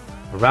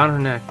around her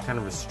neck, kind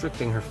of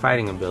restricting her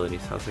fighting ability.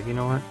 So I was like, you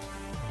know what?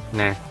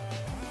 Nah.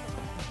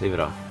 Leave it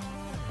off.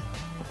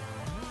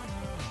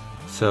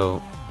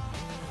 So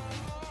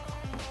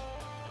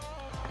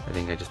I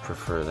think I just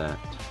prefer that.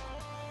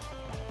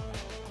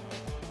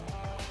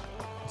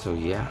 So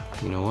yeah,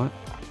 you know what?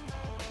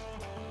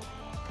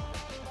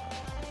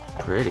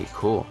 Pretty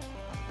cool.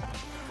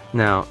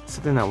 Now,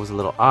 something that was a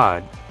little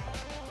odd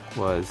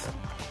was,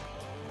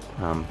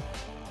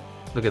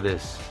 look at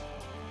this,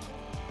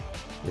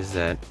 is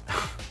that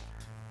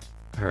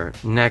her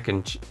neck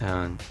and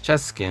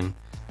chest skin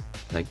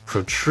like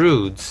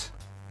protrudes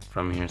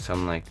from here. So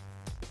I'm like,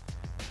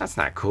 that's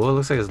not cool. It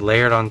looks like it's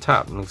layered on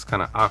top. It looks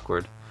kind of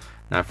awkward.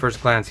 Now at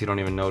first glance you don't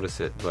even notice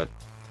it, but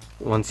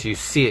once you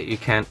see it you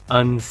can't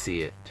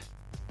unsee it.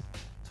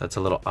 So that's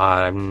a little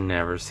odd. I've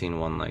never seen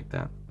one like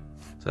that.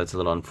 So that's a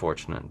little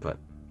unfortunate, but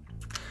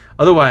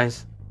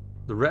otherwise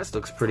the rest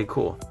looks pretty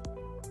cool.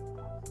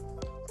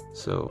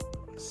 So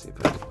let's see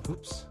if I can,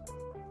 oops,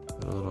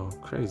 got a little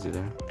crazy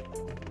there.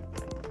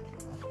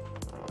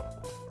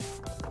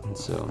 And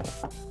so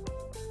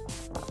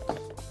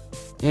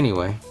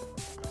anyway,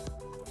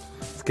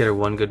 let's get her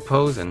one good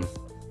pose and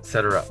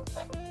set her up.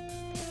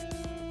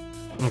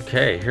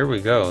 Okay, here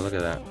we go. Look at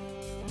that.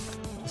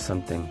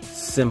 Something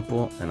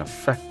simple and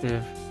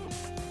effective.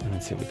 And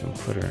let's see if we can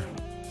put her.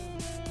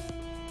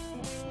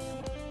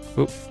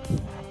 Oop.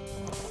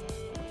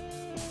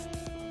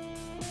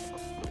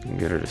 Can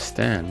get her to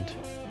stand.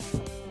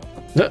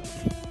 Let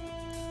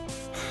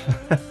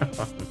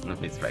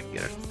me see if I can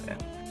get her to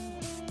stand.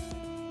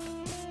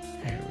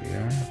 Here we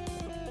are.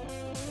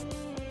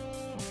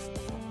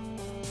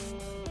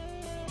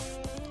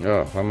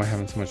 Oh, why am I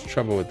having so much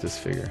trouble with this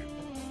figure?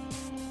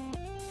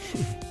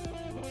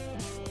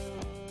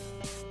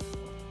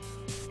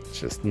 It's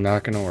just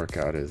not gonna work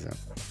out, is it?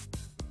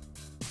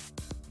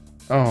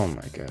 Oh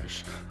my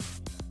gosh.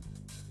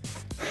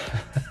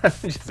 I'm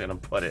just gonna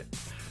put it.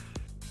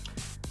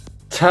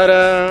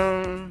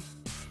 Ta-da!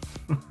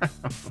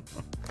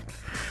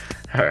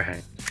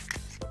 Alright.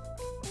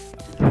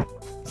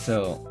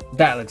 So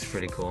that looks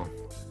pretty cool.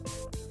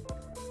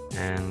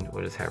 And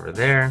we'll just have her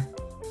there.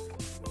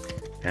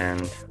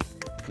 And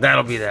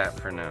that'll be that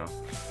for now.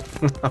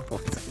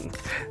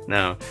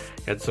 No,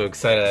 got so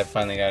excited I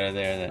finally got her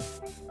there that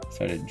I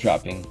started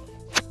dropping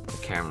the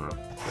camera.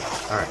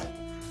 Alright.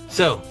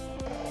 So,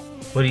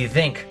 what do you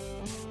think?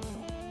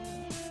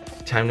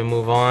 Time to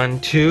move on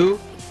to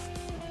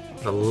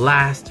the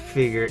last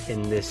figure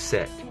in this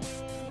set.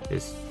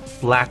 This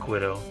Black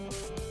Widow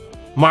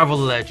Marvel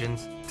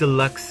Legends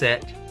Deluxe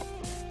set.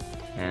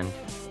 And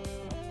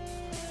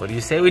what do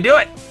you say we do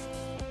it?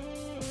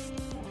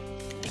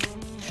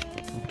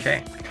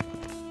 Okay.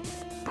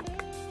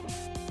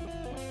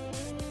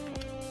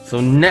 So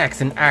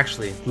next, and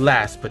actually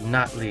last but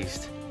not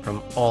least,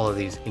 from all of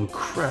these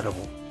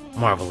incredible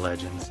Marvel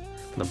Legends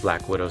from the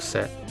Black Widow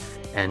set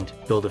and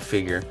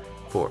Build-A-Figure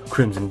for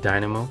Crimson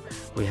Dynamo,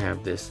 we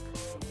have this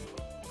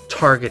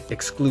Target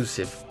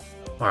exclusive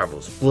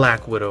Marvels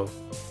Black Widow,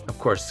 of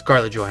course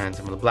Scarlett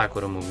Johansson from the Black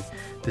Widow movie.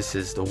 This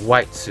is the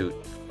white suit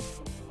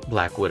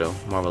Black Widow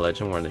Marvel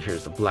Legend, where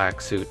here's the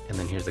black suit and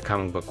then here's the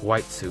comic book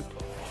white suit.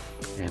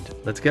 And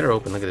let's get her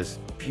open. Look at this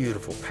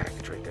beautiful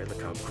package right there.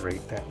 Look how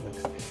great that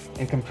looks.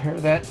 And compare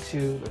that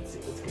to, let's see,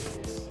 let's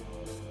get this.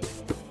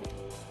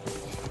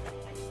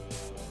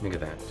 Look at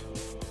that.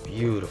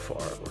 Beautiful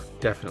artwork.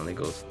 Definitely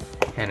goes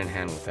hand in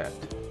hand with that.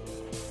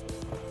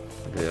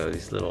 Look at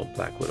these little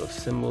Black Widow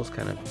symbols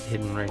kind of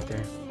hidden right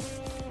there.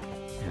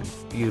 And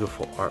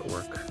beautiful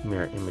artwork.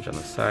 Mirror image on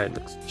the side.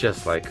 Looks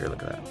just like her.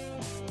 Look at that.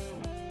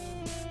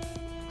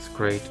 Looks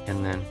great.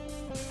 And then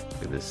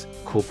look at this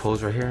cool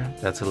pose right here.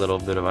 That's a little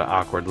bit of an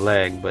awkward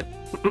leg, but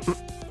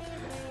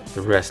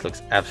the rest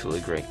looks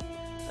absolutely great.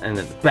 And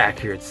at the back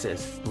here it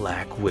says,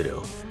 Black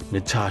Widow,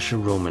 Natasha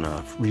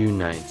Romanoff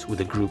reunites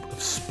with a group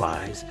of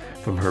spies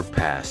from her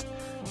past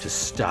to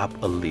stop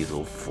a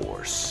lethal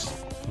force.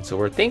 And so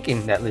we're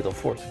thinking that lethal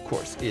force, of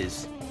course,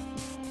 is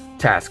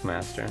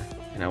Taskmaster.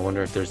 And I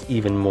wonder if there's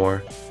even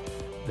more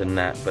than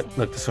that. But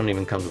look, this one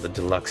even comes with a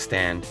deluxe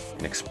stand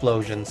and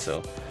explosion.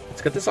 So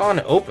let's get this on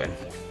and open.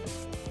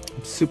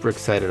 I'm super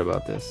excited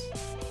about this.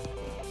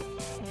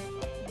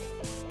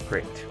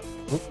 Great.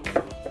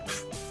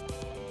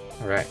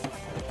 Alright.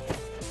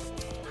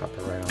 Pop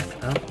it right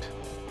on out.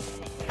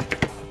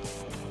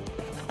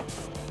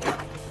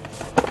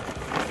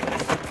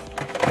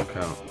 Look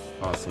how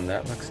awesome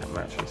that looks. It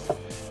matches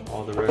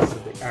all the rest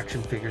of the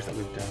action figures that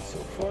we've done so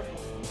far.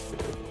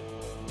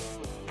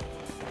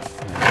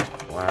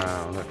 And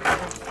wow, look.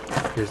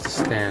 Here's the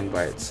stand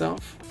by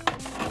itself.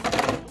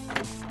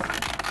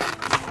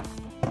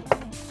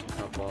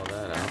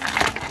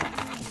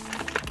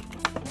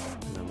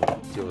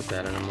 Deal with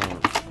that in a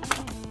moment.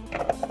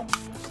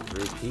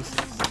 There's 3 pieces.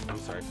 I'm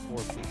sorry, 4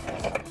 pieces.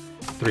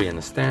 3 in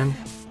the stand,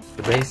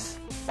 the base.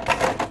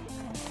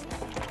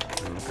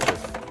 And look at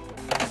this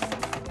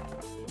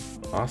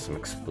awesome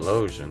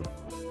explosion.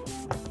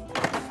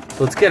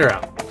 So let's get her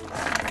out.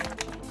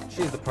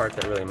 She's the part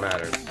that really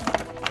matters.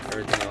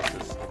 Everything else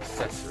is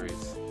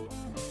accessories.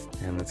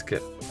 And let's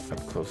get up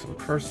close and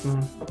personal.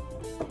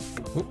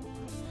 Whoop.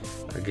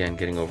 Again,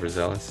 getting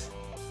overzealous.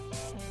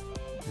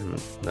 And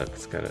look,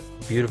 it's got a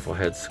beautiful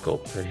head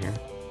sculpt right here.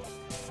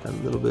 A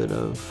little bit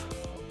of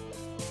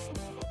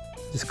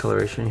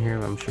discoloration here,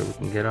 I'm sure we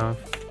can get off.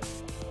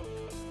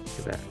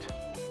 at that.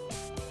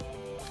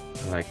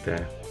 I like the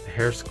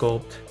hair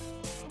sculpt.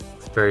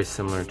 It's very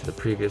similar to the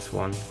previous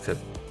one,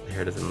 except the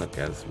hair doesn't look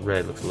as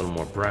red, looks a little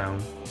more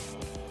brown.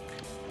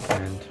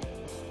 And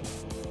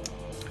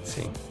let's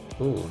see.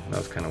 Ooh, that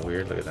was kind of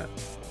weird. Look at that.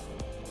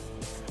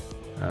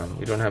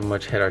 We don't have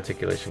much head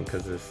articulation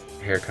because this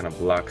hair kind of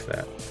blocks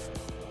that.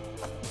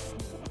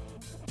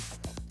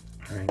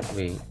 Alright,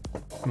 we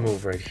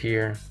move right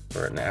here,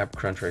 or an ab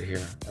crunch right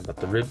here, about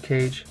the rib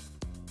cage.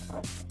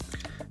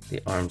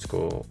 The arms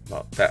go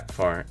about that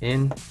far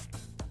in.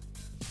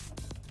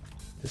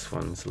 This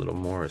one's a little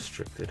more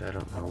restricted. I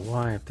don't know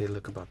why, if they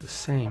look about the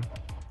same.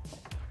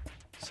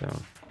 So,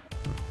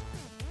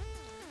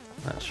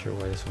 not sure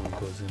why this one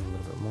goes in a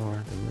little bit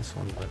more than this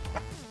one, but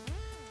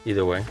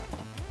either way.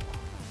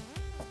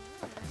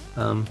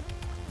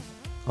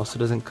 Also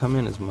doesn't come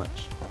in as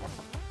much.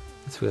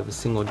 So we have a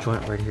single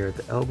joint right here at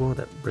the elbow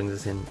that brings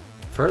us in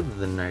further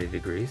than 90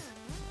 degrees.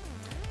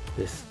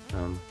 This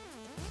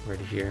right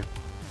here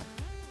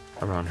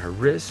around her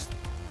wrist,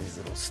 these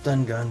little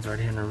stun guns right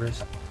here in her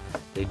wrist,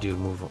 they do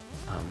move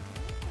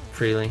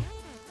freely.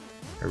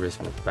 Her wrist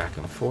moves back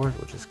and forth,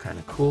 which is kind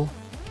of cool.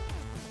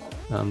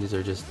 These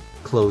are just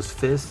closed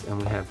fists,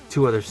 and we have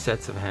two other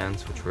sets of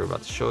hands, which we're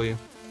about to show you.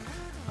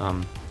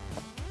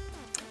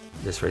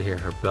 This right here,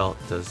 her belt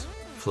does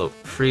float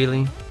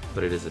freely,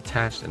 but it is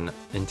attached and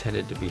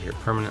intended to be here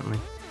permanently.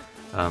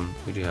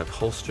 We do have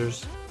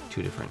holsters,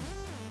 two different,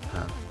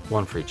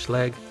 one for each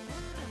leg.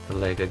 The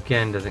leg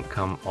again doesn't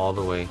come all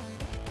the way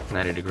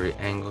 90-degree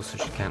angle, so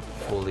she can't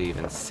fully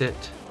even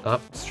sit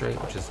up straight,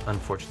 which is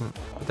unfortunate,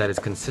 but that is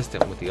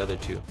consistent with the other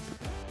two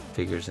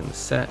figures in the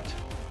set.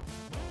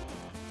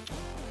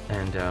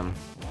 And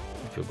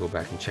if you'll go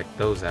back and check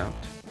those out,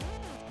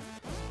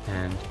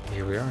 and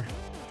here we are.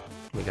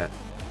 We got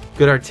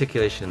good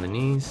articulation in the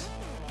knees.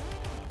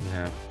 We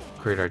have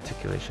great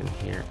articulation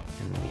here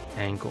in the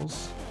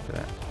ankles. Look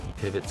at that, he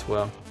pivots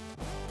well.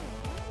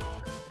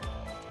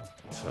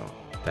 So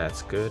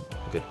that's good.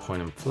 Good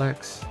point and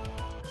flex.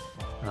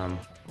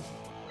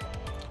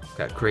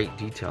 Got great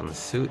detail in the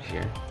suit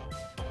here.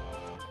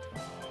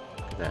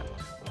 Look at that.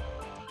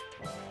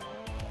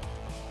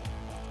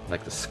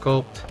 Like the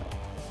sculpt,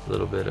 a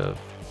little bit of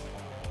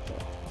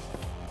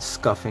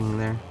scuffing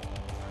there.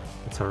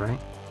 That's all right.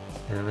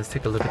 And then let's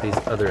take a look at these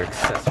other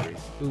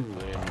accessories. Ooh,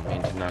 I didn't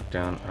mean to knock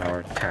down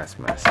our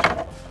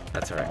Taskmaster.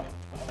 That's all right.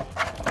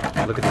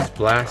 Look at these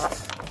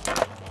blasts.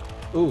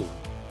 Ooh,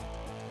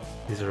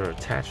 these are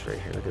attached right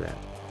here. Look at that.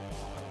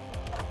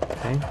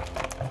 Okay.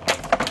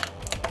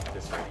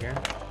 This right here.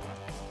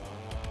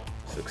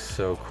 This looks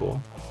so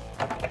cool.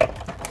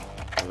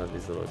 I love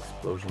these little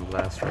explosion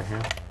blasts right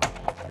here.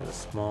 There's a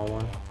small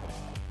one.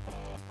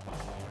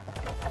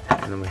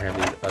 And then we have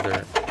these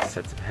other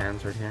sets of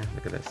hands right here.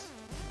 Look at this.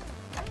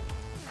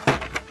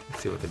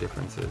 Let's see what the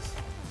difference is.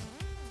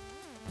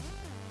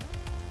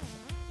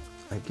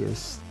 I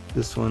guess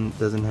this one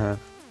doesn't have,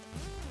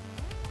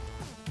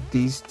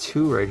 these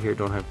two right here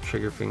don't have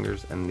trigger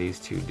fingers, and these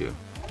two do.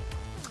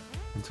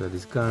 And so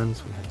these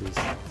guns, we have these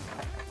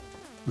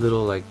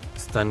little like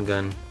stun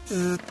gun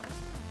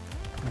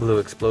blue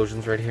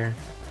explosions right here,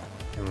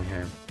 and we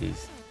have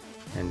these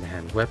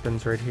hand-to-hand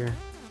weapons right here.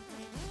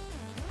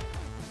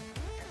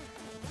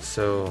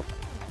 So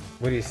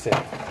what do you say?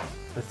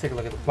 Let's take a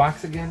look at the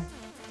box again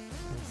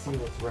and see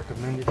what's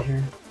recommended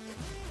here.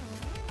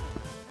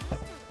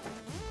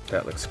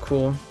 That looks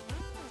cool,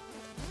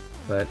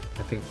 but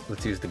I think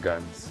let's use the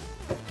guns,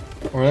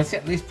 or let's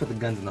at least put the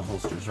guns in the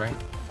holsters, right?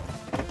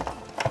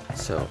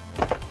 So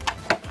let's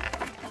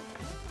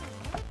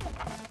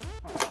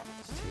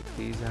take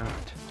these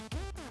out,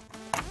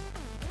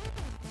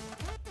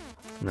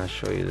 and I'll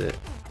show you that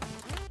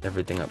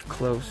everything up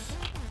close.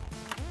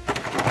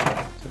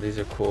 So these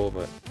are cool,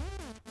 but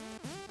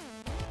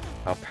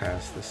I'll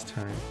pass this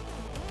time.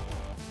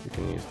 You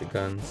can use the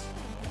guns.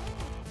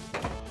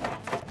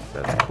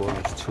 That's cool,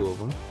 there's two of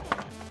them.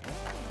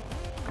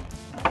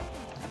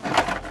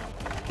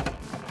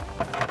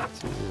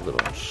 See these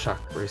little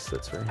shock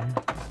bracelets right here.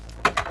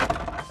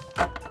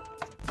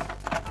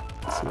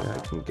 Let's see if I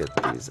can get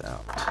these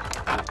out.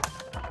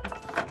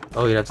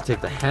 Oh, you'd have to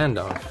take the hand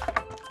off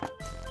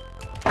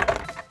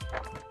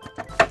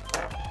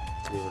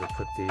to be able to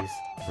put these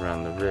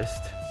around the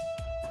wrist.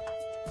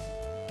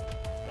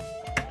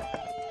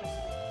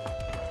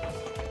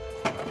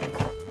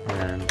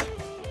 And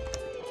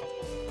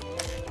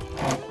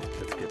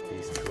let's get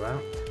these two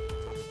out.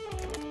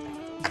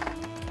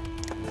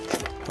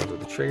 Hold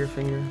with the trigger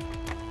finger.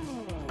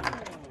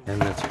 And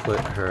let's put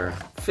her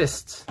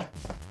fists.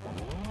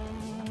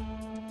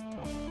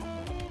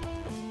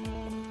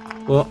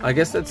 Well, I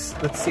guess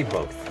let's see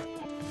both.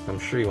 I'm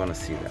sure you want to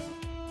see that.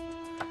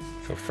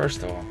 So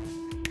first of all,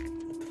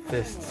 the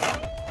fists.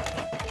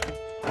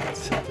 Let's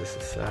set this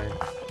aside.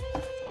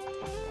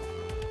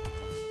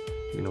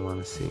 You're gonna want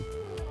to see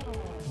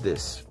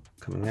this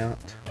coming out.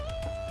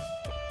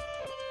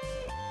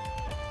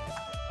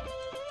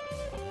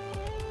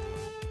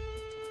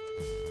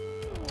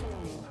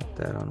 Put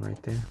that on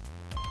right there.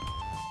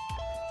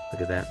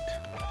 Look at that.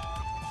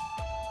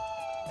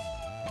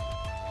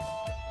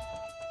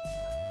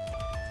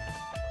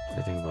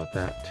 What do you think about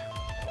that?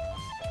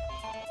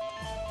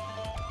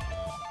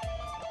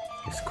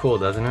 It's cool,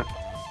 doesn't it?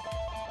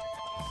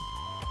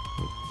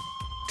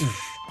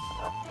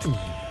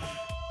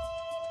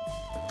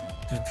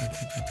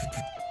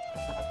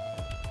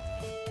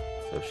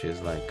 So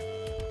she's like,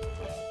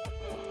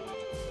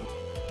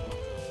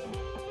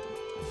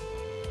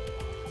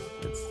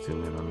 let's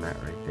zoom in on that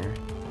right there.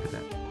 Look at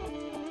that.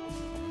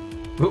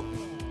 Oop.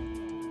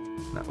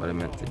 Not what I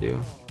meant to do.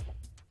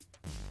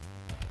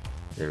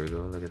 There we go,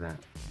 look at that.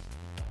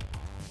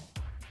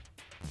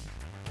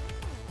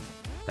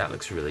 That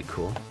looks really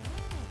cool.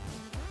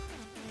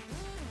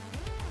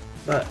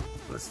 But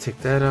let's take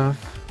that off.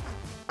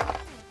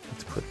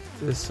 Let's put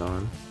this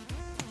on.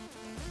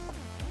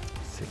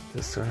 Let's take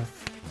this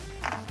off.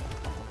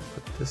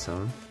 Put this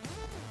on.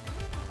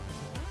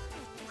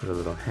 Put a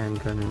little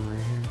handgun in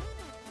right here.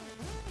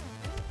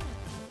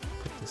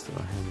 Put this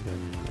little handgun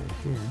in right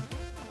here.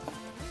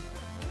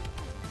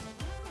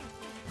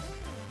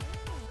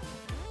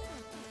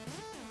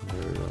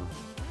 There we go.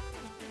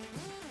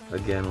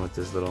 Again with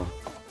this little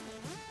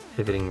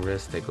pivoting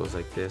wrist that goes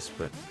like this,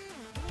 but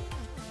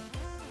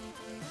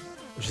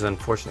which is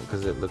unfortunate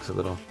because it looks a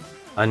little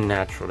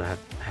unnatural to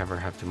have her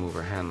have to move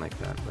her hand like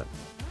that. But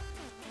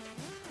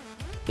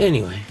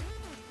anyway,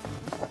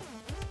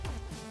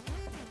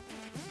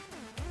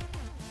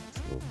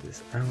 let's move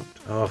this out.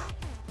 Oh,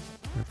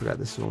 I forgot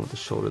this one with the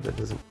shoulder that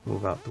doesn't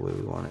move out the way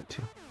we want it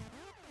to.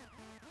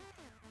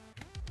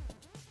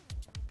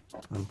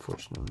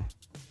 Unfortunately,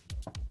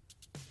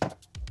 I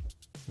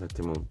have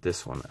to move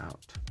this one out.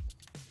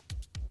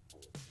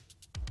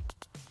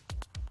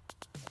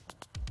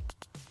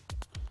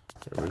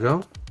 There we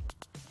go.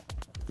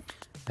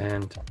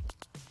 And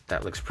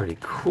that looks pretty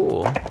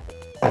cool.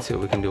 Let's see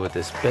what we can do with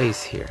this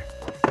base here.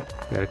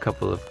 We got a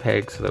couple of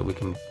pegs so that we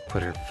can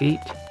put her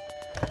feet.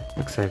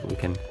 Looks like we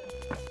can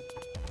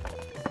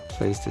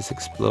place this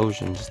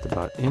explosion just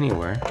about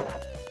anywhere.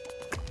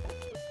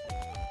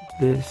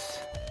 This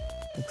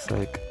looks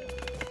like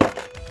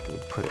we'll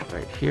put it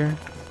right here.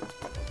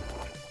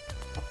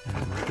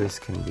 And this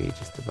can be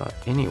just about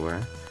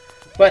anywhere.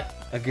 But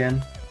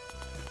again,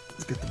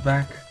 let's get the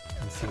back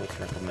and see what's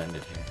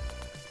recommended here.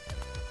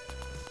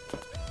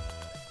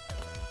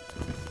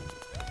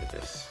 Look at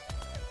this.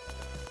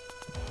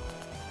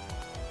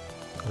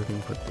 We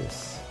can put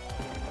this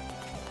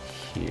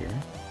here.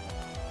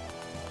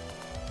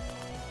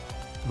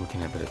 We can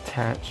have it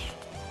attached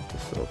with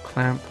this little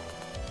clamp.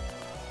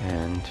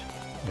 And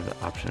we have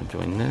the option of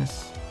doing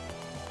this.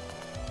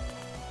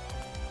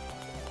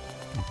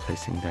 And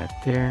placing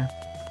that there.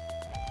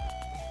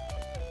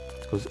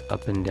 It goes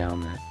up and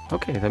down that.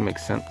 Okay, that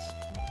makes sense.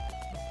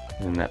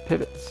 And then that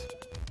pivots.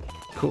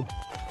 Cool.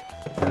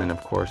 And then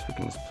of course we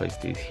can just place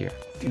these here.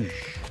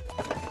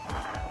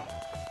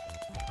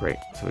 Great.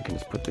 So we can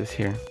just put this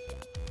here.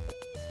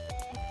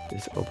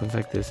 This opens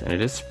like this, and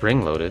it is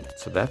spring loaded,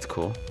 so that's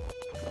cool.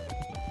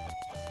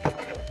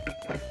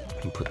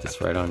 And put this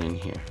right on in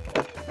here.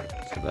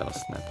 So that'll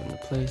snap into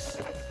place.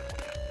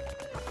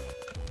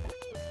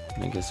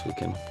 And I guess we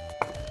can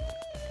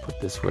put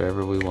this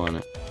wherever we want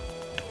it.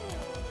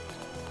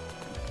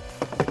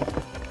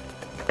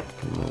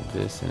 Move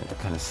this and it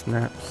kind of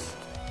snaps.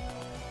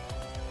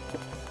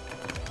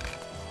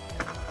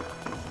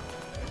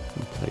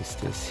 And place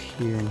this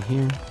here and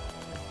here.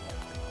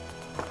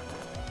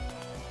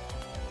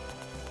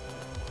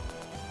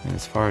 And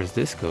as far as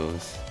this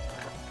goes,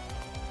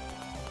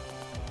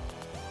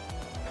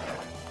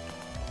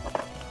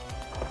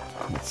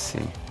 let's see.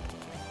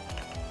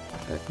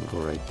 That can go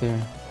right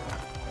there.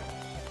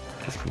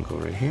 This can go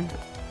right here.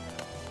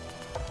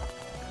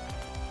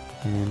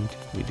 And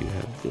we do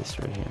have this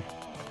right here.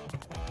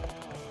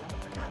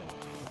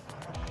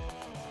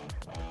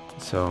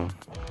 So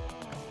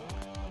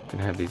you can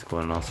have these go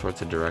in all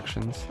sorts of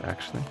directions,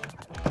 actually.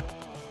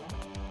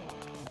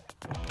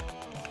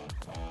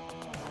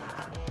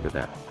 Look at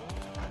that.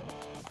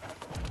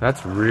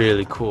 That's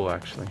really cool,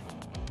 actually.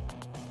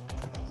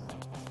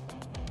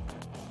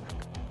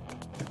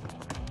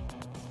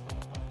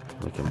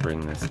 We can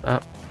bring this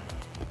up,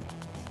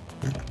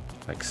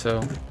 like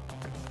so.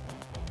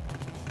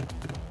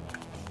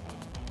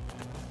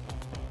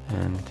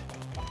 And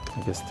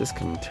I guess this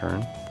can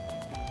turn.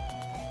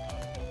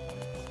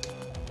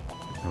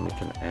 And we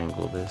can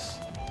angle this.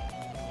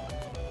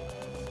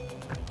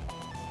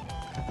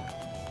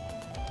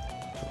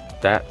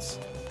 That's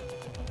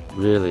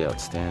really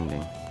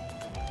outstanding.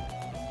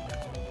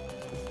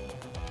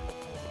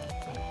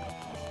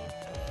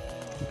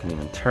 You can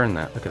even turn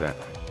that. Look at that.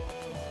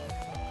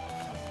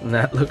 Doesn't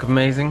that look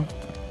amazing?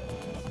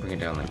 Bring it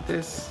down like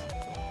this.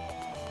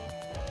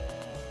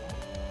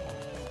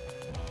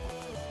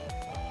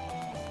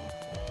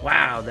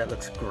 Wow, that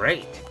looks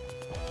great.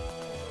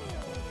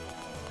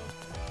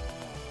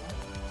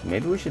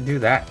 Maybe we should do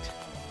that.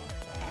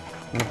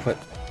 I'm gonna put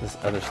this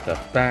other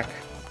stuff back.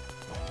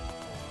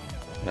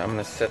 Now I'm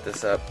gonna set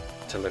this up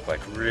to look like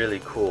really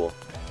cool,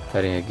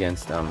 fighting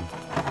against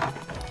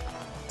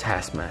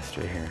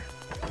Taskmaster here.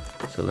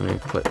 So let me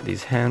put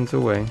these hands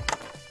away.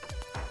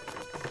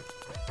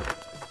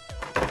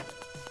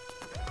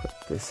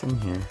 this in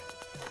here.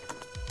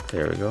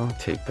 There we go.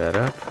 Tape that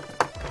up.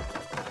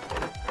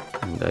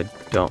 And I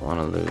don't want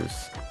to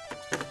lose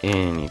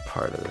any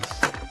part of this.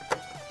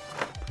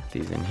 Put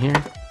these in here.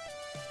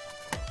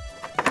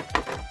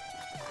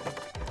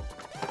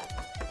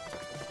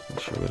 Make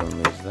sure we don't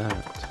lose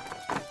that.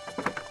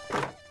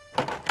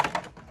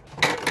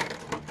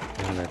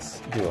 And let's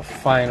do a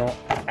final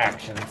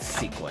action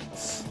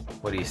sequence.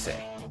 What do you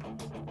say?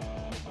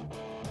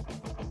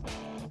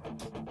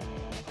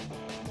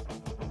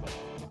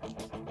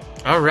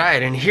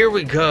 Alright, and here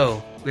we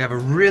go. We have a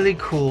really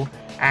cool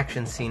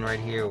action scene right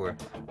here where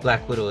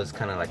Black Widow is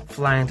kind of like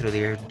flying through the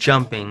air,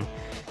 jumping,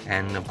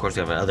 and of course we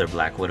have another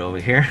Black Widow over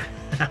here.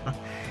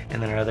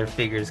 And then our other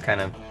figures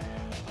kind of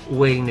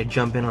waiting to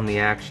jump in on the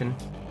action.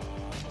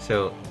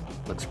 So,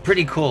 looks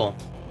pretty cool.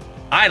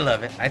 I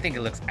love it. I think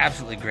it looks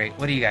absolutely great.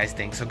 What do you guys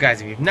think? So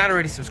guys, if you've not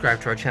already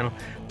subscribed to our channel,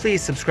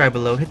 please subscribe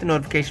below. Hit the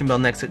notification bell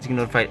next to it so you can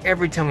get notified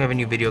every time we have a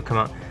new video come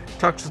out.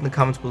 Talk to us in the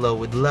comments below.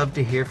 We'd love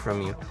to hear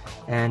from you.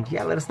 And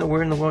yeah, let us know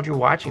where in the world you're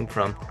watching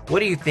from. What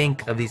do you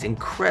think of these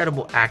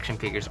incredible action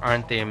figures?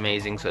 Aren't they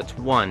amazing? So it's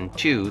 1,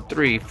 2,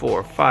 3,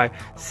 4, 5,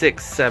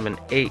 6, 7,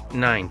 8,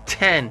 9,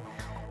 10.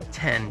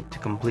 10 to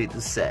complete the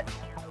set.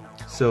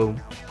 So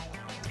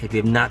if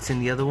you have not seen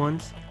the other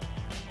ones,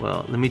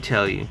 well, let me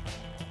tell you,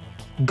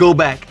 go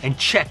back and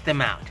check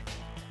them out.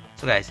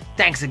 So guys,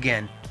 thanks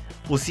again.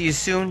 We'll see you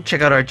soon.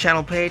 Check out our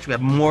channel page. We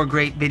have more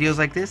great videos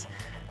like this.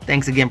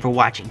 Thanks again for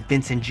watching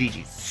Vincent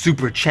Gigi's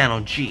Super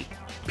Channel G.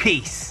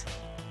 Peace.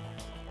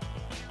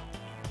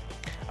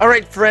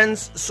 Alright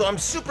friends, so I'm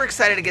super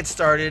excited to get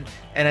started,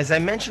 and as I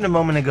mentioned a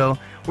moment ago,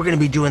 we're going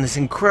to be doing this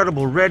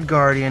incredible Red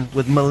Guardian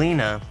with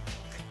Melina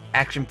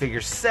action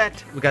figure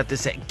set. We got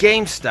this at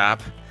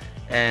GameStop,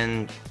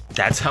 and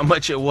that's how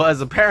much it was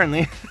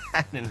apparently.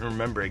 I didn't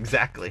remember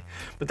exactly,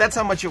 but that's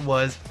how much it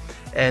was.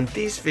 And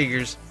these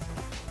figures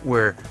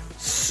were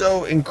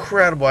so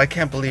incredible. I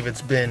can't believe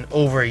it's been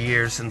over a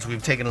year since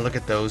we've taken a look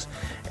at those.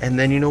 And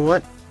then you know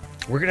what?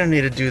 We're gonna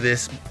need to do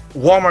this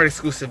Walmart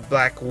exclusive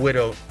Black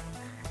Widow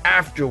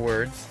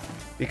afterwards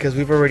because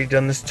we've already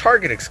done this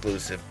Target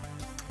exclusive.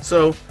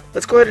 So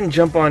let's go ahead and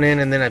jump on in,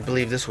 and then I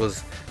believe this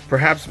was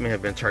perhaps may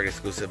have been Target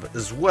exclusive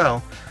as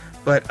well,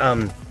 but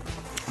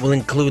we'll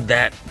include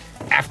that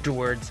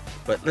afterwards.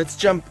 But let's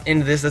jump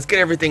into this. Let's get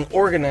everything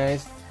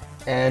organized.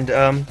 And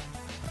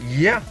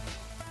yeah,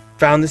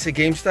 found this at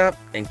GameStop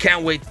and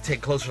can't wait to take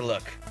a closer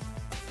look.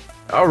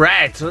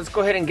 Alright, so let's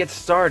go ahead and get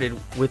started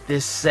with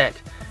this set.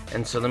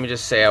 And so let me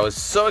just say I was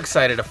so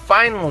excited to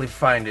finally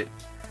find it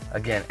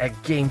again at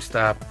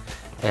GameStop,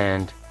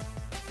 and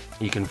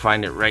you can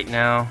find it right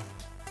now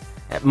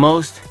at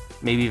most.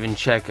 Maybe even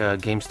check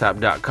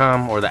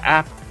GameStop.com or the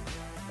app,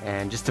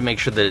 and just to make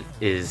sure that it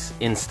is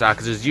in stock,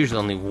 because there's usually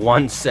only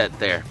one set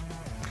there.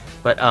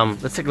 But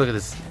let's take a look at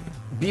this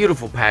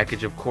beautiful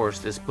package. Of course,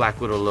 this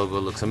Black Widow logo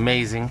looks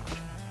amazing.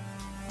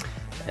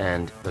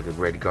 And look at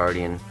Red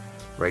Guardian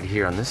right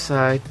here on this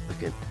side.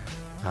 Look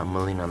at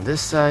Melina on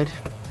this side.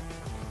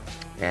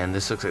 And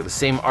this looks like the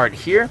same art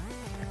here.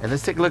 And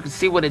let's take a look and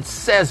see what it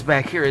says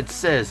back here. It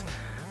says,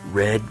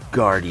 Red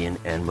Guardian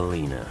and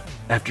Melina.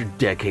 After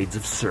decades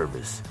of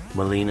service,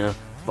 Melina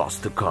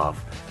Vostokov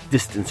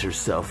distanced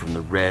herself from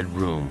the Red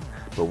Room.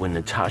 But when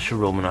Natasha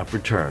Romanoff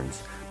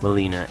returns,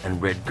 Melina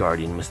and Red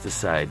Guardian must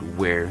decide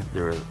where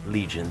their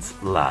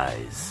allegiance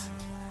lies.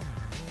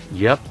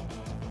 Yep.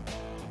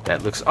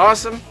 That looks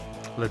awesome.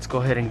 Let's go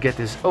ahead and get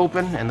this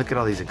open and look at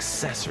all these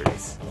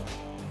accessories.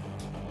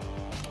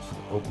 So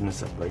open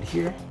this up right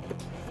here.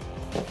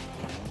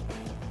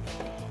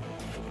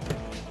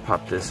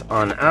 Pop this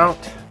on out.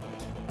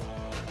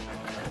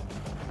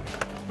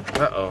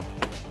 Uh-oh.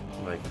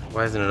 Like,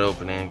 why isn't it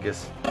opening? I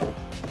guess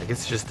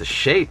it's just the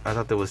shape. I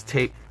thought there was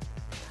tape,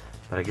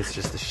 but I guess it's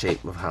just the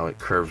shape of how it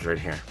curves right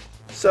here.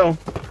 So,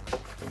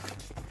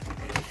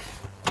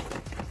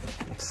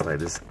 let's slide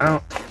this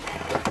out.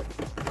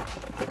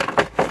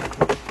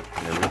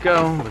 There we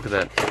go. Look at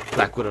that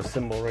Black Widow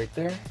symbol right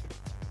there.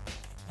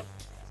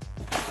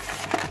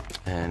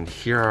 And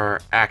here are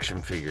our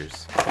action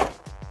figures.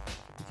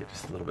 Get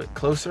just a little bit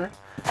closer.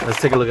 Let's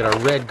take a look at our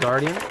Red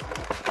Guardian.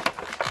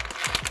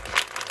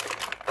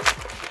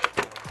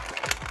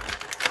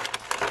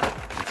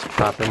 Let's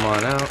pop him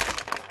on out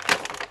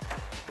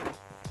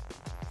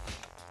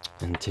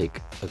and take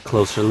a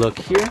closer look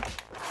here.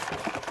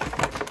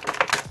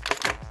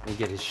 And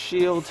get his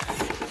shield.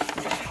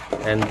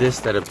 And this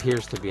that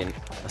appears to be an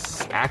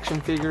action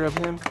figure of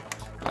him.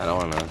 I don't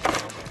want to,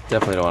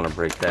 definitely don't want to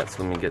break that.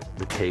 So let me get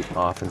the tape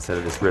off instead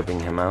of just ripping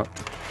him out.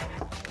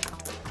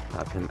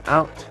 Pop him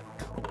out.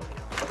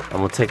 And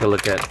we'll take a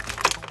look at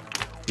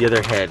the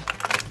other head,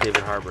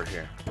 David Harbour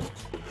here.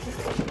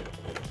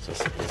 So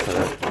set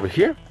that over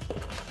here.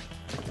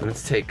 And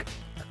let's take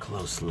a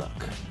close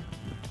look.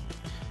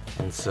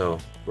 And so,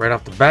 right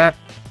off the bat,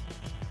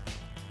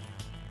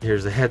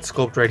 here's the head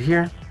sculpt right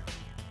here.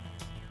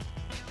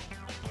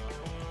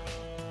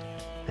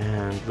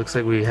 And looks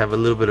like we have a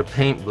little bit of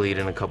paint bleed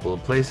in a couple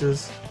of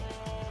places.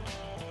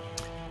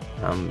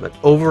 But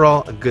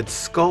overall, a good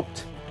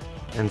sculpt.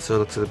 and so it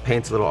looks like the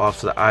paint's a little off,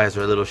 so the eyes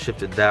are a little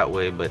shifted that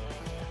way, but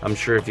I'm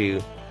sure if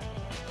you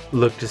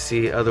look to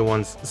see other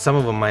ones, some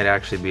of them might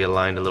actually be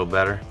aligned a little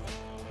better.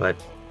 But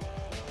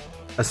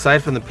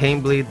aside from the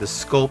paint bleed, the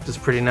sculpt is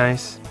pretty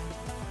nice.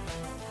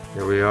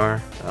 Here we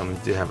are.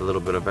 Do have a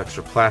little bit of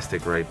extra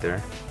plastic right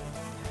there,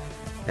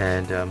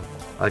 and I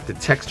like the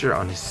texture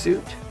on his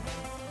suit.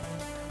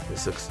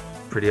 This looks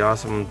pretty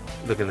awesome.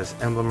 Look at this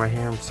emblem right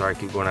here. I'm sorry I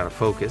keep going out of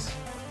focus.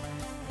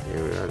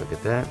 Here we are, look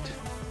at that.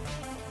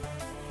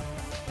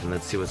 And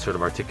let's see what sort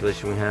of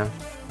articulation we have.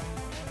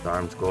 The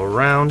arms go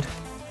around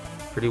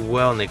pretty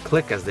well and they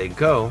click as they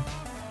go.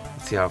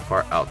 Let's see how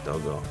far out they'll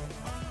go.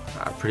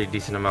 A pretty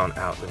decent amount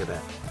out, look at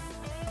that.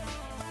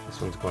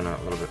 This one's going out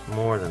a little bit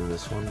more than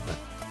this one, but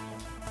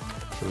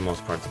for the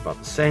most part it's about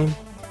the same.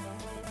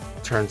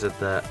 Turns at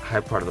the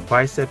high part of the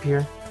bicep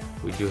here.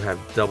 We do have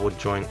double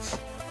joints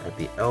at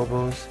the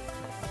elbows.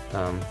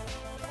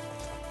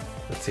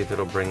 Let's see if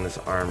it'll bring this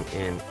arm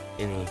in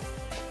any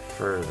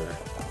further.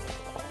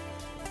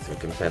 So we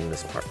can bend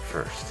this part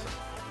first.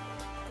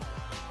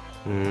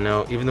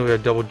 No, even though we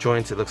have double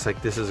joints, it looks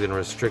like this is going to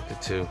restrict it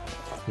to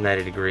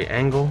 90-degree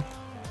angle.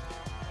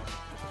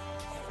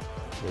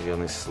 Maybe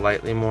only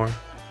slightly more.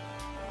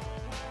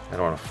 I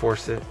don't want to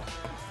force it.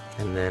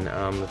 And then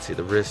let's see,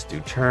 the wrists do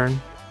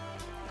turn.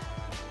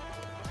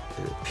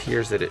 It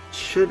appears that it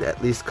should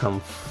at least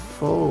come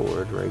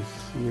forward right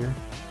here.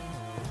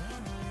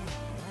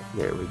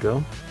 There we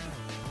go.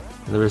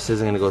 And the wrist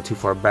isn't going to go too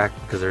far back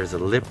because there is a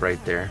lip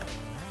right there.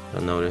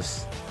 You'll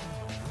notice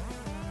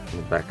in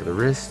the back of the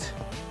wrist.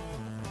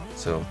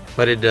 So,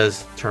 but it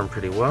does turn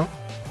pretty well.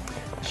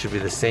 It should be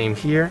the same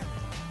here.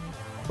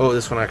 Oh,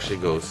 this one actually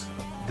goes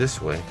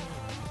this way.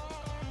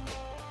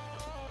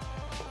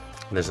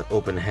 And there's an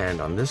open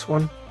hand on this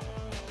one.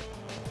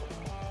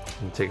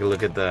 And take a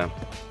look at the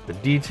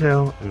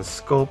detail and the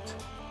sculpt.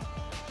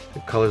 The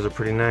colors are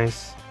pretty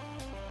nice.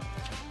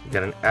 You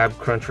got an ab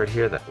crunch right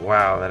here that,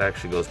 wow, that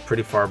actually goes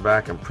pretty far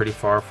back and pretty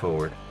far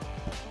forward.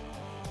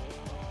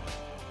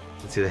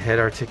 Let's see the head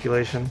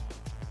articulation.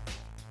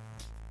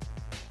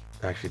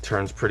 It actually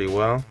turns pretty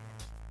well.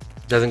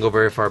 Doesn't go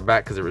very far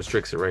back because it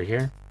restricts it right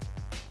here.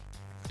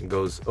 It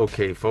goes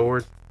okay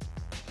forward.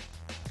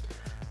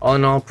 All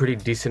in all, pretty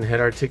decent head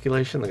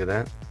articulation. Look at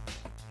that.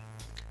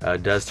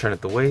 It does turn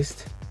at the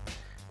waist.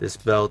 This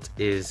belt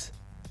is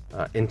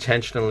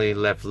intentionally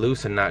left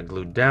loose and not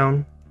glued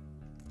down.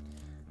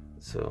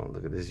 So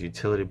look at this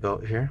utility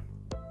belt here.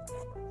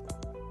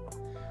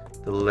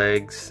 The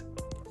legs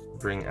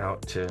bring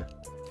out to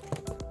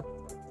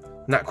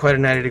not quite a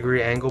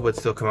 90-degree angle, but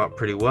still come out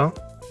pretty well.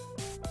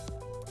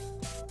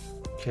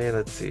 Okay,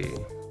 let's see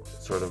what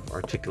sort of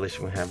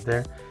articulation we have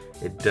there.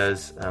 It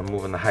does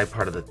move on the high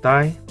part of the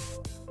thigh.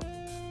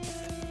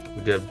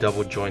 We do have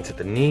double joints at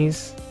the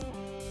knees.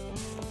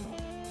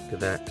 Look at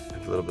that.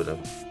 A little bit of,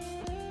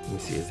 let me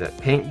see, is that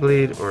paint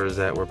bleed or is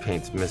that where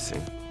paint's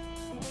missing?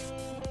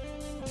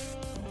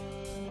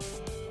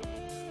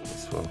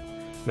 We'll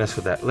mess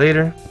with that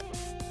later.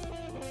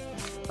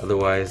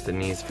 Otherwise, the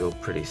knees feel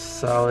pretty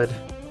solid.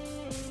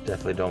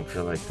 Definitely don't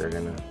feel like they're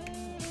gonna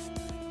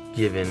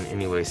give in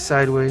anyway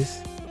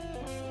sideways.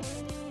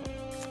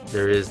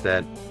 There is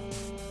that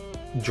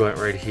joint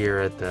right here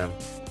at the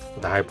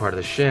high part of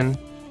the shin,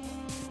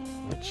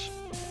 which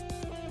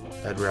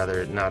I'd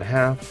rather it not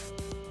have.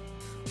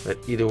 But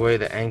either way,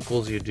 the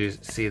ankles, you do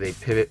see they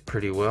pivot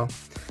pretty well.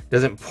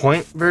 Doesn't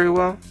point very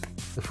well,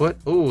 the foot.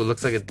 Ooh, it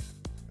looks like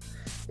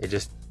it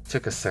just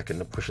took a second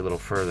to push a little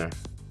further.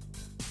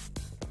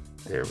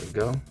 There we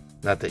go.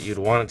 Not that you'd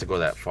want it to go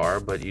that far,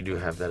 but you do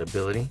have that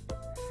ability.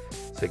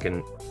 So you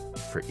can,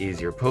 for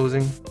easier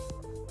posing.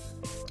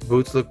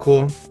 Boots look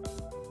cool.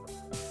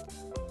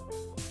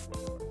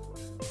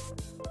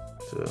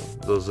 So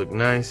those look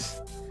nice.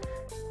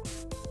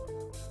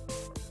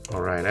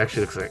 Alright,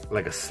 actually looks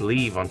like a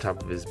sleeve on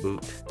top of his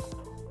boot.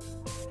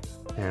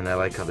 And I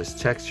like how there's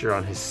texture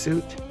on his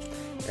suit.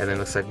 And then it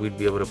looks like we'd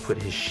be able to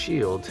put his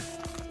shield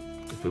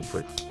if we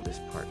put this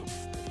part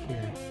right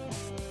here.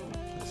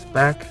 This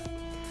back.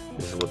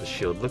 This is what the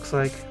shield looks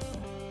like.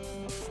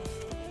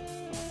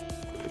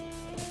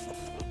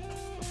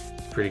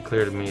 It's pretty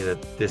clear to me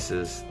that this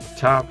is the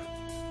top.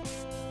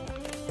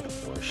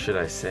 Or should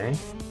I say?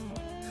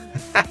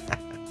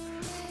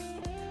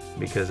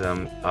 Because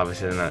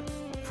obviously they're not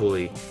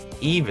fully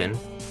even.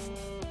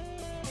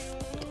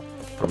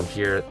 From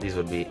here, these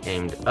would be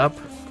aimed up.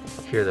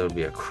 Here, there would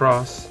be a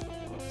cross,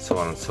 so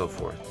on and so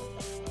forth.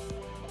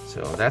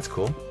 So that's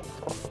cool.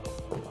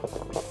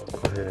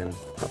 Go ahead and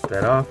pop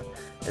that off.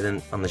 And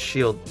then on the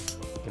shield,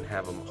 you can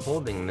have them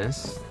holding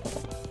this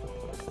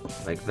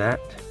like that.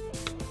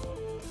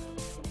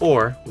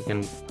 Or we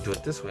can do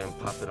it this way and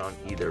pop it on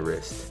either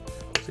wrist.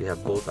 So you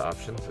have both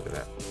options. Look at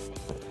that.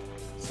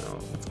 So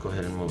let's go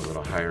ahead and move a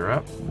little higher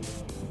up.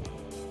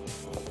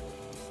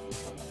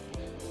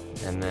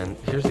 And then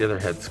here's the other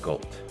head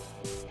sculpt.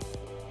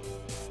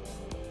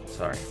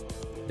 Sorry.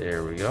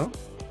 There we go.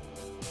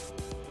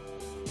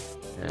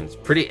 And it's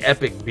pretty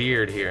epic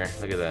beard here.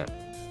 Look at that.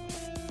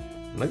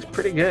 It looks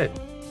pretty good.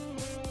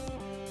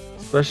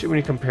 It's especially when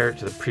you compare it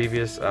to the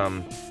previous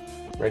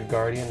Red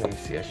Guardian. Let me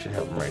see, I should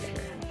have him right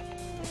here.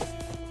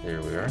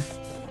 There we are.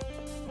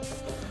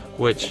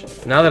 Which,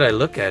 now that I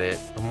look at it,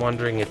 I'm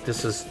wondering if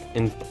this is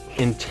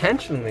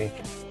intentionally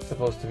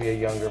supposed to be a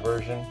younger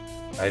version.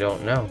 I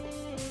don't know.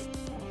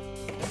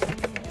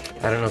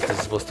 I don't know if this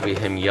is supposed to be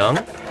him young,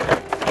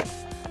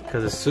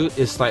 because the suit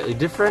is slightly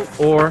different,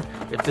 or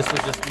if this was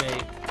just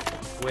made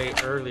way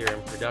earlier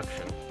in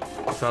production.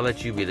 So I'll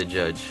let you be the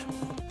judge.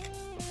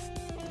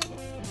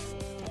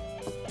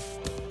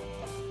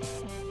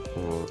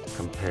 We'll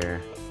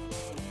compare.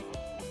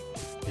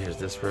 Here's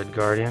this Red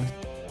Guardian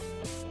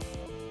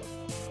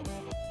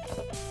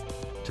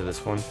to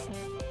this one.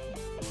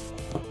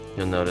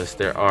 You'll notice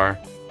there are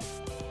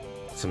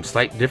some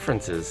slight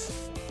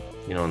differences,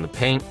 you know, in the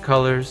paint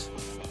colors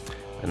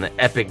and the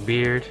epic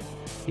beard.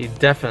 He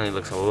definitely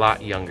looks a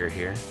lot younger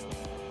here,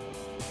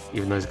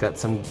 even though he's got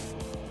some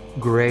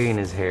gray in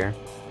his hair.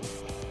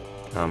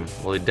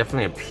 Well, he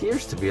definitely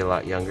appears to be a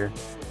lot younger.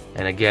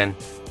 And again,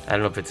 I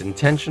don't know if it's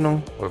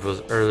intentional or if it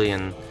was earlier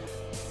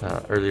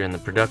in the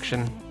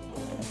production.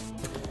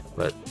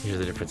 But here's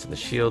the difference in the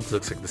shields.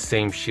 Looks like the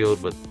same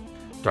shield but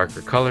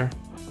darker color.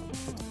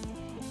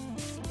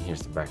 And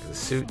here's the back of the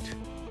suit.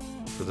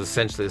 So it's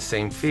essentially the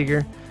same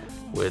figure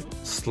with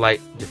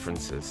slight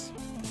differences.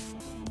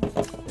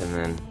 And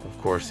then,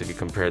 of course, if you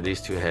compare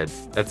these two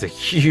heads, that's a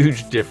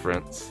huge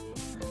difference.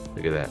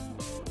 Look at that.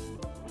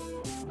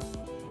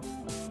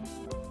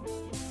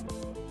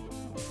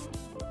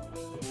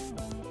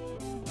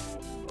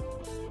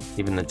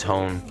 Even the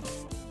tone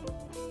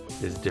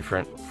is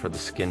different for the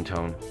skin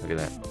tone. Look at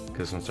that.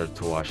 This one starts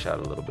to wash out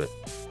a little bit.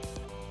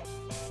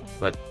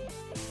 But,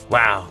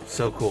 wow,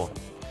 so cool.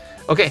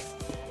 Okay.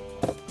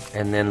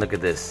 And then look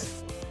at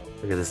this.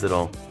 Look at this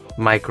little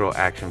micro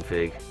action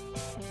fig.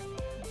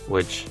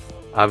 Which,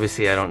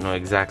 obviously, I don't know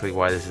exactly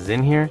why this is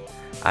in here.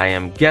 I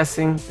am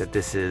guessing that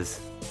this is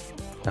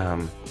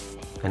an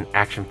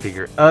action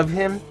figure of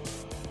him.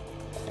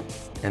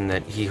 And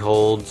that he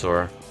holds,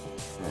 or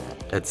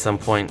at some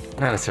point,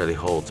 not necessarily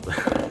holds, but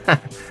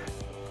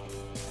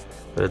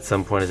but at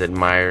some point is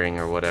admiring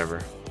or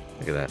whatever.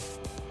 Look at that.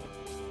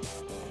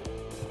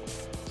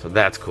 So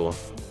that's cool.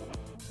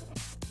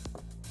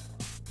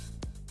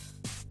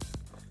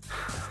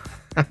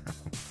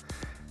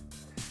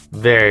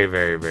 Very,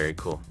 very, very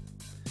cool.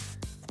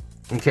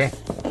 Okay,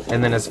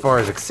 and then as far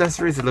as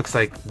accessories, it looks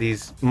like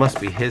these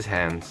must be his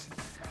hands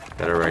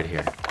that are right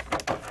here.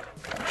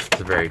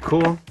 It's very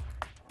cool.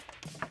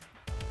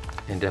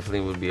 And definitely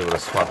would be able to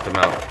swap them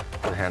out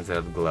with the hands out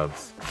of the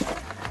gloves.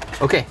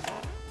 Okay,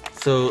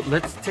 so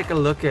let's take a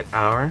look at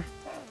our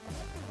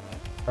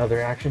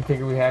other action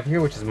figure we have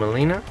here, which is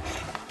Mileena.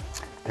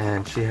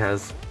 And she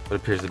has what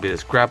appears to be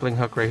this grappling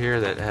hook right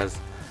here that has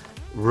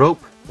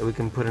rope that we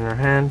can put in her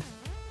hand.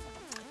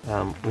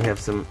 We have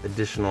some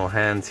additional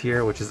hands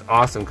here, which is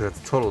awesome because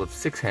it's a total of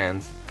 6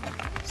 hands.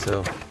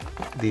 So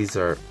these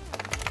are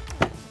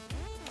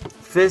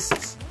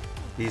fists.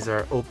 These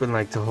are open,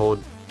 like to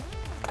hold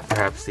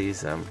perhaps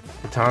these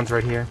batons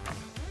right here.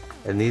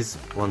 And these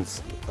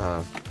ones,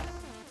 I'm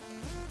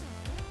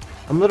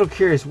a little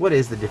curious, what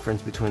is the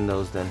difference between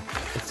those then?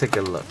 Let's take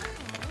a look.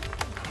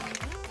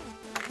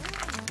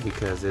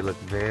 Because they look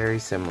very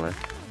similar.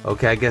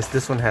 Okay, I guess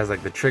this one has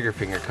like the trigger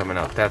finger coming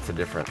out. That's the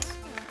difference.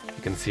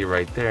 You can see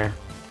right there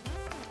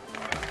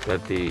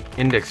that the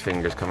index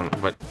finger is coming,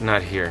 but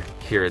not here.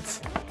 Here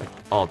it's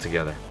all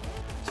together.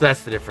 So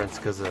that's the difference,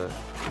 because I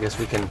guess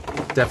we can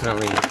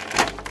definitely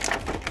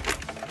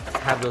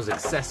have those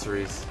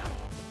accessories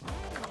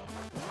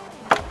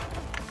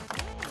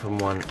from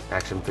one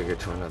action figure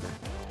to another.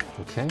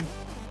 Okay.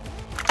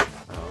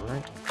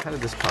 Alright. How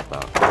did this pop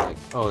out? Like,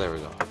 oh, there we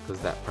go. Because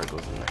that part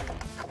goes in there.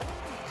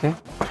 Okay.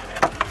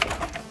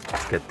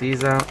 Let's get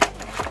these out.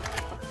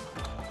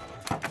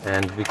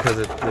 And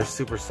because they're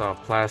super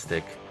soft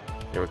plastic,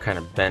 they were kind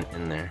of bent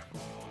in there.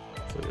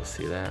 So you'll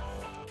see that.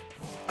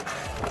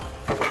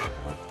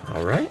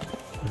 Alright.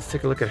 Let's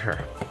take a look at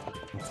her.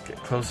 Let's get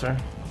closer.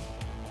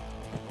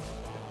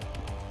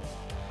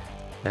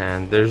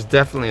 And there's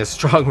definitely a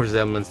strong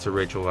resemblance to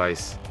Rachel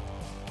Weisz.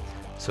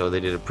 So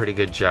they did a pretty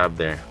good job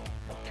there.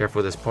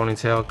 Careful with this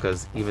ponytail,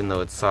 because even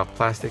though it's soft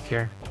plastic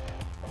here,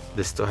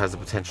 this still has the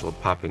potential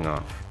of popping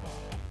off.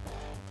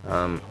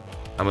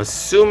 I'm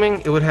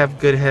assuming it would have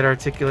good head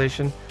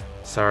articulation.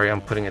 Sorry, I'm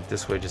putting it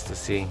this way just to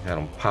see I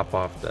don't pop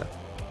off the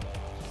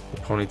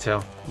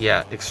ponytail.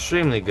 Yeah,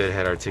 extremely good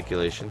head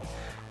articulation.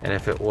 And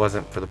if it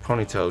wasn't for the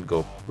ponytail, it would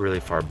go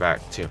really far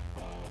back too.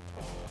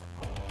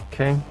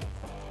 Okay.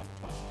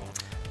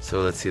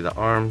 So let's see the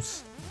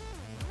arms.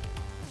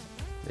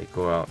 They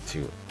go out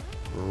to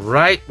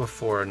right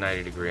before a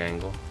 90-degree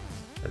angle.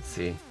 Let's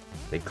see.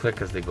 They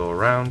click as they go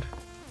around.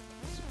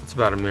 It's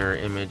about a mirror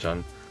image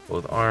on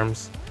both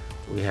arms.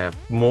 We have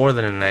more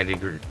than a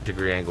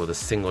 90-degree angle with a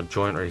single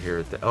joint right here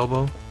at the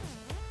elbow.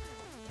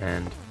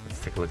 And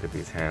let's take a look at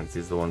these hands.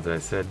 These are the ones that I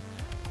said.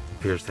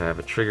 Appears to have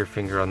a trigger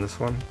finger on this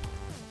one.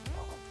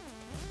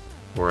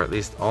 Or at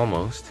least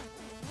almost.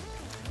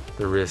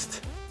 The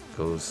wrist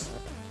goes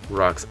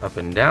rocks up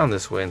and down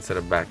this way instead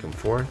of back and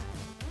forth.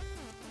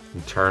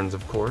 And turns,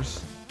 of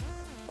course.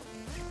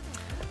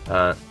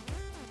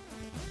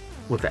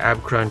 What the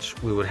ab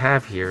crunch we would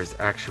have here is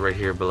actually right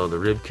here below the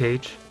rib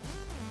cage.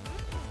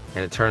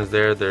 And it turns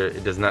there.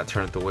 It does not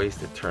turn at the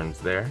waist, it turns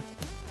there.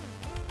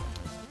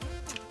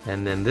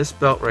 And then this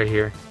belt right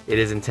here, it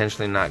is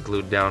intentionally not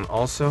glued down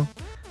also.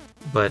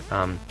 But,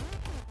 I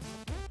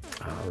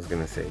was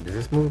gonna say, does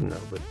this move? No,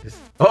 but this,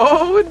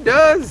 oh, it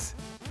does!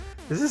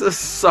 This is a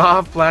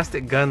soft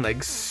plastic gun,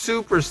 like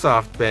super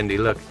soft bendy,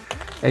 look.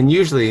 And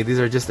usually these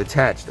are just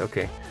attached.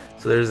 Okay,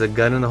 so there's a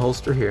gun in the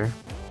holster here.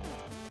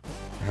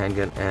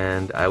 Handgun,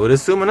 and I would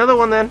assume another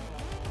one then.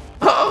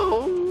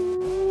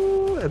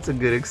 Oh, that's a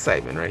good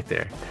excitement right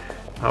there.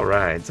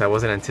 Alright, so I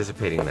wasn't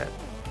anticipating that.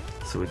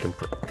 So we can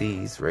put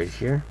these right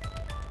here.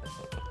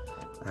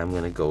 I'm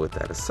gonna go with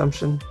that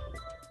assumption.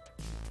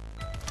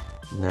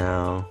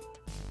 Now,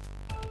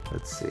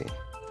 let's see.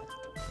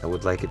 I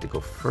would like it to go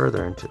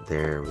further into,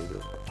 there we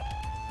go.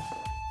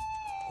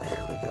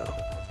 There we go.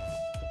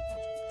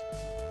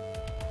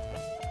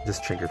 This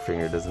trigger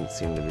finger doesn't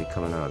seem to be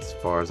coming out as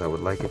far as I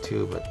would like it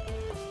to, but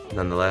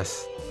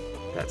nonetheless,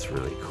 that's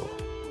really cool.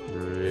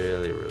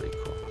 Really, really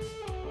cool.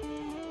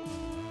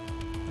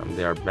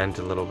 They are bent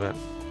a little bit.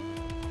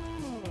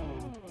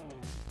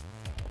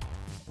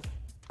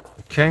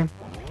 Okay,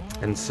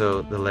 and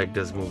so the leg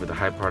does move with the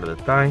high part of the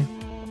thigh.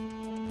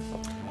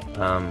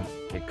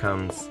 It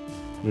comes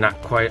not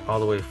quite all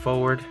the way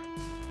forward,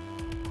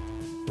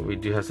 but we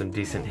do have some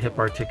decent hip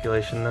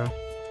articulation though.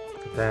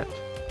 Look at that.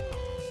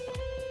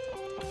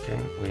 Okay,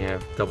 we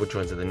have double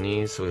joints of the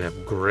knees, so we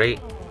have great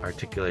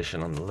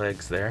articulation on the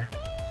legs there.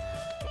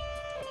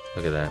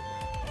 Look at that.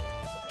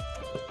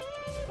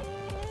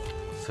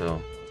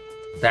 So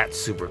that's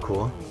super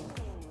cool.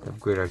 We have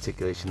great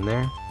articulation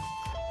there.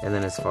 And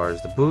then as far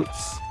as the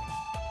boots,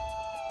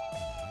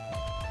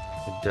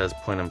 it does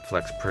point and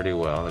flex pretty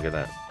well. Look at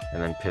that.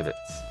 And then pivots.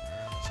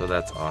 So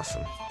that's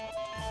awesome.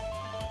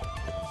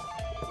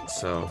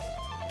 So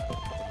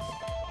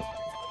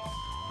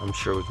I'm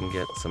sure we can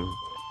get some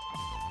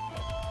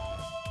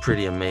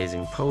pretty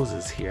amazing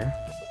poses here.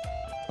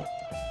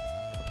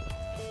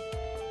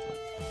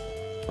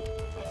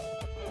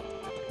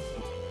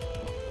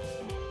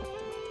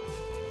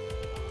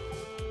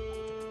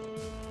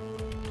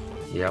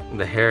 Yep,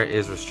 the hair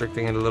is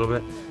restricting it a little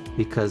bit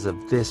because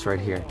of this right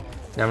here.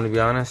 Now I'm gonna be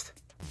honest,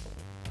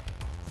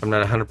 I'm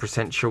not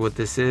 100% sure what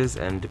this is,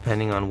 and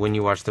depending on when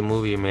you watch the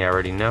movie, you may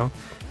already know.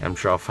 I'm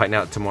sure I'll find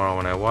out tomorrow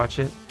when I watch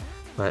it,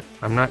 but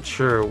I'm not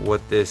sure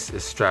what this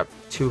is strapped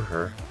to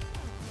her.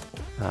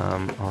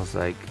 I was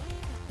like,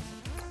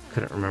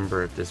 couldn't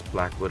remember if this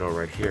Black Widow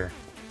right here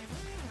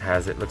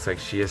has it. Looks like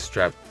she is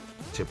strapped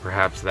to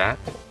perhaps that,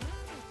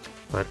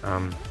 but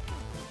I'm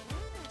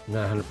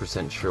not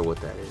 100% sure what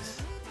that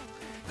is.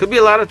 Could be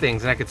a lot of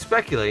things, and I could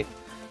speculate,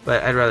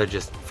 but I'd rather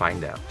just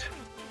find out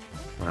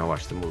when I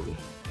watch the movie.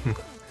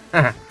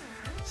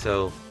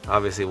 So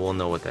obviously we'll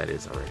know what that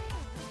is already.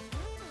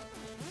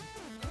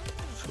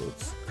 So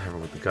let's have her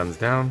with the guns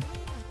down,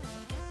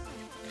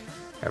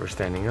 have her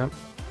standing up,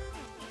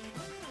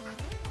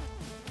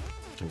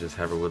 and just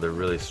have her with a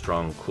really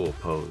strong, cool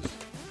pose.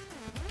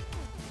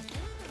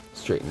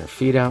 Straighten her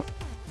feet out.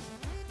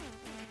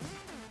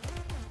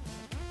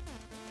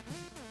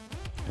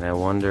 And I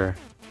wonder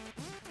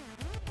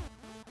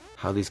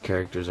how these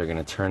characters are going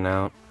to turn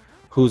out.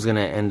 Who's going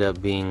to end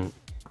up being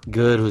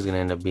good, who's going to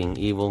end up being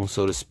evil,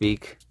 so to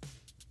speak.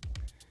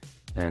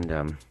 And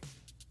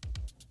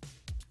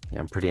yeah,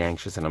 I'm pretty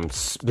anxious, and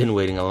I've been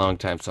waiting a long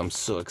time, so I'm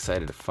so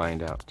excited to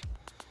find out.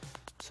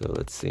 So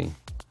let's see.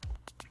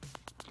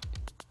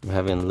 I'm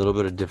having a little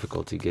bit of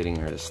difficulty getting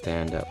her to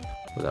stand up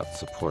without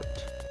support.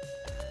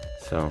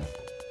 So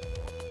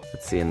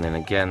let's see, and then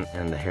again,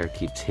 and the hair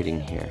keeps hitting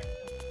here.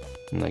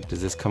 I'm like,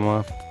 does this come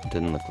off? It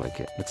doesn't look like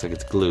it. Looks like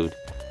it's glued.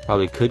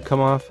 Probably could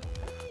come off,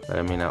 but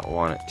I may not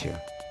want it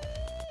to.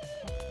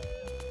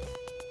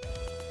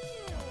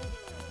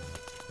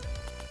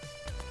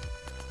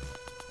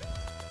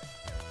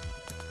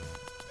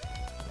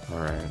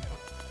 Alright.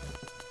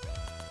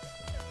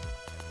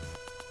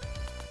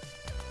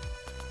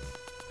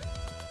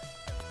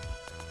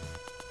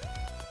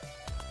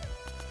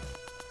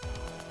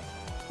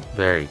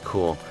 Very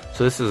cool.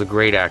 So this is a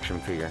great action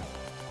figure.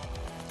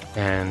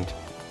 And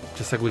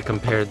just like we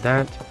compared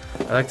that,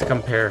 I like to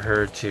compare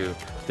her to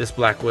this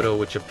Black Widow,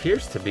 which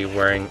appears to be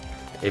wearing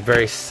a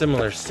very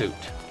similar suit.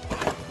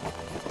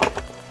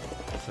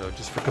 So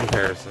just for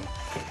comparison.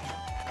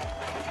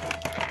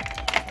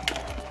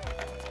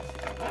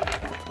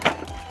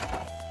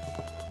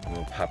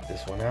 We'll pop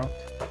this one out.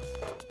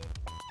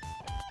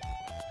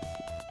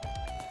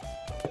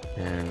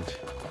 And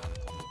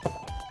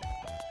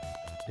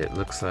it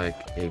looks like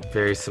a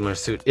very similar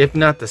suit, if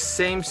not the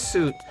same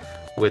suit,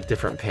 with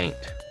different paint.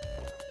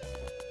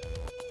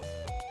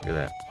 Look at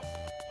that.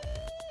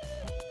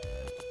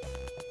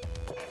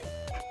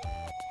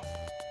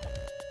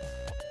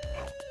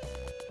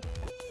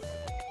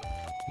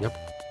 Yep.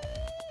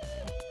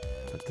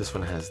 But this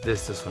one has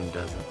this one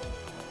doesn't.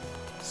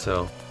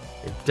 So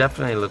It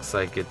definitely looks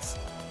like it's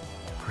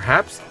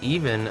perhaps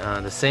even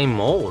the same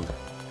mold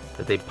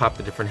that they popped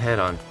a different head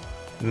on.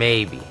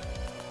 Maybe.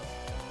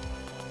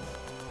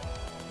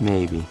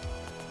 Maybe.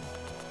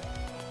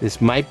 This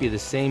might be the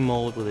same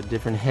mold with a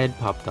different head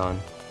popped on.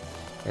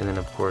 And then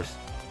of course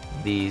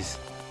these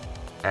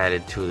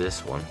added to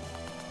this one.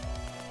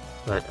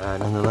 But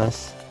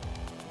nonetheless,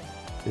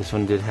 this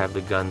one did have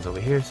the guns over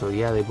here. So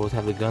yeah, they both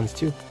have the guns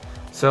too.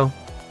 So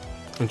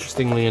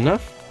interestingly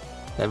enough,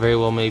 that very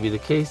well may be the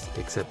case,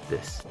 except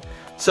this.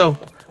 So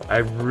I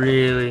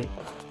really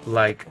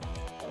like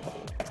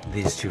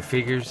these two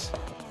figures.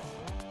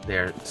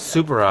 They're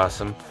super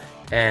awesome,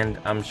 and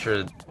I'm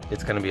sure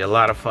it's going to be a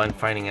lot of fun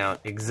finding out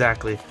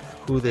exactly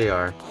who they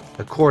are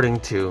according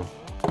to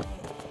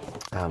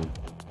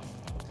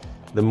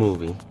the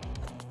movie.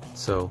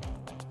 So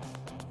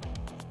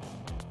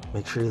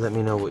make sure you let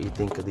me know what you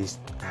think of these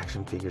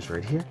action figures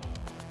right here.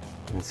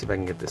 Let me see if I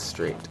can get this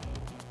straight.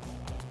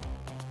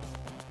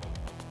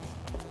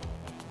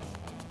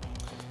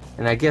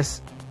 And I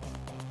guess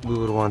we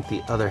would want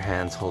the other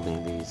hands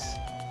holding these.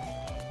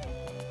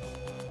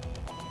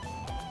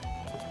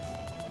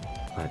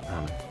 But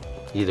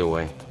either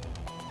way,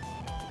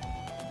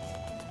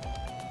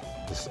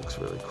 this looks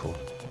really cool.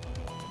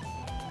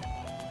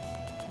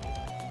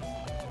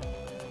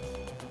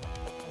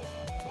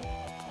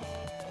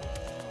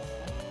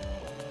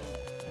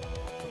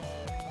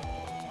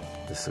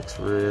 This looks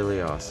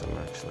really awesome,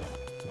 actually.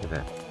 Look at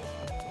that.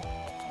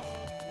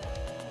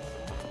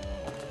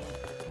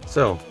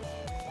 So,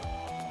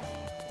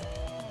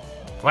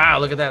 wow,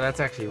 look at that.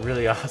 That's actually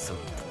really awesome.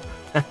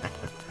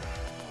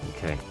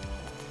 Okay.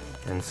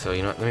 And so,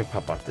 you know what? Let me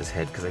pop off this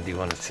head because I do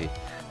want to see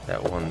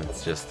that one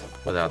that's just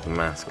without the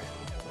mask.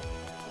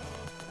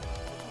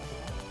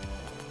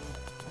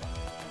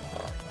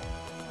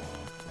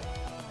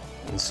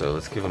 And so,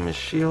 let's give him his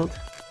shield.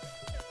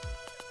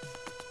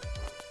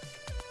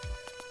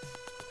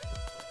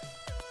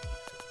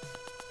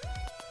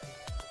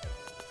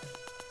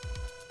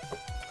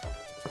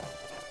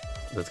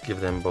 Let's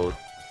give them both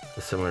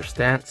a similar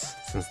stance,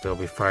 since they'll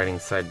be fighting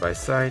side by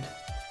side,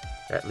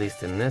 at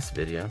least in this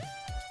video.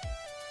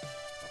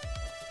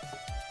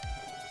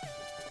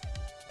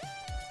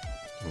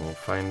 And we'll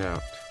find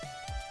out.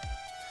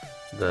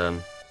 The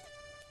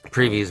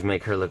previews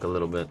make her look a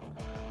little bit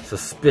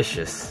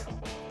suspicious,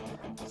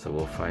 so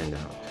we'll find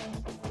out.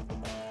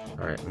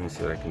 Alright, let me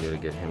see what I can do to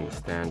get him to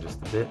stand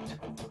just a bit.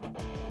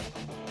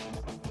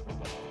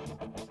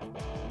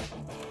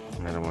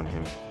 And I don't want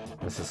him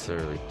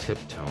necessarily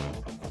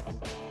tiptoeing,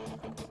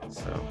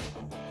 so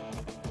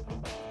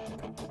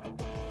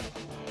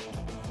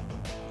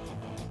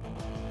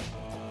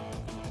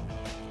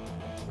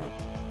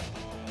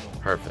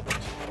perfect.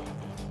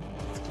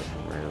 Let's get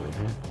him right over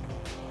here.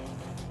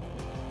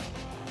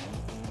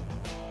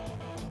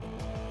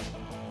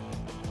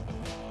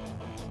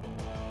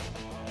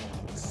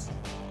 Let's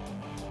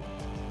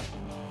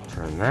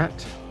turn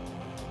that.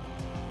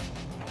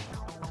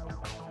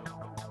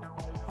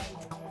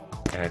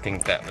 And I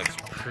think that looks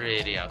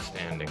pretty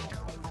outstanding.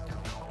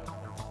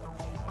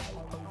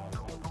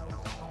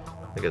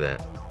 Look at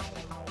that.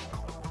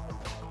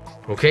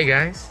 Okay,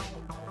 guys.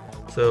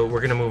 So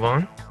we're gonna move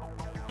on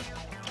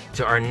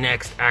to our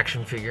next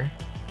action figure.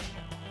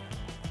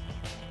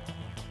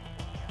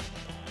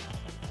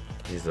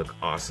 These look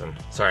awesome.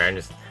 Sorry, I'm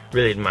just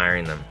really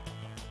admiring them.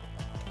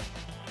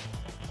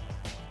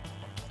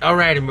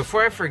 Alright, and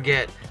before I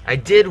forget, I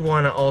did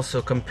want to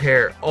also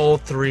compare all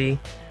three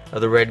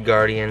of the Red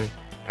Guardian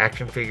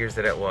action figures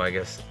that well, I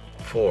guess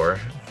 4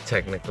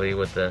 technically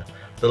with the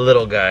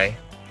little guy,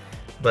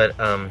 but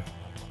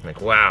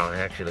like, wow, it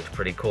actually looks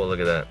pretty cool. Look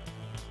at that.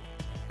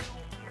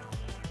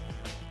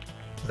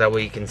 That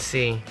way you can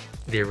see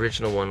the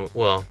original one,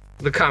 well,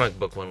 the comic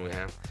book one we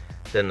have,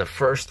 then the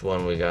first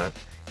one we got,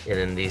 and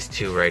then these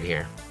two right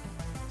here.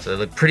 So they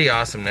look pretty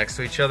awesome next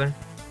to each other,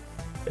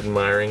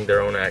 admiring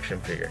their own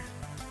action figure.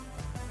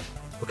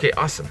 Okay,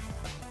 awesome.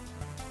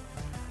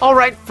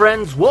 Alright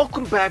friends,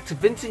 welcome back to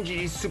Vincent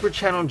Gigi's Super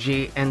Channel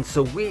G, and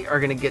so we are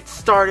going to get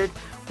started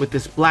with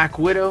this Black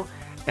Widow.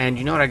 And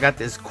you know what, I got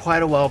this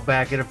quite a while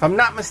back, and if I'm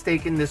not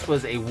mistaken, this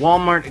was a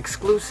Walmart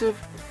exclusive,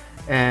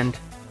 and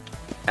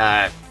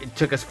it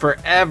took us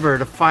forever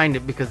to find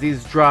it because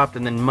these dropped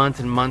and then months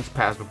and months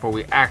passed before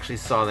we actually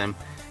saw them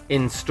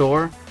in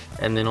store,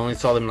 and then only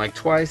saw them like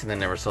twice and then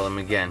never saw them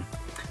again.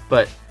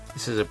 But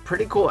this is a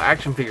pretty cool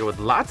action figure with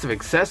lots of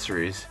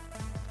accessories,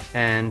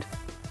 and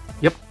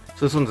yep.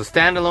 So this one's a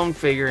standalone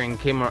figure and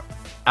came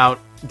out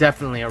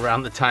definitely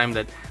around the time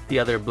that the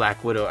other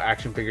Black Widow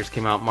action figures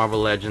came out, Marvel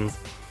Legends,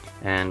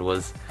 and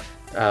was,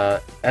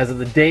 as of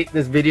the date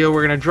this video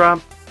we're going to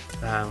drop,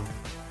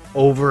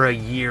 over a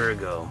year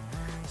ago.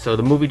 So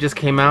the movie just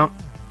came out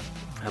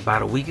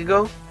about a week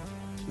ago.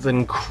 It's an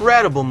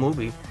incredible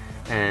movie,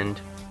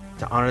 and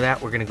to honor that,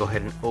 we're going to go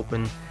ahead and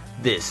open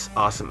this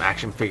awesome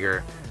action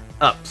figure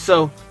up.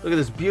 So look at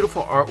this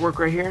beautiful artwork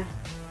right here,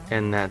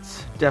 and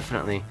that's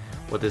definitely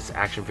what this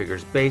action figure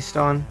is based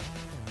on,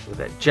 with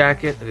that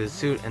jacket, look at the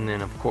suit, and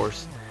then of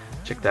course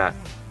check that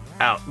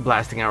out,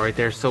 blasting out right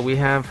there. So we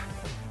have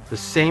the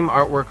same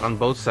artwork on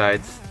both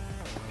sides.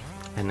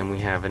 And then we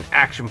have an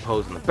action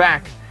pose in the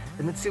back.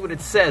 And let's see what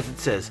it says. It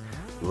says,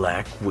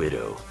 Black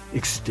Widow,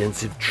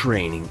 extensive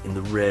training in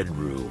the Red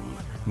Room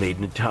made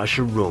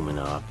Natasha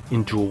Romanoff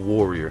into a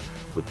warrior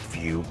with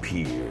few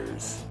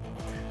peers.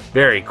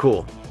 Very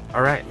cool.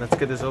 All right, let's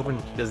get this open.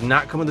 It does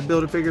not come with a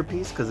Build-A-Figure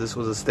piece because this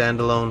was a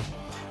standalone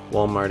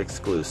Walmart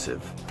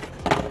exclusive.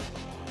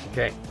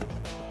 Okay,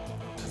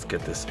 let's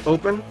get this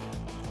open.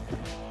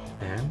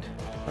 And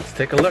let's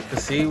take a look to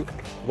see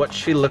what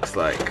she looks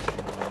like.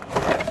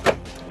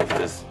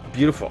 This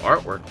beautiful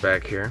artwork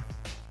back here.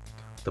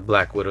 The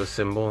Black Widow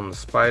symbol and the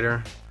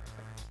spider.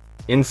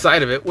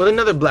 Inside of it with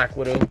another Black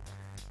Widow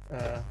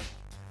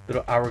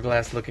little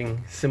hourglass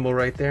looking symbol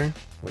right there,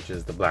 which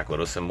is the Black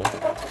Widow symbol.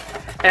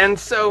 And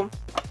so,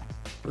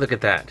 look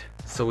at that.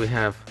 So we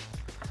have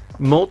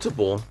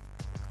multiple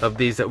of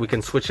these that we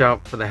can switch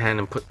out for the hand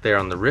and put there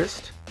on the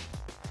wrist.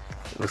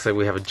 It looks like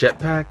we have a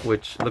jetpack,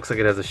 which looks like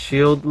it has a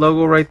shield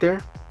logo right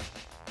there.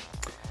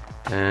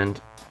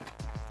 And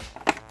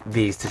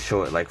these to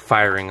show it like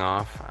firing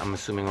off, I'm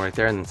assuming right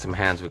there, and then some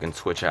hands we can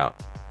switch out.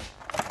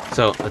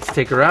 So let's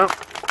take her out.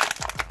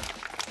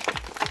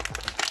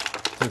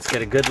 Let's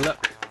get a good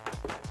look.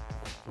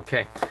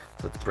 Okay,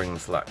 let's bring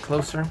this a lot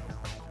closer.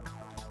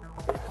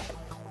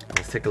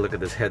 Let's take a look at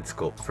this head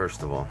sculpt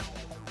first of all.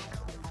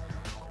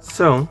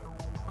 So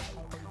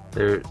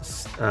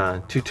there's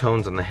two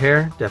tones on the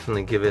hair,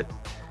 definitely give it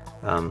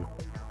a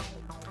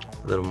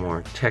little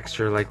more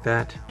texture like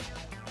that.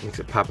 Makes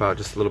it pop out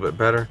just a little bit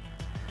better.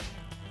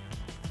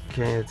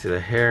 Okay, let's see the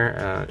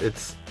hair.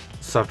 It's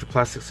softer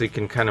plastic, so you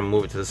can kind of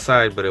move it to the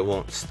side, but it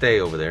won't stay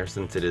over there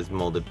since it is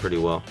molded pretty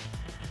well.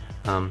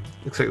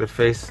 Looks like the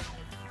face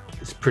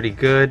is pretty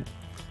good.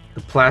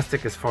 The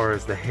plastic, as far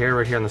as the hair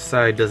right here on the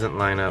side, doesn't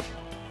line up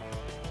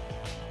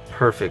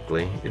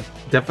perfectly. It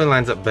definitely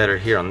lines up better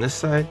here on this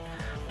side,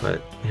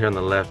 but here on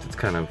the left, it's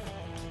kind of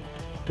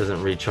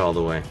doesn't reach all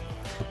the way.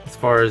 As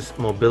far as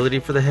mobility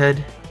for the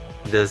head,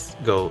 it does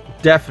go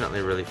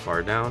definitely really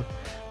far down.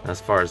 As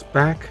far as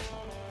back,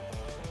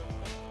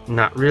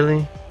 not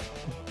really,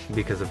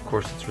 because of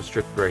course it's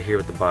restricted right here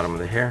at the bottom of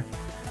the hair.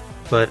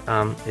 But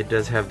it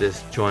does have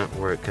this joint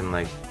where it can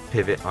like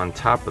pivot on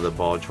top of the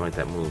ball joint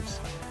that moves.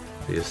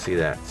 So you'll see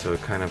that. So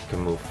it kind of can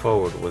move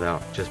forward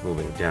without just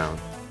moving down.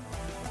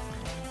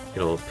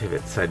 It'll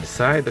pivot side to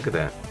side. Look at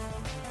that.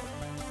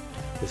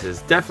 This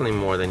is definitely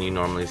more than you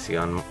normally see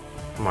on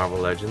Marvel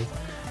Legends.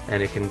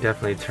 And it can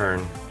definitely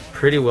turn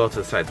pretty well to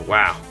the sides.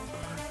 Wow.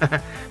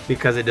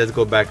 Because it does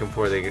go back and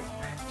forth, you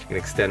can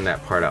extend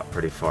that part out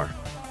pretty far.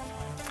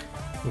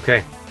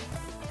 Okay.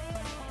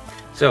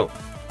 So,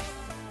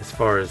 as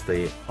far as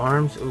the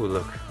arms, ooh,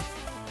 look.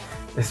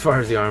 As far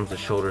as the arms, the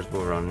shoulders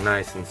move around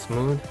nice and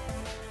smooth.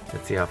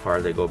 Let's see how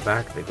far they go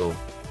back. They go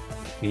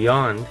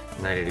beyond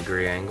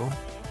 90-degree angle.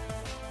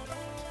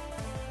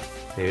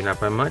 Maybe not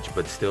by much,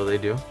 but still they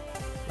do.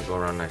 They go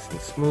around nice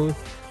and smooth.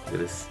 Look at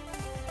this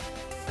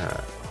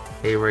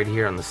A right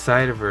here on the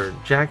side of her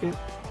jacket.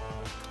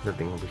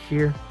 Nothing over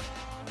here.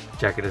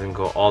 Jacket doesn't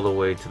go all the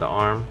way to the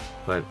arm,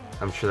 but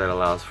I'm sure that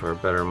allows for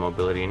better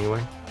mobility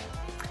anyway.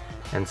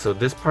 And so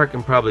this part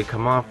can probably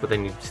come off, but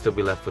then you'd still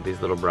be left with these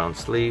little brown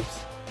sleeves.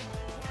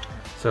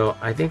 So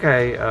I think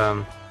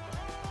I'm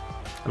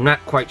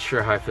not quite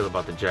sure how I feel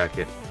about the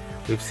jacket.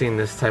 We've seen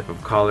this type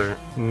of collar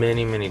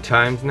many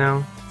times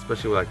now,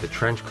 especially with like the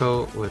trench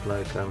coat with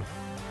like, I'm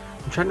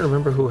trying to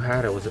remember who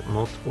had it. Was it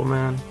Multiple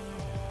Man?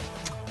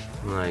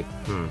 I'm like,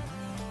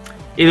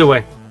 Either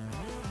way,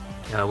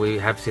 we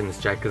have seen this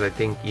jacket because I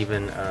think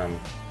even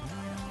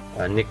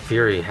Nick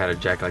Fury had a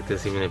jacket like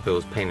this, even if it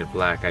was painted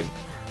black. I'm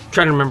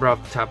trying to remember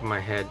off the top of my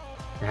head.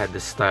 It had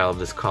this style of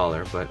this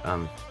collar, but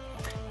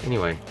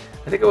anyway,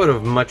 I think I would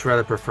have much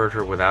rather preferred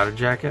her without a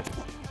jacket.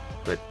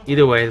 But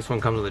either way, this one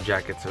comes with a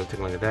jacket, so take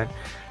a look at that.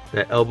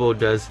 The elbow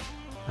does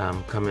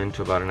come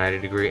into about a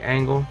 90-degree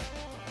angle,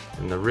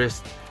 and the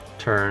wrist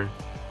turn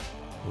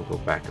will go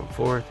back and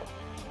forth.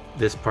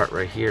 This part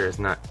right here is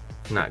not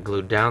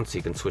glued down, so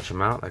you can switch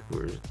them out like we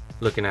were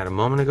looking at a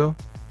moment ago.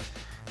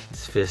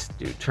 His fists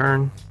do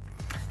turn,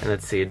 and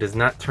let's see, it does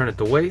not turn at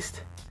the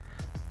waist,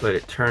 but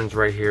it turns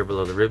right here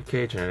below the rib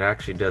cage, and it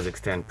actually does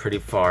extend pretty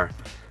far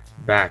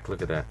back.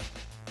 Look at that.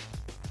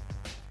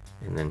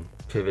 And then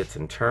pivots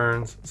and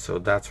turns, so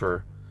that's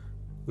where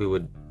we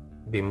would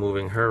be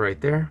moving her right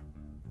there.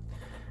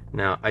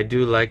 Now I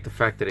do like the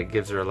fact that it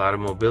gives her a lot of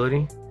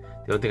mobility.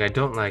 The only thing I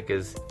don't like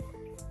is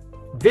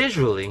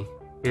visually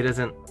it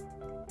doesn't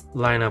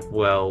line up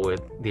well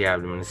with the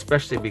abdomen,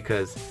 especially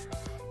because,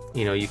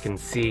 you know, you can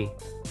see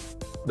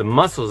the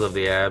muscles of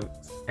the abs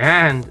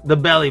and the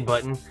belly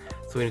button.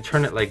 So when you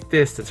turn it like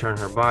this to turn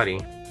her body,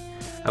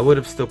 I would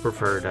have still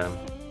preferred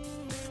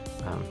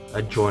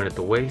a joint at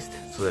the waist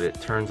so that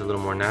it turns a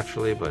little more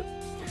naturally. But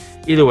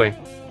either way,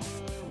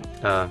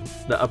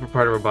 the upper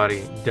part of her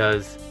body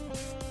does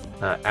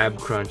ab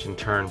crunch and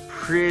turn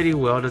pretty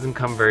well. It doesn't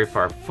come very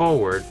far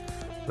forward,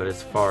 but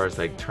as far as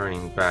like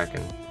turning back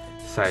and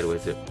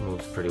sideways, it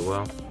moves pretty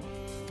well.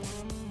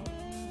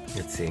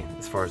 let's see,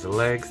 as far as the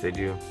legs, they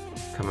do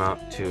come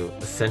out to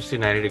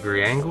essentially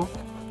 90-degree angle.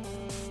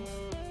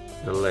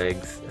 The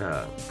legs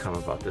come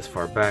about this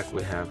far back.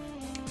 We have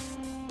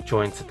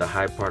joints at the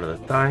high part of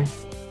the thigh.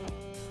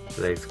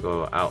 The legs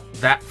go out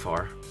that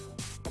far.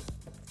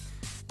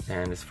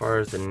 And as far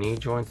as the knee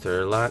joints,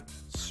 they're a lot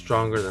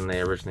stronger than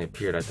they originally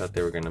appeared. I thought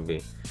they were going to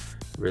be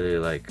really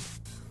like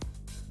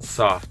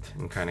soft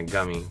and kind of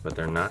gummy, but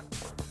they're not.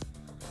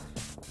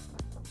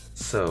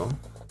 So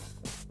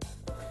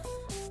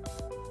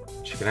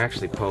she can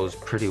actually pose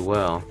pretty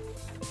well.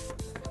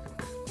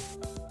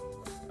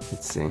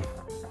 Let's see.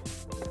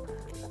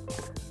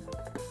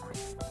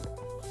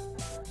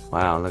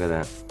 Wow, look at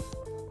that.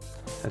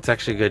 That's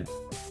actually good,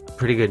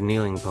 pretty good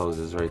kneeling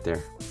poses right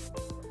there.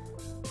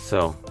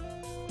 So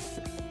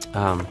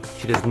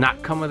she does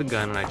not come with a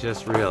gun, and I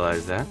just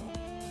realized that.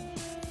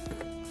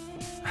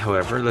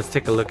 However, let's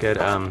take a look at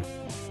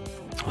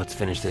let's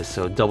finish this.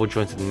 So double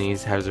joints at the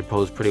knees, has her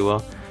pose pretty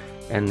well.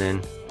 And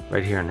then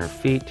right here on her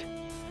feet,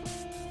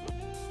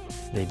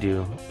 they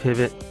do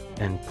pivot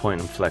and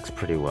point and flex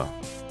pretty well.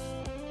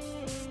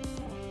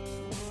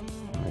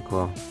 Like,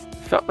 well,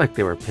 felt like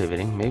they were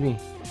pivoting. Maybe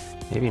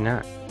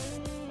not.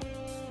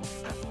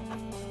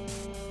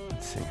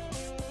 Let's see.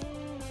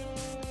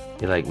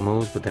 It like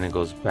moves, but then it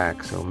goes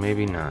back, so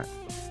maybe not.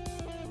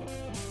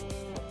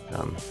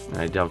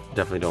 I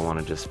definitely don't want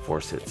to just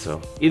force it.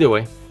 So either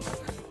way.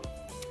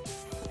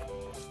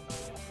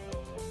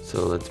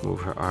 So let's move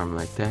her arm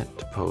like that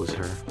to pose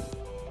her.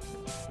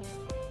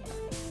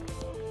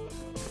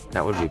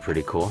 That would be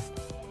pretty cool.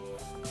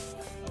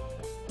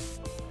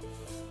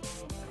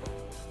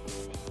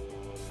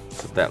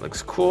 So that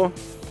looks cool.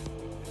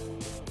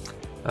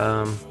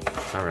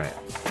 Alright.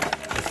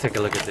 Let's take a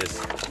look at this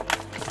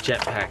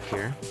jetpack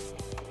here.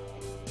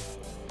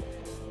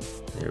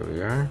 There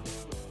we are.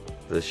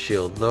 The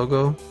Shield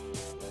logo.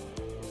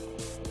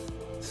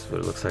 This is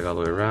what it looks like all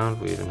the way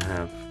around. We even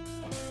have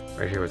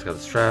right here where it's got the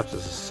straps.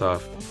 This is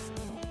soft,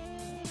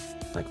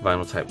 like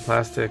vinyl type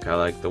plastic. I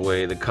like the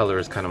way the color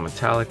is kind of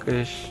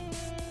metallic-ish.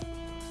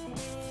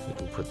 We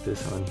can put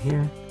this on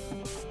here.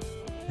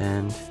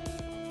 And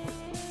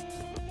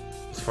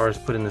as far as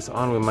putting this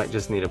on, we might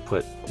just need to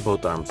put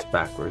both arms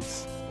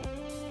backwards.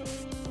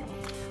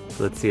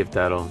 So let's see if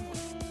that'll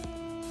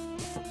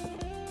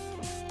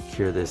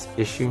cure this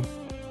issue.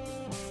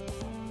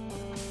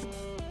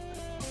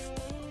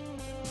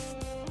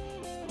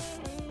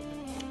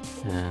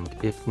 And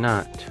if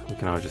not, we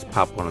can always just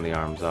pop one of the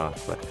arms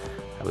off. But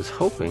I was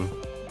hoping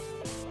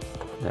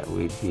that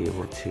we'd be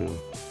able to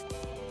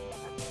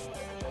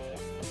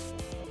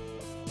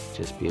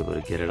just be able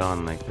to get it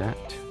on like that.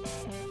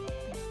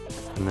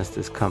 Unless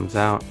this comes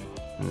out.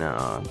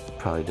 No, it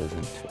probably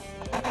doesn't.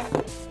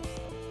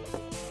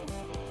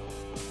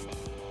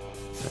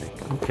 It's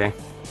like, okay.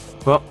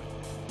 Well,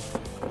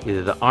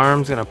 either the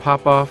arm's gonna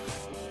pop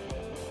off,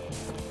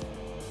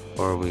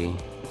 or we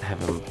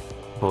have them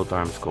both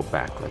arms go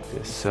back like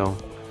this. So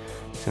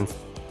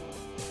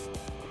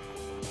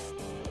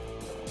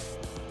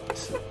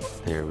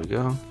there we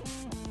go.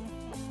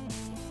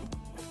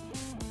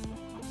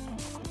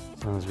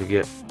 As long as we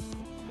get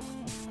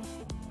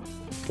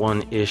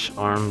one-ish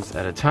arms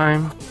at a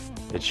time,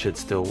 it should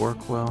still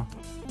work well.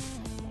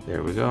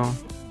 There we go.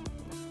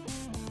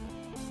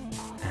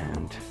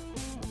 And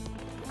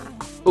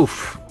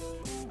oof,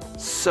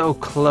 so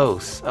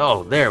close.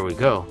 Oh, there we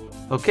go.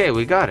 Okay,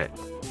 we got it.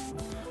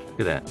 Look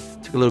at that.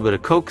 Took a little bit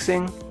of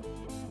coaxing,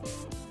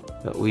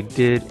 but we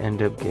did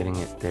end up getting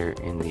it there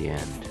in the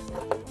end.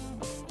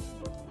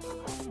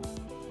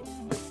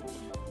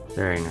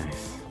 Very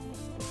nice.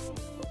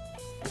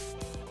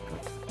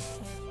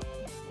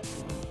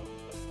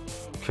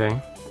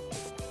 Okay.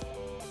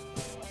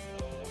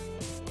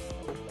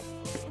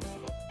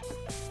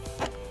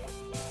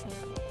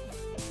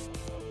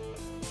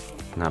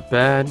 Not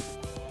bad.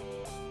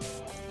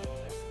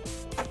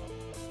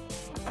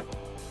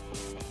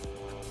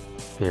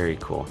 Very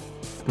cool.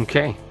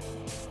 Okay.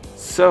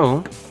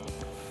 So,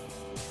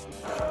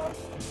 how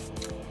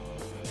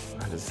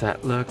does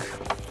that look?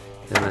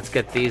 Then let's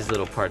get these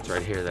little parts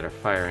right here that are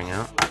firing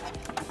out.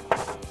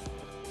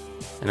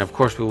 And of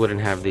course we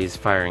wouldn't have these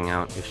firing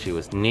out if she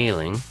was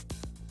kneeling.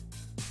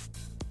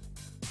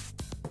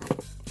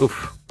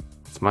 Oof,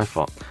 it's my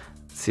fault.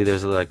 See,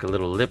 there's like a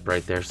little lip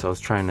right there, so I was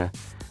trying to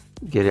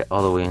get it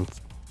all the way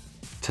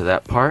into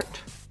that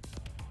part.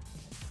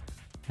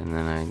 And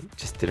then I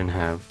just didn't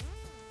have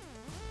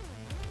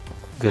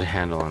good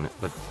handle on it,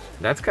 but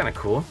that's kind of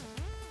cool.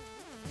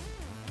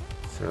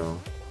 So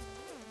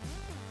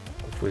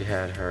if we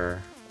had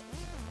her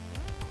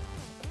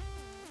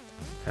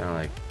kind of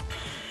like,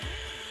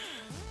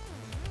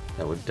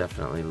 that would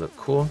definitely look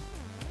cool.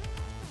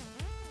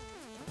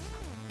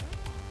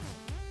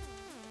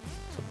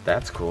 So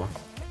that's cool.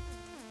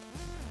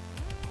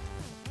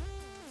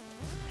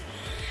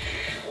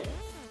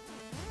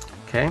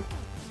 Okay.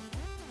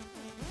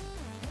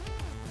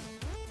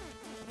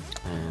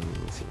 And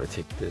let's see if I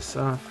take this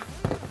off,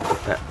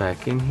 put that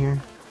back in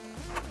here.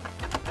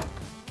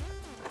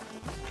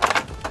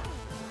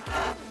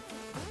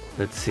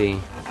 Let's see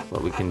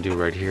what we can do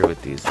right here with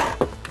these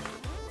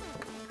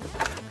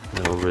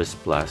little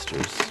wrist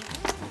blasters.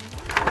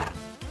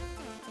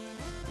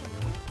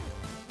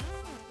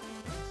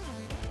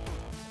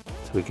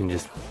 So we can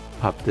just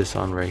pop this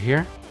on right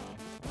here.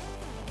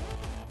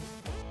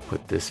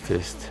 Put this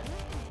fist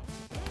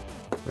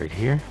right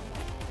here,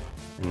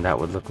 and that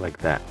would look like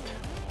that.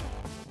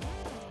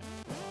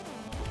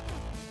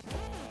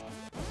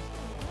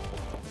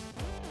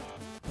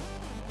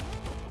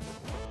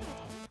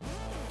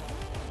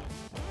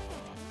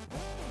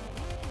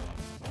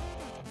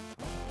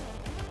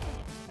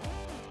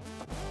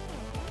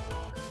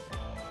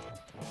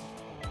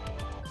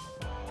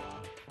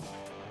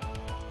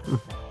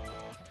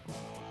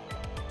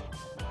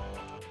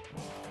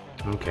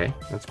 Okay,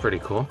 that's pretty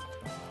cool.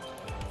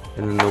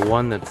 And then the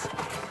one that's,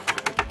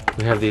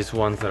 we have these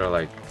ones that are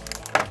like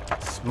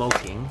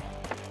smoking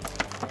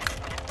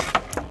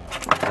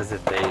as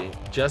if they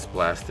just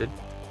blasted.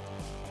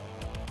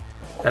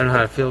 I don't know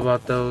how to feel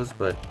about those,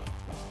 but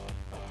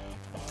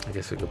I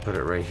guess we could put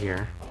it right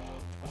here.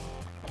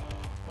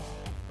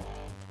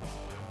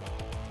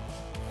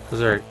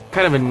 Those are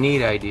kind of a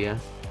neat idea.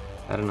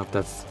 I don't know if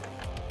that's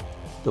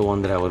the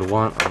one that I would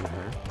want on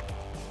her.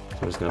 So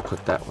I'm just gonna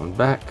put that one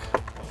back.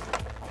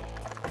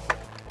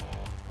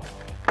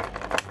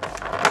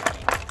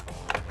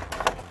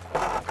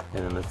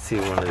 And then let's see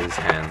one of these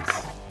hands.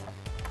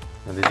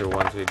 Now these are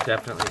ones we've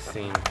definitely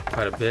seen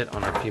quite a bit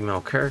on our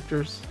female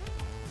characters.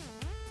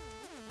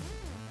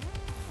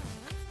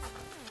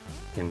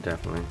 You can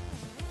definitely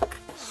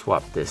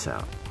swap this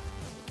out.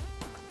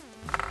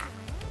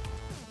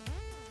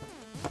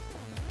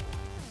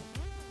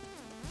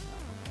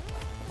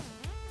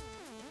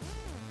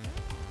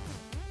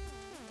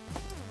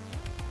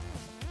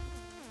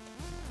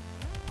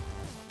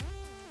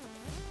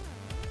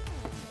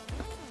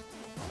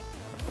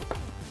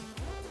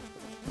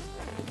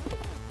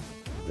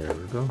 There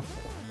we go.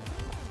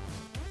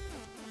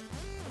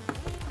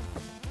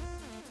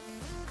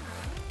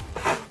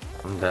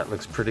 And that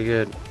looks pretty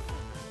good.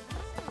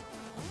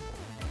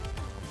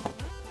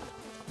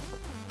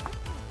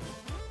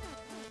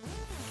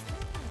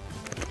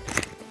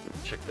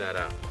 Check that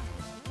out.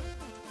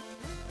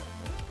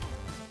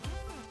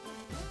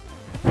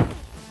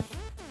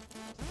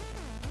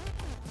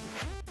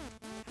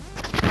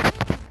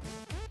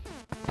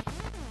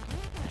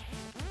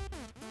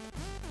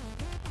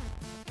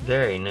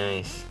 Very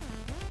nice.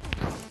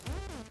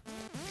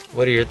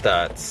 What are your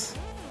thoughts?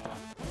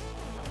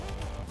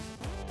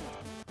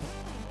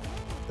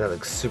 That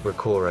looks super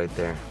cool right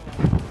there.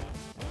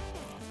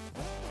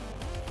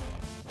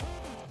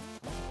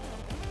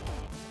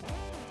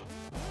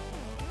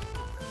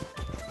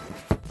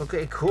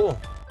 Okay, cool.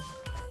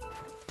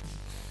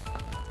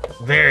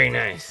 Very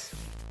nice.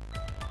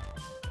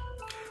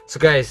 So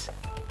guys,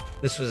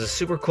 this was a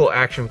super cool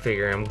action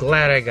figure. I'm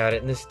glad I got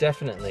it, and this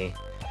definitely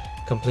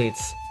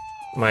completes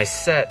my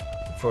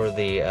set for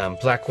the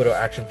Black Widow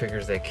action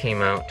figures that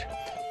came out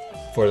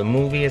for the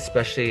movie,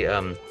 especially,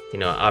 you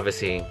know,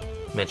 obviously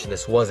mentioned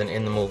this wasn't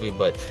in the movie,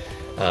 but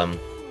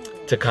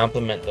to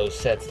complement those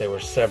sets, there were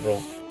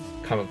several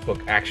comic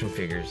book action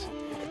figures.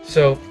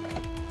 So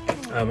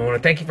I want to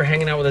thank you for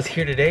hanging out with us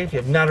here today. If you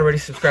have not already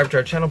subscribed to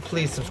our channel,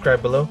 please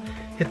subscribe below.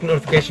 Hit the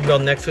notification bell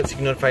next to it so you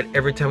can be notified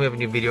every time we have a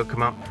new video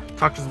come out.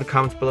 Talk to us in the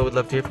comments below. We'd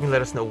love to hear from you.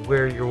 Let us know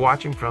where you're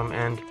watching from,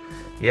 and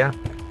yeah,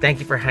 thank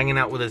you for hanging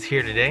out with us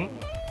here today.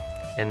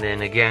 And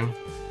then again,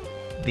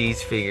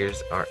 these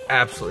figures are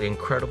absolutely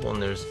incredible,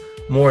 and there's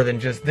more than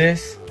just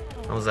this.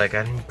 I was like,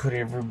 I didn't put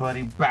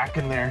everybody back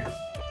in their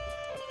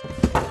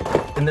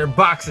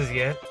boxes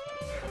yet.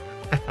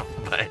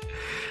 But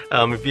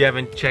if you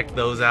haven't checked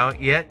those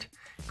out yet,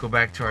 go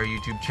back to our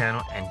YouTube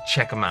channel and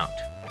check them out.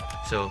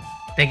 So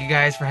thank you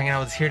guys for hanging out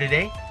with us here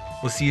today.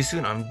 We'll see you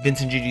soon on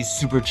Vincent Gigi's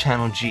Super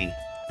Channel G.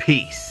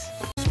 Peace.